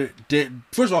 Especially after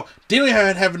first of all, they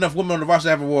don't have enough women on the roster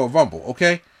to have a Royal Rumble.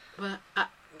 Okay, but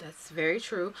that's very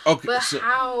true. Okay, but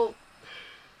how?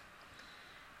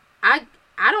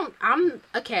 I'm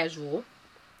a casual,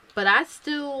 but I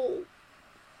still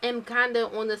am kind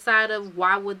of on the side of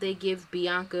why would they give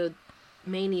Bianca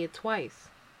Mania twice?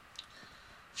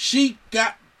 She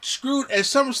got screwed at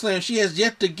SummerSlam. She has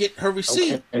yet to get her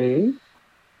receipt. Okay.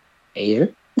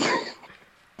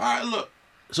 All right, look.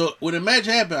 So when the match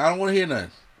happened, I don't want to hear nothing.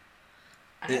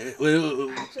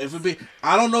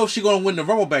 I don't know if she's gonna win the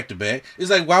Rumble back to back. It's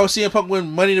like, why was CM Punk win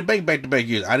Money in the Bank back to back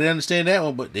years? I didn't understand that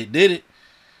one, but they did it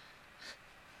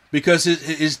because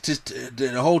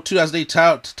the whole 2008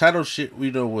 title shit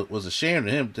was a shame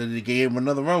to him. That they gave him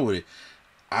another run with it.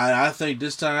 I think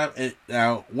this time,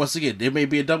 now once again, there may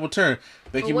be a double turn.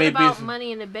 Becky what about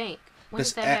Money in the Bank? When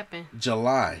does that happen?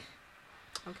 July.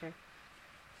 Okay.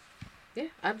 Yeah,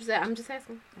 I'm just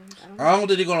asking. I don't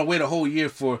think they're gonna wait a whole year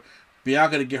for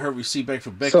Bianca to get her receipt back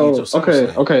from Becky. So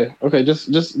okay.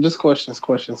 Just questions.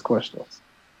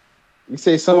 You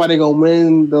say somebody gonna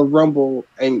win the Rumble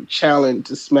and challenge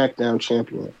to SmackDown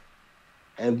champion,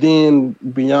 and then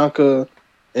Bianca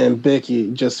and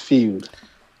Becky just feud.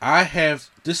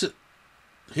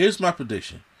 Here's my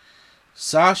prediction: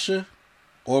 Sasha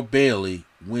or Bayley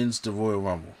wins the Royal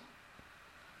Rumble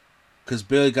because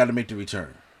Bayley got to make the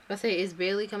return. I say, is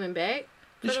Bayley coming back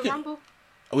for the Rumble?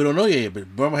 We don't know yet, but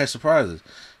Rumble has surprises.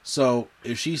 So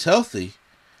if she's healthy,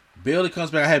 Bayley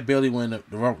comes back. I had Bayley win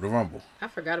the Rumble. I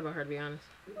forgot about her, to be honest.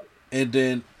 And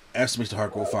then Ashley makes the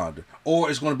Hardcore founder, or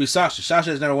it's going to be Sasha.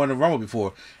 Sasha has never won the Rumble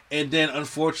before, and then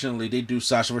unfortunately they do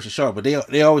Sasha versus Charlotte. But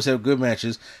they always have good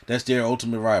matches. That's their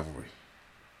ultimate rivalry.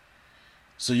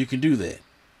 So you can do that.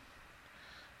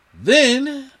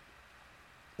 Then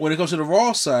when it comes to the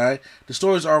Raw side, the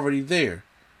story's already there.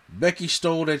 Becky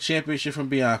stole that championship from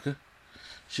Bianca.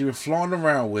 She been flaunting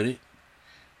around with it,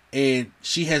 and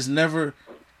she has not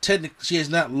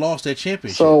lost that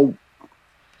championship.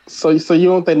 So you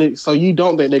don't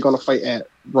think they're gonna fight at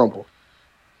Rumble?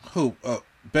 Who?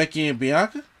 Becky and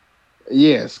Bianca?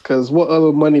 Yes, because what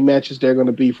other money matches they're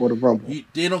gonna be for the Rumble?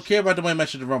 They don't care about the money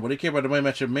match at the Rumble. They care about the money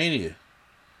match at Mania.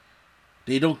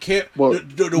 They don't care. Well,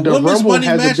 the women's money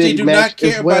match, they do not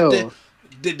care about that.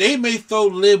 They may throw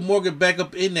Liv Morgan back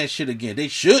up in that shit again. They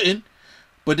shouldn't,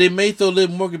 but they may throw Liv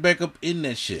Morgan back up in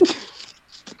that shit.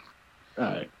 All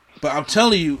right. But I'm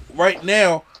telling you, right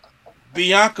now,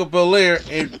 Bianca Belair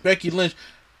and Becky Lynch,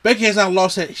 Becky has not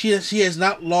lost that. She has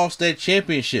not lost that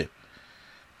championship.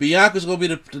 Bianca's going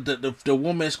to be the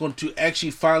woman that's going to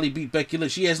actually finally beat Becky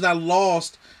Lynch. She has not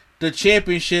lost the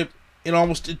championship in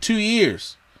almost 2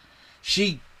 years.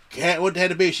 She had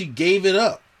the baby. She gave it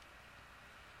up.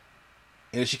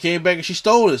 And she came back and she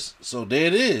stole this. So there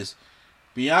it is.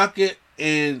 Bianca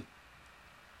and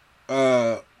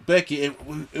Becky, and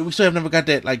we still have never got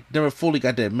that, like, never fully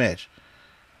got that match.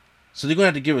 So they're going to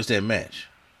have to give us that match.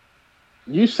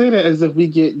 You say that as if we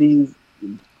get these...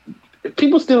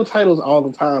 People steal titles all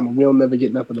the time and we'll never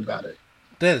get nothing about it.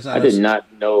 That is not I did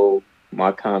not know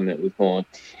my comment was going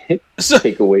to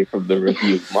take away from the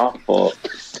review. My fault.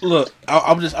 Look,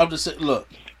 I'm just saying, look,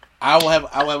 I will have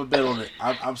a bet on it.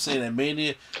 I'm saying that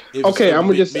Mania. Okay, I'm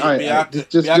gonna Bianca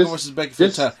versus Becky for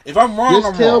the title. If I'm wrong,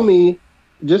 I'm wrong.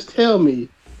 Just tell me,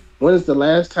 when is the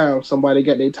last time somebody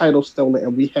got their title stolen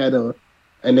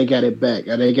and they got it back,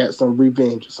 and they got some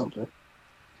revenge or something?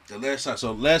 The last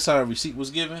time, last time a receipt was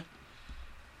given.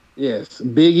 Yes,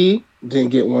 Big E didn't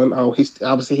get one. Oh, he just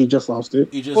lost it.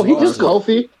 He just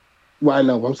Kofi. Well, I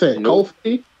know. I'm saying nope.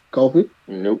 Kofi.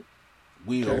 Nope.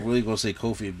 We are really gonna say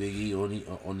Kofi and Big E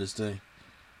on this thing.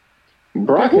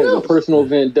 Brock has a personal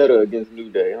vendetta against New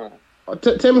Day, huh?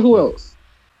 Tell me who else.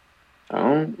 I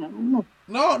don't know.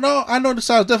 No, I know the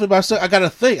sounds definitely, but I gotta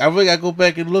think. I really gotta go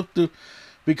back and look through,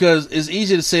 because it's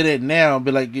easy to say that now and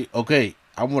be like, okay,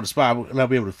 I want to spot and I'll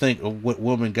be able to think of what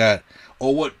woman got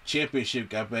or what championship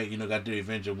got back, got their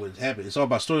revenge of what happened. It's all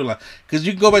about storyline. Because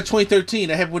you can go back 2013,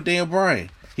 that happened with Dan Bryan.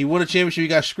 He won a championship, he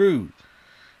got screwed.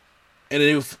 And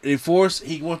then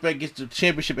he went back and gets the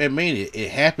championship at Mania. It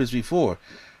happens before.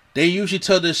 They usually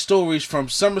tell their stories from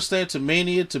SummerSlam to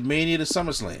Mania to Mania to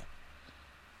SummerSlam.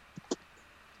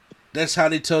 That's how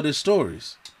they tell their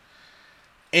stories.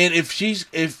 And if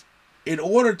in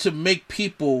order to make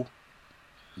people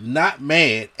not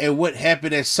mad at what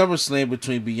happened at SummerSlam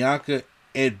between Bianca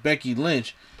and Becky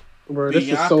Lynch, bro, that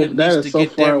is so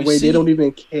far away. They don't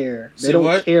even care. They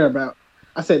don't care about.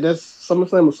 I said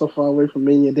SummerSlam was so far away from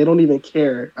Mania. They don't even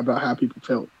care about how people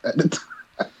felt at the time.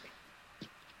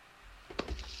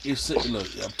 Look,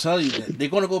 I'm telling you that they're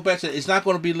going to go back to. It's not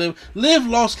going to be Liv. Liv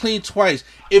lost clean twice.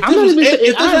 If this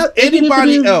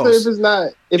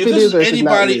was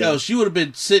anybody else, you would have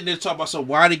been sitting there talking about, so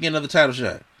why did he get another title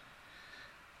shot?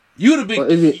 You'd have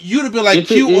been like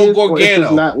Q or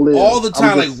Gargano all the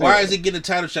time. Like, why is he getting a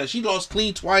title shot? She lost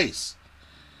clean twice.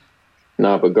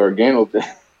 Nah, but Gargano,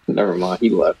 never mind.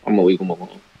 He left. I'm gonna leave him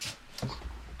alone.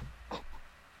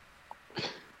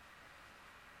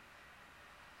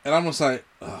 And I'm just like,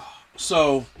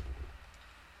 so,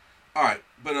 all right,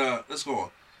 but let's go on.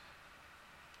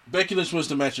 Becky Lynch wins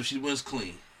the matchup. She wins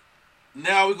clean.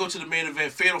 Now we go to the main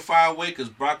event, Fatal 5-Way, because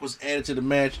Brock was added to the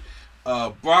match.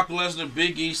 Brock Lesnar,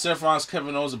 Big E, Seth Rollins,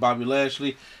 Kevin Owens, and Bobby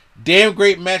Lashley. Damn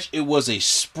great match. It was a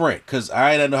sprint, because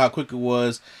I didn't know how quick it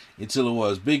was until it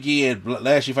was. Big E and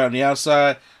Lashley fight on the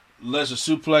outside.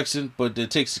 Lesnar suplexing, but then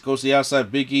goes to the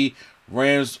outside. Big E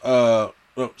rams,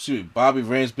 Bobby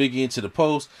rams Big E into the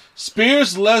post.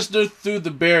 Spears Lesnar through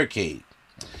the barricade.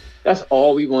 That's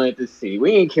all we wanted to see.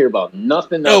 We didn't care about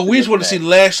nothing else. No, we just want to see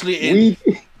Lashley and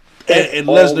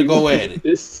Lesnar go at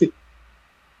it.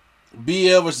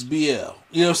 BL versus BL. You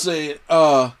know what I'm saying?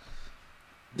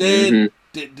 Then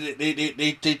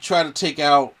they try to take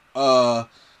out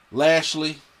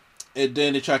Lashley, and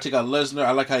then they try to take out Lesnar.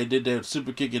 I like how he did that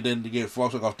super kick, and then they get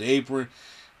Fox off the apron.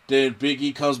 Then Big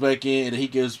E comes back in, and he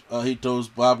throws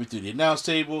Bobby through the announce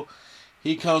table.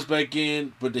 He comes back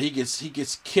in, but then he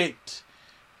gets kicked,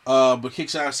 but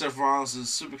kicks out Seth Rollins'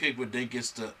 super kick, but then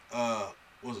gets the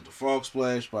the frog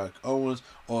splash by Owens,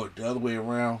 or the other way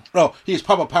around? No, he's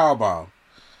Papa Powerbomb.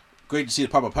 Great to see the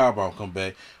Papa Powerbomb come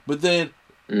back. But then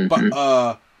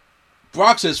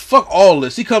Brock says, fuck all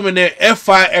this. He come in there,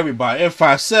 F5 everybody.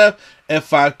 F5 Seth,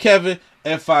 F5 Kevin,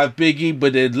 F5 Big E.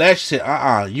 But then Lashley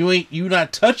said, you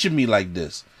not touching me like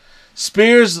this.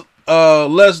 Spears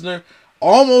Lesnar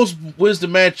almost wins the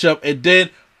matchup and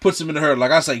then puts him in the hurt lock.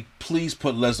 I was like, please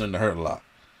put Lesnar in the hurt lock.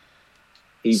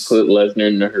 He put Lesnar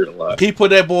in the hurt lock. He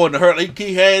put that boy in the hurt lock.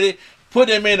 He had it. Put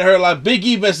that man in the hurt lock. Big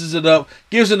E messes it up.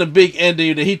 Gives him a big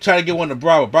ending. Then he tried to get one to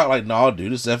Brock. Brock like, no,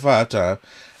 dude, this is F5 time.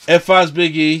 F5's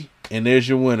Big E. And there's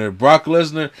your winner. Brock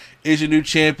Lesnar is your new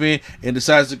champion and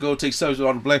decides to go take selfies with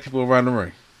all the black people around the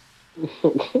ring.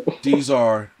 These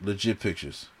are legit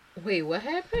pictures. Wait, what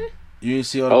happened? You didn't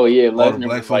see all the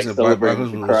black folks that Brock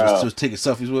Lesnar was taking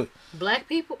selfies with? Black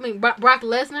people? I mean, Brock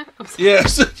Lesnar?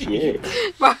 Yes. Yeah.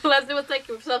 Brock Lesnar was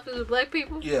taking selfies with black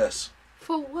people? Yes.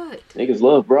 For what? Niggas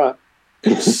love Brock.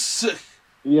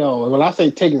 Yo, when I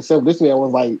say taking selfies, this man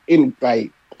was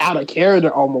like out of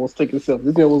character almost taking selfies.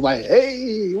 This man was like,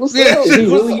 hey, what's up? Is he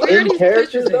really in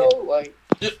character though? Like,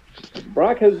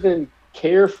 Brock has been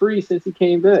carefree since he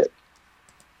came back.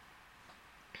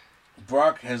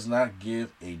 Brock has not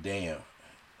give a damn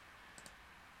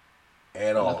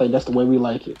at all. I think that's the way we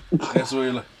like it. That's the way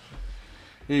we like.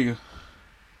 Here you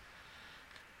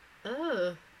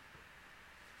go.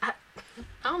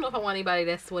 I don't know if I want anybody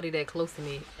that's sweaty that close to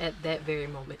me at that very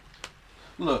moment.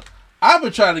 Look, I've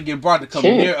been trying to get Brock to come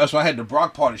near us, so I had the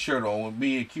Brock Party shirt on when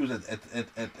me and Q was at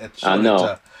the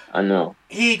show. I know.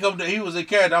 He ain't come to, he was in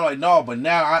character. I'm like, no, but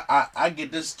now I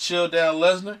get this chill down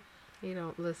Lesnar. He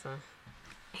don't listen.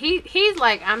 He's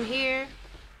like, I'm here.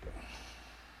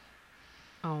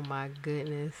 Oh my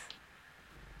goodness.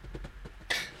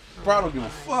 Brock don't give a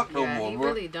fuck no more, he bro.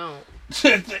 He really don't.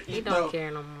 He don't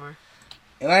care no more.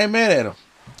 And I ain't mad at him.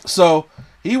 So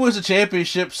he wins the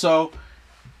championship. So,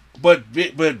 but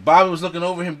Bobby was looking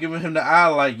over him, giving him the eye,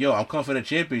 like, yo, I'm coming for the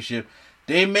championship.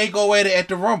 They may go at it at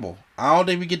the Rumble. I don't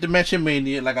think we get the match in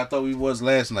Mania like I thought we was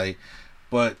last night,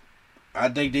 but I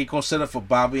think they gonna set up for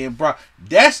Bobby and Brock.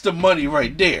 That's the money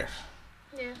right there.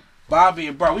 Yeah. Bobby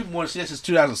and Brock. We've been wanting to see that since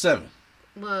 2007.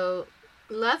 Well,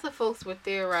 lots of folks were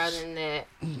theorizing that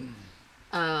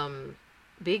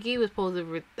Big E was supposed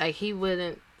to he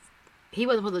wasn't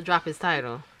supposed to drop his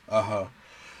title.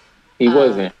 He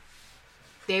wasn't.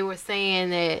 They were saying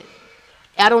that,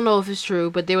 I don't know if it's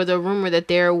true, but there was a rumor that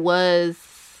there was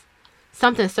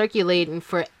something circulating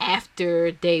for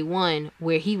after day one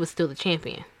where he was still the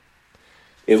champion.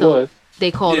 It was.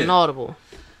 They called an audible.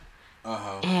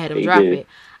 And had him They drop did. it.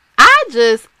 I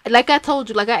just, like I told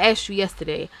you, like I asked you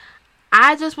yesterday,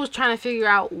 I just was trying to figure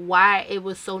out why it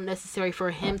was so necessary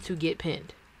for him to get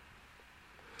pinned.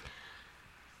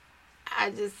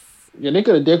 Yeah, they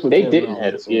could have definitely. They didn't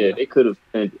have it. Yeah, they could have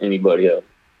pinned anybody else.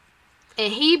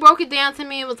 And he broke it down to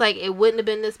me and was like, it wouldn't have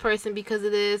been this person because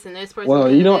of this and this person. Well,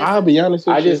 I'll be honest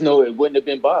with you. I just know it wouldn't have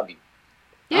been Bobby.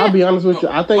 Yeah. I'll be honest with you.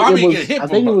 I think Bobby it was. get hit I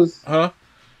think it was. Huh?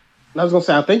 I was gonna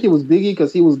say I think it was Biggie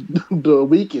because he was the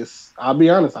weakest. I'll be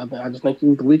honest. I just think he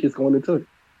was the weakest going into it.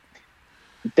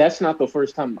 That's not the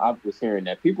first time I was hearing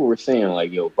that. People were saying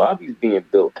like, "Yo, Bobby's being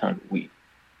built kind of weak."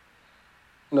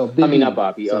 No, Biggie. I mean not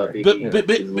Bobby.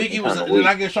 Biggie was. Then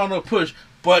I get Sean a push,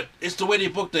 but it's the way they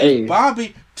booked it. Hey.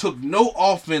 Bobby took no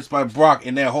offense by Brock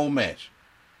in that whole match.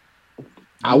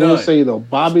 I will say though,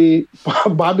 Bobby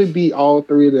beat all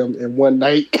three of them in one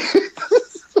night.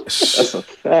 That's a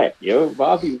fact, yo.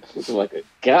 Bobby was like a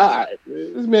god.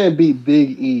 Man. This man beat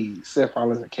Big E, Seth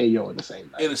Rollins, and KO in the same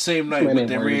night. In the same night with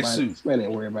their red suit. This man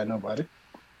ain't worried about nobody.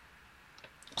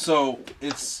 So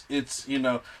it's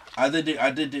I did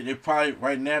they probably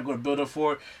right now going to build up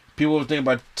for it. People were thinking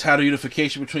about title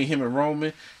unification between him and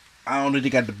Roman. I don't think they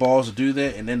got the balls to do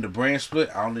that, and then the brand split.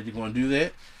 I don't think they're going to do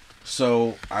that.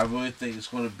 So I really think it's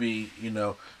going to be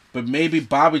but maybe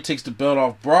Bobby takes the belt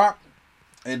off Brock,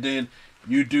 and then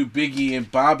you do Big E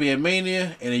and Bobby at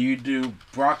Mania, and then you do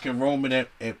Brock and Roman at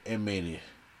Mania.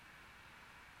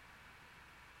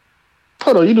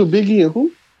 Hold on, you do Big E and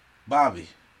who? Bobby.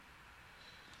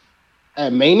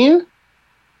 At Mania?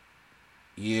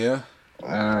 Yeah. All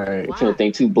right. You don't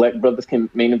think two black brothers can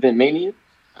main event Mania?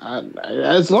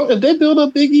 As long as they build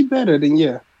up Big E better, then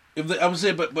yeah. I would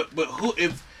say, but who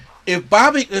if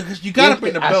Bobby, you gotta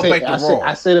bring the belt back to Raw.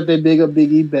 I said if they big up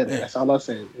Big E better, that's all I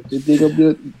said. If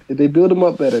they build him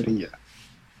up better, then yeah.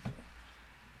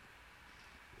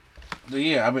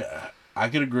 Yeah, I mean, I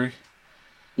could agree.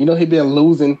 He been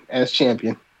losing as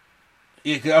champion.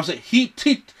 Yeah, because I was saying he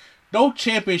no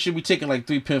champion should be taking like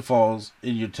 3 pinfalls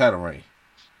in your title reign.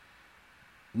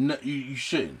 No, you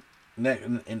shouldn't.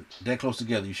 And that close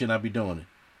together, you should not be doing it.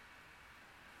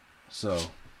 So,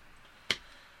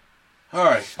 all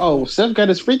right. Oh, Seth got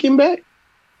his freaking back?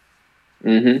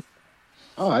 Mm-hmm.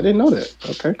 Oh, I didn't know that.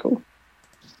 Okay, cool.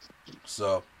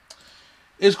 So,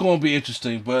 it's going to be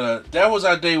interesting. But that was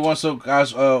our day one. So,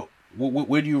 guys,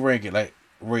 where do you rank it? Like,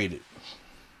 rate it?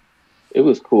 It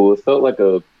was cool. It felt like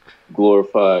a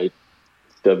glorified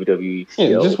WWE show.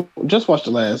 Yeah, just watch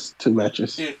the last 2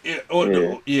 matches.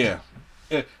 Yeah.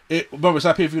 Remember, it's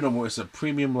not pay-per-view no more. It's a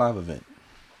premium live event.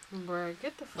 Bruh,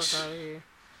 get the fuck out of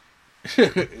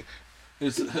here.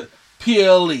 It's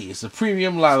PLE. It's a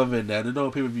premium live event now. There's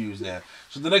no pay-per-views now.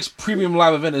 So the next premium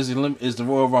live event is the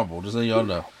Royal Rumble. Just so y'all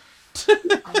know.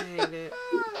 I hate it.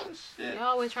 Y'all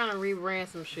always trying to rebrand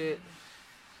some shit.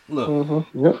 Look.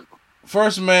 Yep.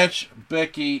 First match,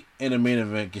 Becky in the main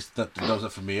event gets the thumbs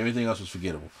up for me. Everything else was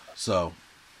forgettable. So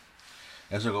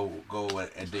that's gonna go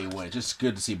at day one. Just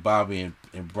good to see Bobby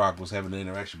and Brock was having an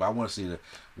interaction. But I want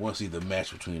to see the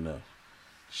match between them.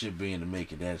 Should be in the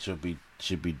making. That should be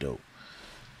dope.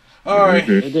 All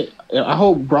right. I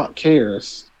hope Brock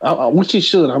cares. Which he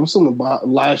should. I'm assuming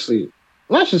Lashley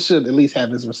should at least have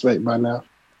his respect by now.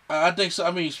 I think so.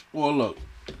 I mean, well, look.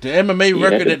 The MMA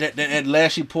record that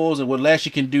Lashley pulls and what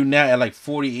Lashley can do now at like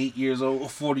 48 years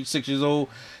old, 46 years old,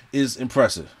 is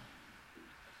impressive.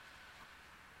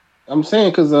 I'm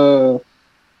saying because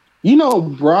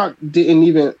Brock didn't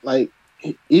even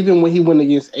even when he went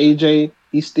against AJ,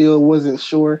 he still wasn't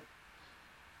sure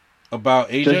about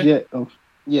AJ just yet.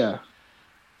 Yeah,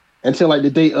 until the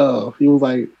day of, he was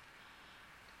like,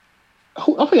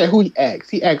 I forget who he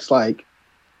asked. He asked I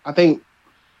think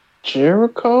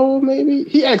Jericho, maybe.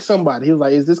 He asked somebody. He was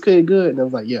like, "Is this kid good?" And I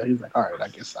was like, "Yeah." He was like, "All right, I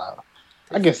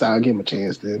guess I'll give him a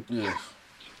chance then." Yeah.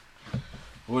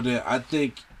 Well, then I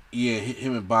think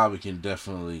him and Bobby can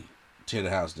definitely tear the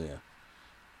house down.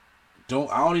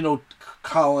 I don't need no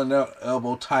collar and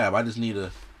elbow tie up. I just need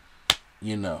a,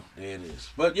 there it is.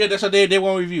 But yeah, that's our day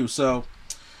one review. So,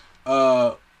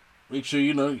 make sure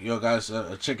y'all guys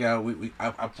check out.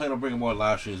 I plan on bringing more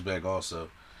live streams back also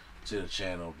to the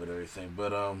channel, but everything.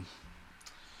 But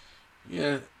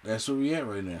yeah, that's where we at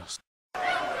right now.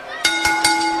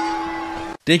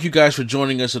 Thank you guys for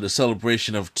joining us at the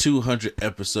celebration of 200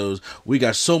 episodes. We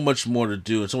got so much more to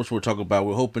do and so much more to talk about.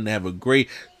 We're hoping to have a great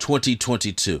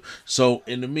 2022. So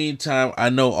in the meantime,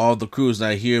 I know all the crew is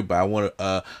not here, but I want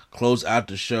to close out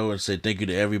the show and say thank you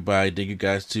to everybody. Thank you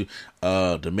guys to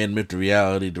the Man Myth, the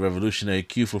Reality, the Revolutionary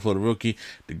Q for the Rookie,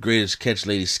 the Greatest Catch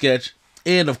Lady Sketch,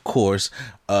 and of course,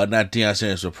 not Deion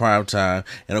Sanders for Prime Time.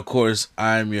 And of course,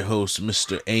 I'm your host,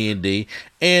 Mr. A&D.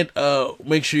 And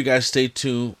make sure you guys stay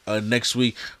tuned next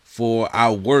week for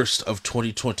our worst of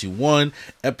 2021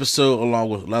 episode, along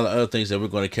with a lot of other things that we're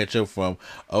going to catch up from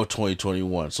of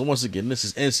 2021. So once again, this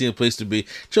is NCM Place to Be.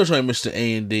 Children, Mr.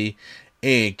 A&D,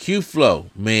 and Q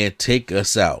Flow, man, take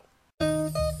us out.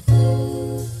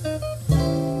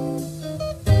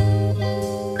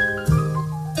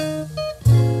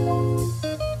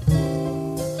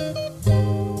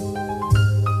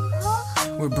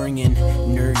 We're bringing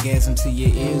nerdgasm to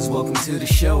your ears. Welcome to the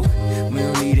show. We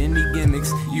don't need any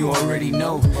gimmicks, you already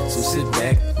know. So sit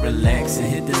back, relax, and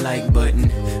hit the like button.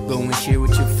 Go and share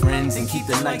with your friends and keep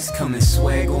the likes coming.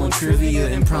 Swag on trivia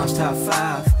and prompts top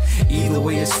 5. Either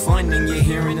way, it's fun and you're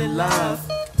hearing it live.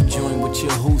 Join with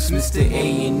your host, Mr.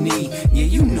 A&E. Yeah,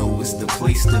 you know it's the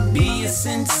place to be. It's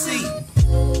NC.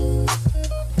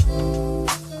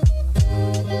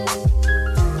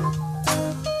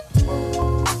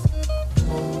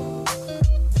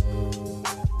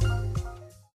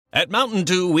 At Mountain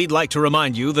Dew, we'd like to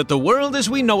remind you that the world as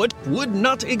we know it would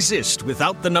not exist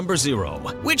without the number 0.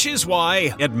 Which is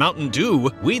why, at Mountain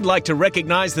Dew, we'd like to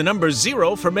recognize the number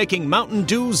 0 for making Mountain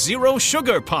Dew Zero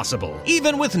Sugar possible.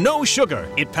 Even with no sugar,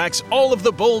 it packs all of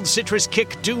the bold citrus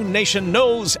kick Dew Nation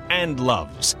knows and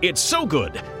loves. It's so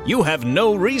good, you have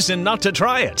no reason not to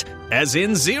try it. As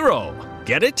in 0.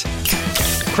 Get it?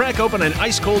 Crack open an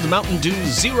ice-cold Mountain Dew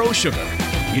Zero Sugar.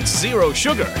 It's zero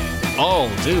sugar, all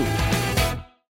dew.